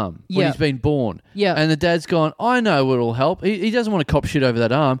arm when he's been born. Yeah. And the dad's gone, I know what'll help. He doesn't want to cop shit over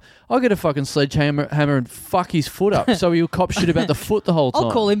that arm. I'll get a fucking sledgehammer and fuck his foot up so he'll cop shit about the foot the whole time.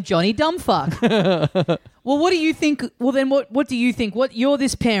 I'll call him Johnny Dumbfuck. Well, what do you think? Well, then what do you think? You're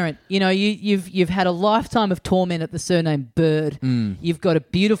this parent. You've had a lifetime of torment at the surname Bird. You've got a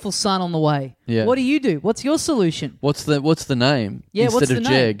beautiful son on the way. Yeah. What do you do? What's your solution? What's the name? Yeah, instead what's the of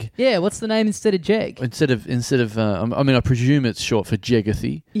name? Jeg? Yeah, what's the name instead of Jeg? Instead of I presume it's short for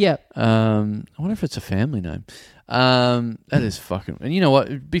Jegathy. Yeah. I wonder if it's a family name. That is fucking... And you know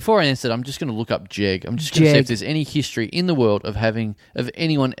what? Before I answer it, I'm just going to look up Jeg. I'm just going to see if there's any history in the world of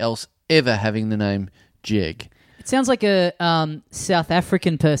anyone else ever having the name Jeg. It sounds like a South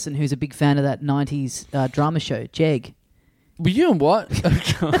African person who's a big fan of that 90s drama show, Jeg. Were you and what?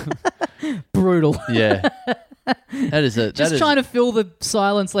 Brutal. Yeah. That is it. Trying to fill the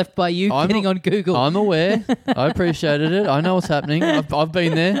silence left by you getting on Google. I'm aware. I appreciated it. I know what's happening. I've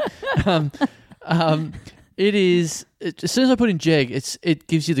been there. It is... as soon as I put in Jeg, it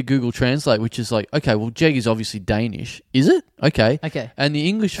gives you the Google Translate, which is like, okay, well, Jeg is obviously Danish. Is it? Okay. And the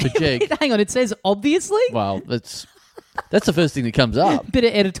English for Jeg... Hang on, it says obviously? Well, that's the first thing that comes up. Bit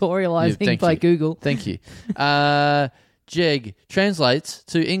of editorializing by Google. Thank you. Jeg translates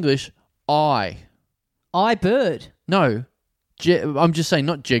to English, I. I bird. No. I'm just saying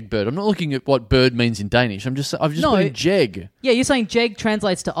not Jeg bird. I'm not looking at what bird means in Danish. I've just put in Jeg. Yeah, you're saying Jeg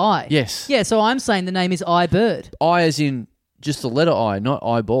translates to I. Yes. Yeah, so I'm saying the name is I bird. I as in just the letter I, not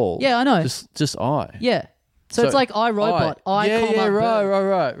eyeball. Yeah, I know. Just I. Yeah. So it's like I robot.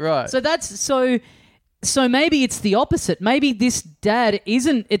 Right. So that's so maybe it's the opposite. Maybe this dad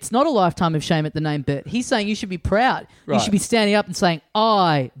it's not a lifetime of shame at the name Bird. He's saying you should be proud. Right. You should be standing up and saying,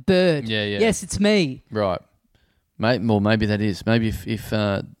 I, Bird. Yeah. Yes, it's me. Right. Maybe that is. Maybe if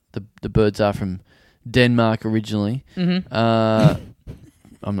the birds are from Denmark originally. Mm-hmm.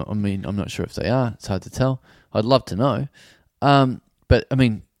 I'm not sure if they are. It's hard to tell. I'd love to know. But I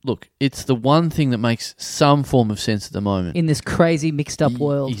mean, look, it's the one thing that makes some form of sense at the moment In this crazy mixed up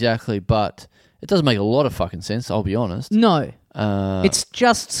world. Exactly, but it doesn't make a lot of fucking sense. I'll be honest. No. It's It's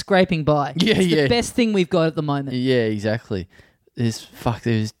just scraping by. Yeah, it's yeah. the best thing we've got at the moment. Yeah, exactly. There's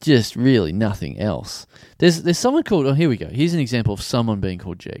just really nothing else. There's someone called. Oh, here we go. Here's an example of someone being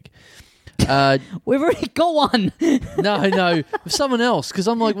called Jeg. We've already got one. No, someone else. Because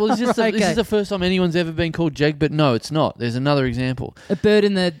I'm like, well, this Okay. is the first time anyone's ever been called Jeg, but no, it's not. There's another example. A bird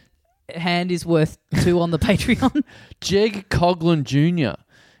in the hand is worth 2 on the Patreon. Jeg Coughlin Jr.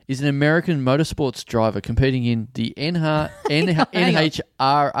 is an American motorsports driver competing in the NHRA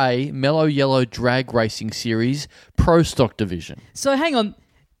Mellow Yellow Drag Racing Series Pro Stock Division. So hang on.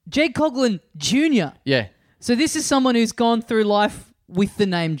 Jeg Coughlin Jr. Yeah. So this is someone who's gone through life with the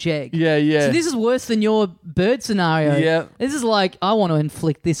name Jeg. Yeah. So this is worse than your bird scenario. Yeah. This is like, I want to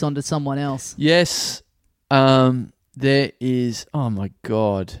inflict this onto someone else. Yes. There is... Oh, my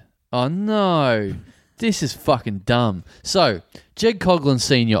God. Oh, no. This is fucking dumb. So, Jeg Coughlin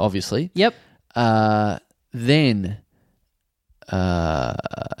Sr., obviously. Yep. Then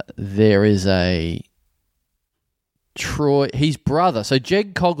there is a Troy, his brother. So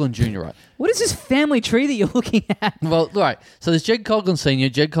Jeg Coughlin Jr., right? What is this family tree that you're looking at? Well, right. So there's Jeg Coughlin Sr.,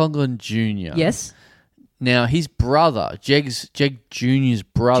 Jeg Coughlin Jr. Yes. Now, his brother, Jeg Jr.'s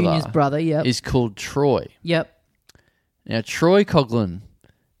brother, Junior's brother, yep. is called Troy. Yep. Now, Troy Coughlin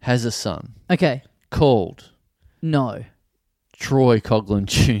has a son Okay. called No. Troy Coughlin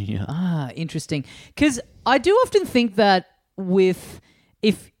Jr. Ah, interesting. Because I do often think that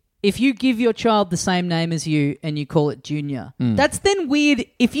if you give your child the same name as you and you call it Junior, that's then weird.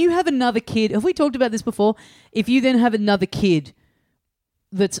 If you have another kid, have we talked about this before? If you then have another kid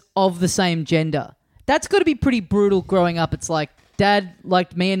that's of the same gender, that's got to be pretty brutal growing up. It's like, Dad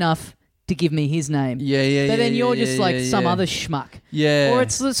liked me enough to give me his name. Yeah. But then you're yeah, just yeah, like yeah, some yeah. other schmuck. Yeah. Or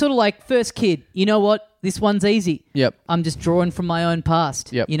it's sort of like first kid. You know what? This one's easy. Yep. I'm just drawing from my own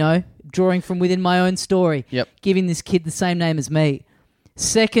past. Yep. You know? Drawing from within my own story. Yep. Giving this kid the same name as me.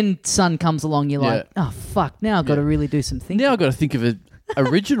 Second son comes along, you're like, oh, fuck, now I've got to really do some thinking. Now I've got to think of an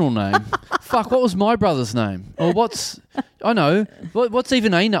original name. Fuck, what was my brother's name? Or what's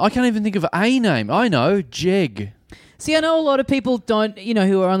even a name? I can't even think of a name. I know, Jeg. See, I know a lot of people don't,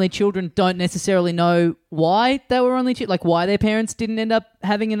 who are only children don't necessarily know why they were only like why their parents didn't end up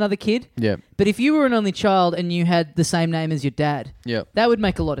having another kid. Yeah. But if you were an only child and you had the same name as your dad, that would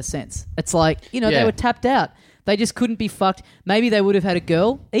make a lot of sense. It's like, they were tapped out. They just couldn't be fucked. Maybe they would have had a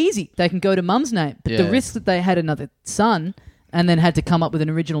girl. Easy. They can go to mum's name. But the risk that they had another son and then had to come up with an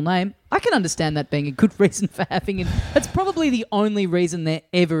original name, I can understand that being a good reason for having it. That's probably the only reason there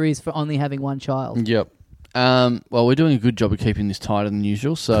ever is for only having one child. Yep. Well, we're doing a good job of keeping this tighter than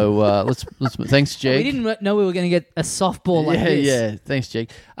usual. So let's thanks, Jeg. We didn't know we were going to get a softball like this. Yeah. Thanks,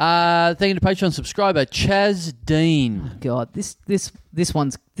 Jeg. Thank you to Patreon subscriber Chaz Dean. God, this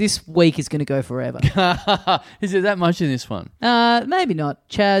week is going to go forever. Is there that much in this one? Maybe not.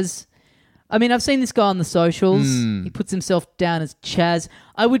 Chaz. I mean, I've seen this guy on the socials. He puts himself down as Chaz.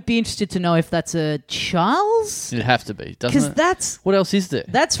 I would be interested to know if that's a Charles. It'd have to be, doesn't Because it? that's What else is there?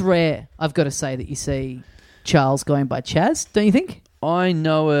 That's rare. I've got to say that you see Charles going by Chaz. Don't you think? I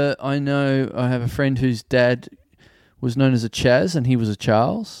have a friend whose dad was known as a Chaz and he was a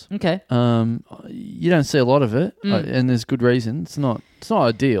Charles. Okay. You don't see a lot of it, and there's good reason. It's not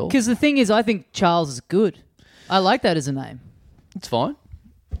ideal. Because the thing is, I think Charles is good. I like that as a name. It's fine.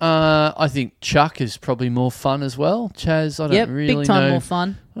 I think Chuck is probably more fun as well. Chaz, I don't really big time know. more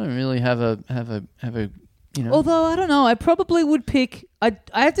fun. I don't really have a Although I don't know, I probably would pick. I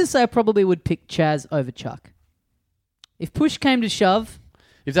have to say, I probably would pick Chaz over Chuck. If push came to shove.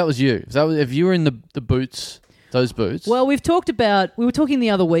 If that was you, if you were in the boots, those boots. Well, we were talking the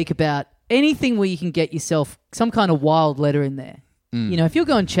other week about anything where you can get yourself some kind of wild letter in there. If you're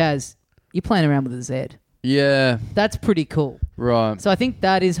going Chaz, you're playing around with a Z. Yeah. That's pretty cool. Right. So I think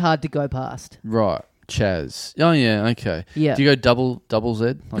that is hard to go past. Right. Chaz. Oh, yeah, okay. Yeah. Do you go double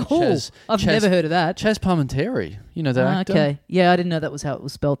Z? Like Cool. Chaz, I've never heard of that. Chaz Parmentary. You know that actor? Okay. Yeah, I didn't know that was how it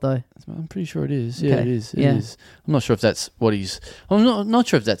was spelt, though. I'm pretty sure it is. Yeah, Okay. it is. It Yeah. is. I'm not sure if that's what he's... I'm not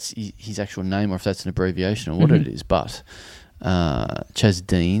sure if that's his actual name or if that's an abbreviation or what it is, but Chaz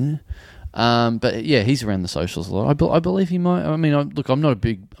Dean. But, yeah, he's around the socials a lot. I believe he might... I mean, I'm not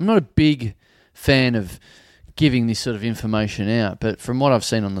a big fan of giving this sort of information out, but from what I've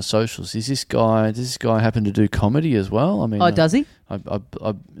seen on the socials, does this guy happen to do comedy as well? I mean, Does he?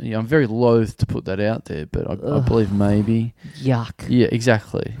 I'm very loath to put that out there, but I believe maybe. Yuck. Yeah,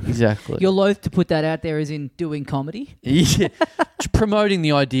 exactly. You're loath to put that out there as in doing comedy? Yeah. Promoting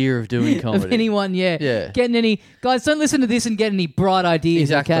the idea of doing comedy. Of anyone, yeah. Yeah. Getting any... Guys, don't listen to this and get any bright ideas,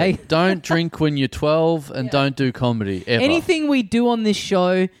 Exactly. okay? Don't drink when you're 12 and don't do comedy ever. Anything we do on this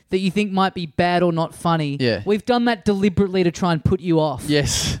show that you think might be bad or not funny, we've done that deliberately to try and put you off.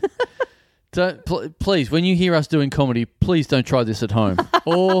 Yes. Please, when you hear us doing comedy, please don't try this at home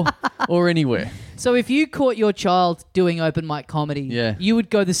or anywhere. So if you caught your child doing open mic comedy, you would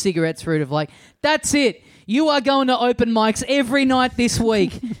go the cigarettes route of like, that's it. You are going to open mics every night this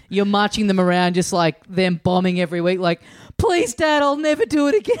week. You're marching them around just like them bombing every week. Like, please, Dad, I'll never do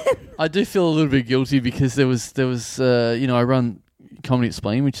it again. I do feel a little bit guilty because there was I run Comedy at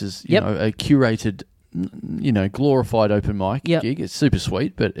Spleen, which is you know a curated, glorified open mic gig. It's super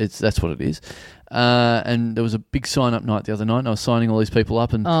sweet, but that's what it is. And there was a big sign-up night the other night, and I was signing all these people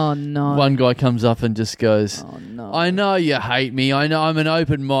up, and one guy comes up and just goes, I know you hate me. I know I'm an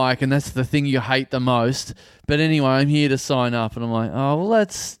open mic, and that's the thing you hate the most. But anyway, I'm here to sign up. And I'm like, oh, well,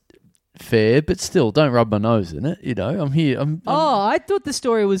 that's fair, but still, don't rub my nose in it. I'm here. I thought the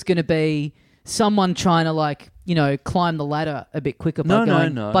story was going to be someone trying to, climb the ladder a bit quicker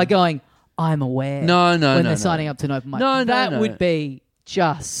by going, I'm aware. When they're signing up to an open mic. That would be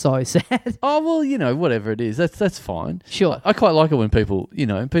just so sad. Oh, well, whatever it is, that's fine. Sure. I quite like it when people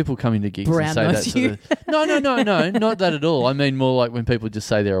come into gigs and say that. No, not that at all. I mean more like when people just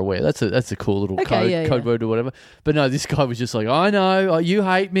say they're aware. That's a cool little code word or whatever. But no, this guy was just like, I know, you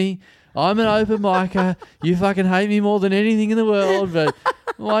hate me. I'm an open micer. You fucking hate me more than anything in the world. But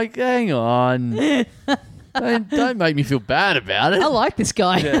I'm like, hang on. Don't make me feel bad about it. I like this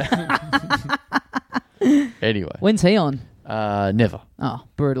guy. Yeah. Anyway. When's he on? Never. Oh,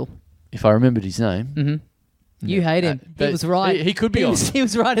 brutal. If I remembered his name. Mm-hmm. You hate him. He was right. He could be on. He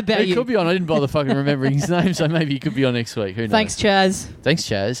was right about you. He could be on. I didn't bother fucking remembering his name, so maybe he could be on next week. Who knows? Thanks, Chaz. Thanks,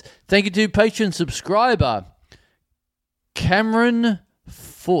 Chaz. Thank you to Patreon subscriber Cameron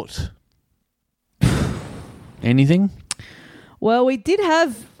Foot. Anything? Well,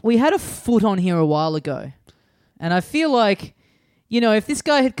 we had a Foot on here a while ago. And I feel like, if this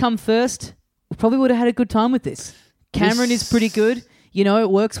guy had come first, we probably would have had a good time with this. Cameron is pretty good.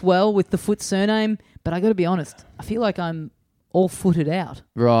 It works well with the Foot surname. But I got to be honest, I feel like I'm all footed out.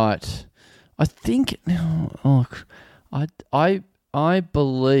 Right. I think... I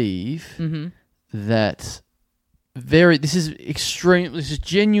believe that this is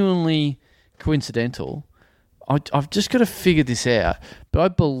genuinely coincidental. I've just got to figure this out. But I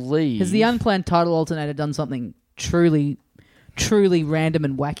believe... Has the unplanned title alternator done something truly, truly random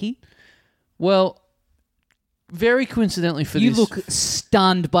and wacky? Well, very coincidentally for this... You look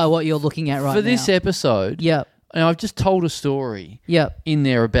stunned by what you're looking at right now. For this episode... Yep. And I've just told a story in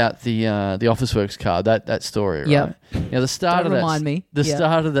there about the Officeworks card, that story, right? Yep. Now, the start Don't of remind me.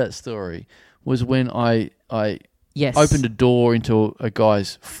 start of that story was when I opened a door into a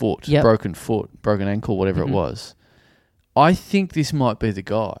guy's foot, broken ankle, whatever it was. I think this might be the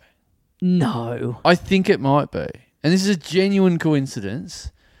guy. No. I think it might be. And this is a genuine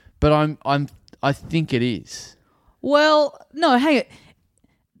coincidence, but I think it is. Well, no, hang it.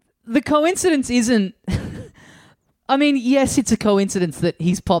 The coincidence isn't... I mean, yes, it's a coincidence that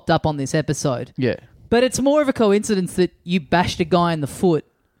he's popped up on this episode. Yeah. But it's more of a coincidence that you bashed a guy in the foot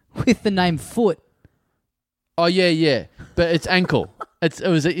with the name Foot. Oh, yeah. But it's ankle. It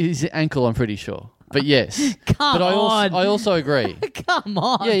was his ankle, I'm pretty sure. But yes. Come on. I also agree. Come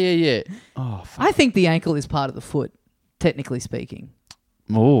on. Yeah. Oh, fuck. I think the ankle is part of the foot, technically speaking.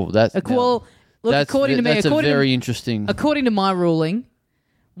 Oh, that's... Well, look, according to me... That's a very interesting... According to my ruling,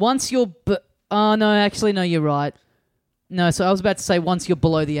 once you're... Oh, no, actually, no, you're right. No, so I was about to say once you're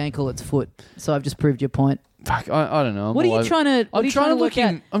below the ankle, it's foot. So I've just proved your point. Fuck, I don't know. What are you trying to? I'm trying to look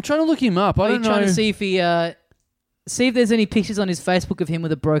at? I'm trying to look him up. I don't know. Trying to see if he, see if there's any pictures on his Facebook of him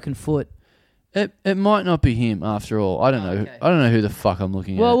with a broken foot. It might not be him after all. I don't know. Okay. I don't know who the fuck I'm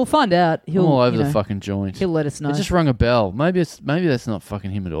looking at. Well, we'll find out. I'm all over the fucking joint. He'll let us know. It just rung a bell. Maybe that's not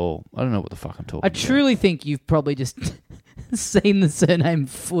fucking him at all. I don't know what the fuck I'm talking about. I truly think you've probably just seen the surname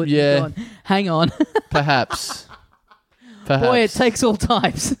Foot. Yeah. And gone, hang on. Perhaps. Boy, it takes all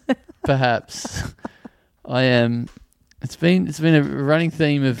types. Perhaps. I am. It's been a running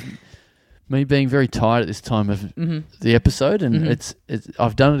theme of me being very tired at this time of the episode, and it's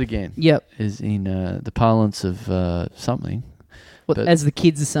I've done it again. Yep. Is in the parlance of something. As the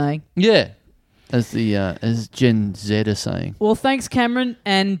kids are saying. Yeah. As Gen Z are saying. Well, thanks, Cameron.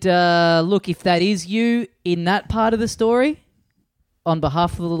 And look, if that is you in that part of the story, on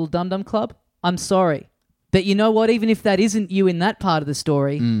behalf of the Little Dum Dum Club, I'm sorry. But you know what? Even if that isn't you in that part of the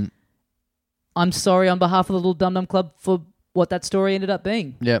story, I'm sorry on behalf of the Little Dum Dum Club for what that story ended up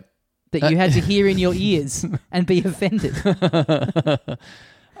being. Yep. That you had to hear in your ears and be offended.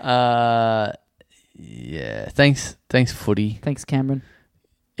 Yeah. Thanks, footy. Thanks, Cameron.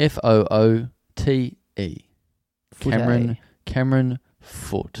 Foote. Foote. Cameron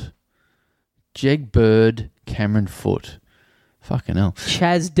Foot. Jeg Bird, Cameron Foot. Fucking hell.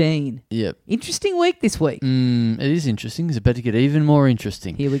 Chaz Dean. Yep. Interesting week this week. It is interesting. It's about to get even more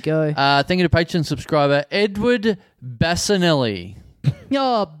interesting. Here we go. Thank you to Patreon subscriber Edward Bassanelli.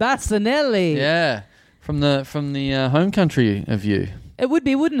 Oh, Bassanelli. Yeah, from the home country of you. It would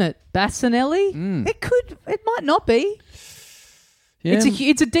be, wouldn't it? Bassanelli? It might not be. Yeah.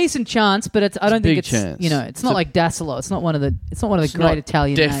 It's a decent chance, but I don't think it's chance. It's not like Dassolo. It's not one of the great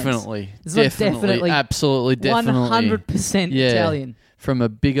Italian names. Definitely. It's not definitely Absolutely, definitely. 100% Italian. From a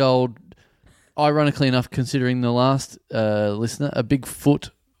big old, ironically enough, considering the last listener, a big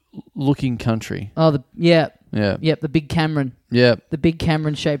foot-looking country. Oh, Yep, the big Cameron. Yep. The big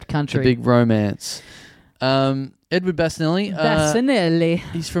Cameron-shaped country. The big romance. Edward Bassanelli. Bassanelli.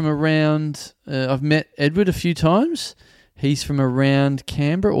 He's from around... I've met Edward a few times. He's from around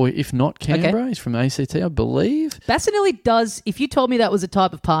Canberra, or if not Canberra, he's from ACT, I believe. Bassanelli does, if you told me that was a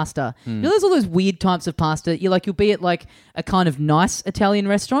type of pasta, you know there's all those weird types of pasta, you'll be at like a kind of nice Italian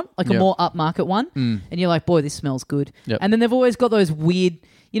restaurant, like a more upmarket one, and you're like, boy, this smells good. Yep. And then they've always got those weird,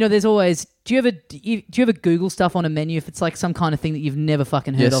 there's always, do you ever Google stuff on a menu if it's like some kind of thing that you've never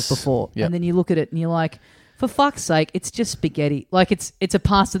fucking heard of before? Yep. And then you look at it and you're like, for fuck's sake, it's just spaghetti. Like it's a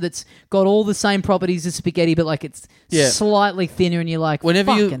pasta that's got all the same properties as spaghetti, but like it's slightly thinner, and you're like,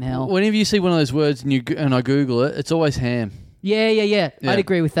 fucking hell. Whenever you see one of those words and I Google it, it's always ham. Yeah. I'd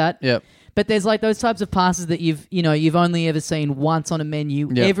agree with that. Yep. But there's like those types of pastas that you've only ever seen once on a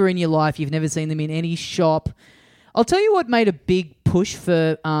menu ever in your life. You've never seen them in any shop. I'll tell you what made a big push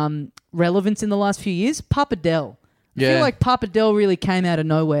for relevance in the last few years. Pappardelle. I feel like Pappardelle really came out of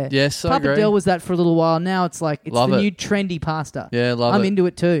nowhere. Yes, I agree. Pappardelle was that for a little while. Now it's like Love the it. new trendy pasta. Yeah, love it. I'm into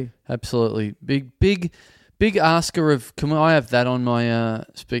it too. Absolutely. Big asker of, can I have that on my, can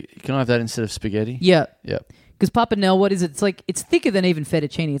I have that instead of spaghetti? Yeah. Yep. Because Pappardelle, what is it? It's like, it's thicker than even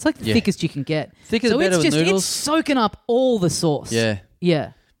fettuccine. It's like the thickest you can get. Thicker the better with noodles. It's soaking up all the sauce. Yeah.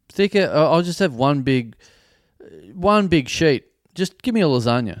 Yeah. Thicker, I'll just have one big sheet. Just give me a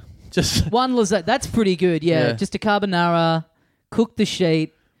lasagna. Just one lasagna. That's pretty good, yeah. Just a carbonara, cook the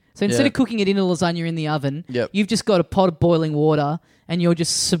sheet. So instead of cooking it in a lasagna in the oven, you've just got a pot of boiling water and you're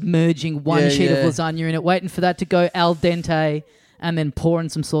just submerging one sheet of lasagna in it, waiting for that to go al dente and then pouring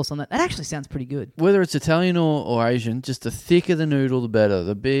some sauce on that. That actually sounds pretty good. Whether it's Italian or Asian, just the thicker the noodle, the better.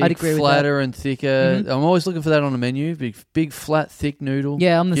 The big, flatter and thicker. Mm-hmm. I'm always looking for that on a menu. Big, flat, thick noodle.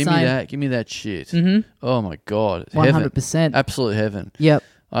 Yeah, I'm the same. Give me that shit. Mm-hmm. Oh, my God. 100%. Heaven. Absolute heaven. Yep.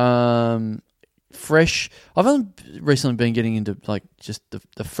 Fresh. I've only recently been getting into like just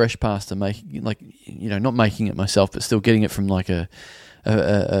the fresh pasta, making not making it myself, but still getting it from like a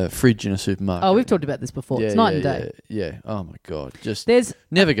fridge in a supermarket. Oh, we've talked about this before. It's night and day. Yeah. Oh my God. Just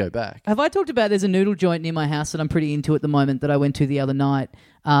never go back. Have I talked about there's a noodle joint near my house that I'm pretty into at the moment that I went to the other night.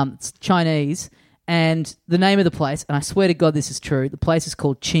 It's Chinese, and the name of the place, and I swear to God this is true, the place is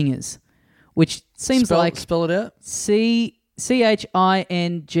called Chingers, which seems spell it out. Chingers.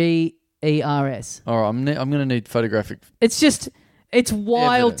 All right, I'm going to need photographic. It's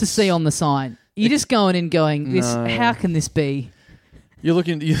wild evidence to see on the sign. You're just going in going, this. No. How can this be? You're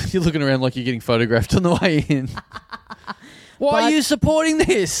looking around like you're getting photographed on the way in. Why are you supporting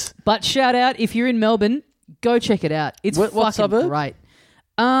this? But shout out, if you're in Melbourne, go check it out. It's what suburb? Great.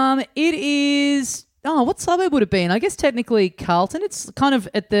 It is... Oh, what suburb would it be in? I guess technically Carlton. It's kind of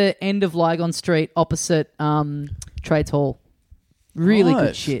at the end of Lygon Street, opposite Trades Hall. Really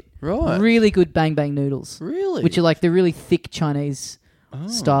good shit. Right. Really good bang bang noodles. Really? Which are like the really thick Chinese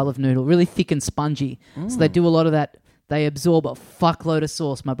style of noodle. Really thick and spongy. So they do a lot of that. They absorb a fuckload of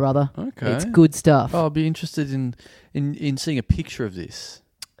sauce, my brother. Okay. It's good stuff. Oh, I'll be interested in seeing a picture of this.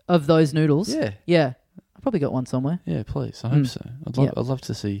 Of those noodles? Yeah. Yeah. I've probably got one somewhere. Yeah, please. I hope so. I'd love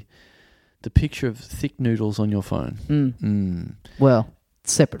to see the picture of thick noodles on your phone. Well,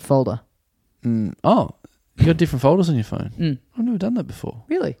 separate folder. Oh, you got different folders on your phone? I've never done that before.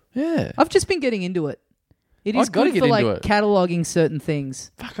 Really? Yeah. I've just been getting into it. It is good for like cataloguing certain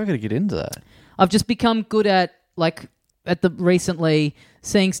things. Fuck, I got to get into that. I've just become good at recently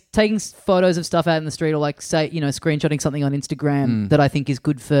taking photos of stuff out in the street, or like screenshotting something on Instagram that I think is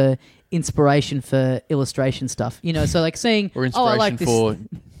good for inspiration for illustration stuff. So like seeing or inspiration I like this. For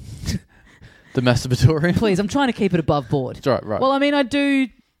the masturbatory. Please, I'm trying to keep it above board. Right. Well, I mean, I do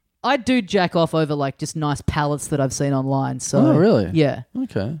I do jack off over like just nice palettes that I've seen online. So Oh, really? Yeah.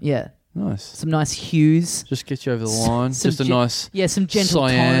 Okay. Yeah. Nice. Some nice hues. Just get you over the line. Some Just a nice some gentle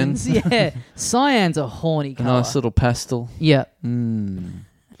cyan. tones. Yeah. Cyan's a horny a colour. nice little pastel. Yeah.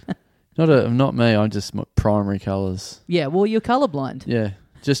 Not me. I'm just primary colours. Yeah, well, you're colourblind. Yeah.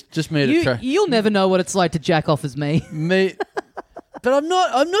 Just me to try. You'll never know what it's like to jack off as me. Me. But I'm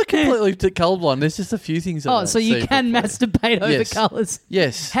not completely colourblind. There's just a few things. I don't So you see can properly. masturbate over Yes. colours.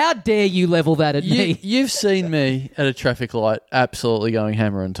 Yes. How dare you level that at me? You've seen me at a traffic light absolutely going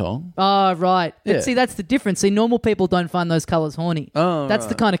hammer and tong. Oh, right. Yeah. But see, that's the difference. See, normal people don't find those colours horny. Oh, That's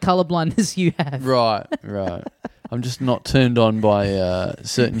the kind of colourblindness you have. Right. I'm just not turned on by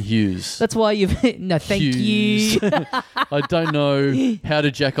certain hues. That's why you've... No, thank Hues. you. I don't know how to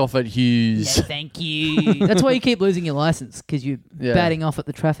jack off at hues. No, thank you. That's why you keep losing your licence, because you're Yeah. batting off at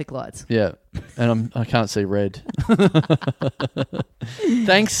the traffic lights. Yeah, and I can't see red.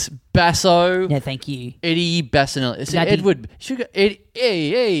 Thanks, Basso. No, thank you. Eddie Bassinelli. It's Bloody- Edward. Sugar.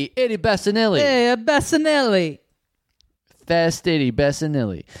 Eddie Bassinelli. Yeah, Bassinelli. Fast Eddie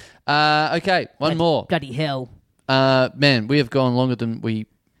Bassinelli. Okay, one more. Bloody hell. Man, we have gone longer than we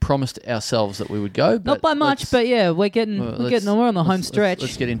promised ourselves that we would go. Not by much, but yeah, we're on the home stretch.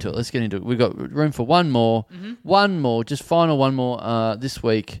 Let's get into it. We've got room for one more. Mm-hmm. One more, just final one more this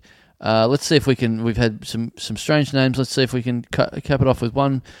week. Let's see if we can. We've had some strange names. Let's see if we can cap it off with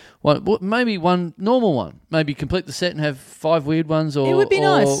one, maybe one normal one. Maybe complete the set and have 5 weird ones, or It would be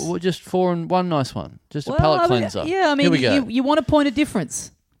nice. or just 4 and 1 nice one. Just a Well, palate I mean, cleanser. yeah, I mean, here we go. you want a point of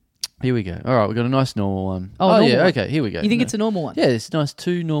difference. Here we go. All right, we've got a nice normal one. Oh, normal yeah, one. okay. Here we go. You think it's a normal one? Yeah, it's nice.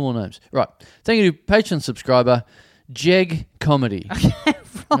 2 normal names. Right. Thank you to Patreon subscriber Jeg Comedy.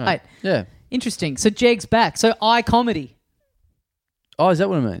 Right. Yeah. Interesting. So Jeg's back. So I comedy. Oh, is that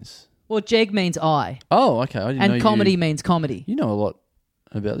what it means? Well, Jeg means I, Oh, okay. I didn't know and comedy means comedy. You know a lot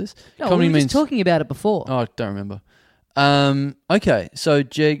about this. No, Comedy we were means just talking about it before. Oh, I don't remember. Okay, so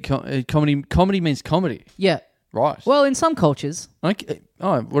comedy means comedy, Yeah. right? Well, in some cultures. Okay.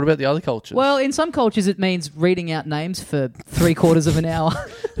 Oh, what about the other cultures? Well, in some cultures, it means reading out names for 3/4 of an hour.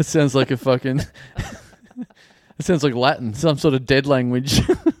 it sounds like a fucking. It sounds like Latin, some sort of dead language.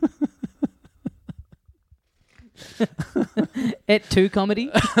 Et tu comedy.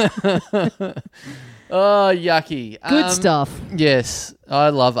 Oh, yucky. Good stuff. Yes, I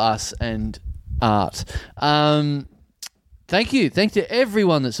love us and art. Thank you. Thanks to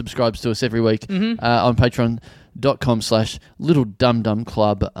everyone that subscribes to us every week on patreon.com/Little Dum Dum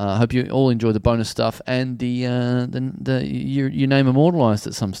Club. Hope you all enjoy the bonus stuff and the your name immortalised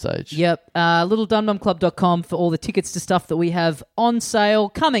at some stage. Yep. LittleDumDumClub.com for all the tickets to stuff that we have on sale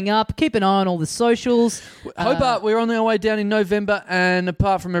coming up. Keep an eye on all the socials. Hobart, we're on our way down in November, and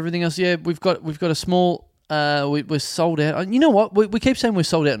apart from everything else, yeah, we've got a small. We're sold out. You know what? We keep saying we're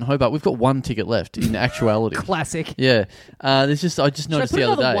sold out in Hobart. We've got 1 ticket left in actuality. Classic. Yeah. I just Should I noticed put the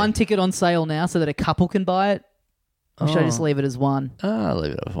other another day. 1 ticket on sale now so that a couple can buy it? Or should I just leave it as 1? I'll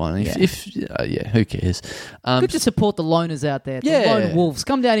leave it at 1. Yeah. Yeah, who cares? Good to support the loners out there. The Yeah. lone wolves.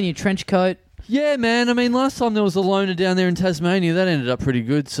 Come down in your trench coat. Yeah, man. I mean, last time there was a loner down there in Tasmania. That ended up pretty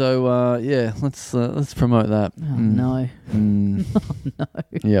good. So, yeah, let's promote that. Oh, no. No.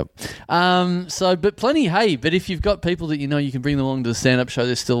 Yep. But plenty. Hey, but if you've got people that you know, you can bring them along to the stand-up show.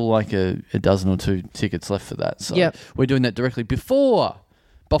 There's still like a dozen or 2 tickets left for that. So Yep. we're doing that directly before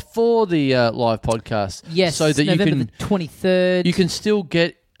the live podcast. Yes, so that November you can the 23rd. you can still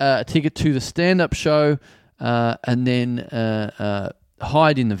get a ticket to the stand-up show, and then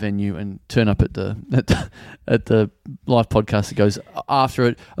hide in the venue and turn up at the live podcast that goes after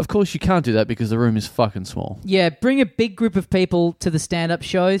it. Of course, you can't do that because the room is fucking small. Yeah, bring a big group of people to the stand-up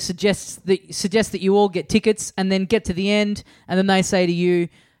show. Suggest that you all get tickets, and then get to the end, and then they say to you,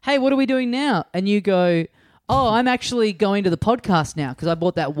 "Hey, what are we doing now?" And you go, "Oh, I'm actually going to the podcast now because I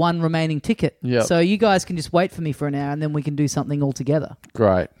bought that 1 remaining ticket. Yep. So you guys can just wait for me for an hour, and then we can do something all together."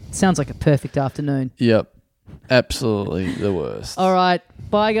 Great. Sounds like a perfect afternoon. Yep. Absolutely the worst. All right,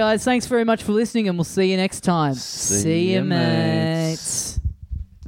 bye guys. Thanks very much for listening, and we'll see you next time. See ya, mates.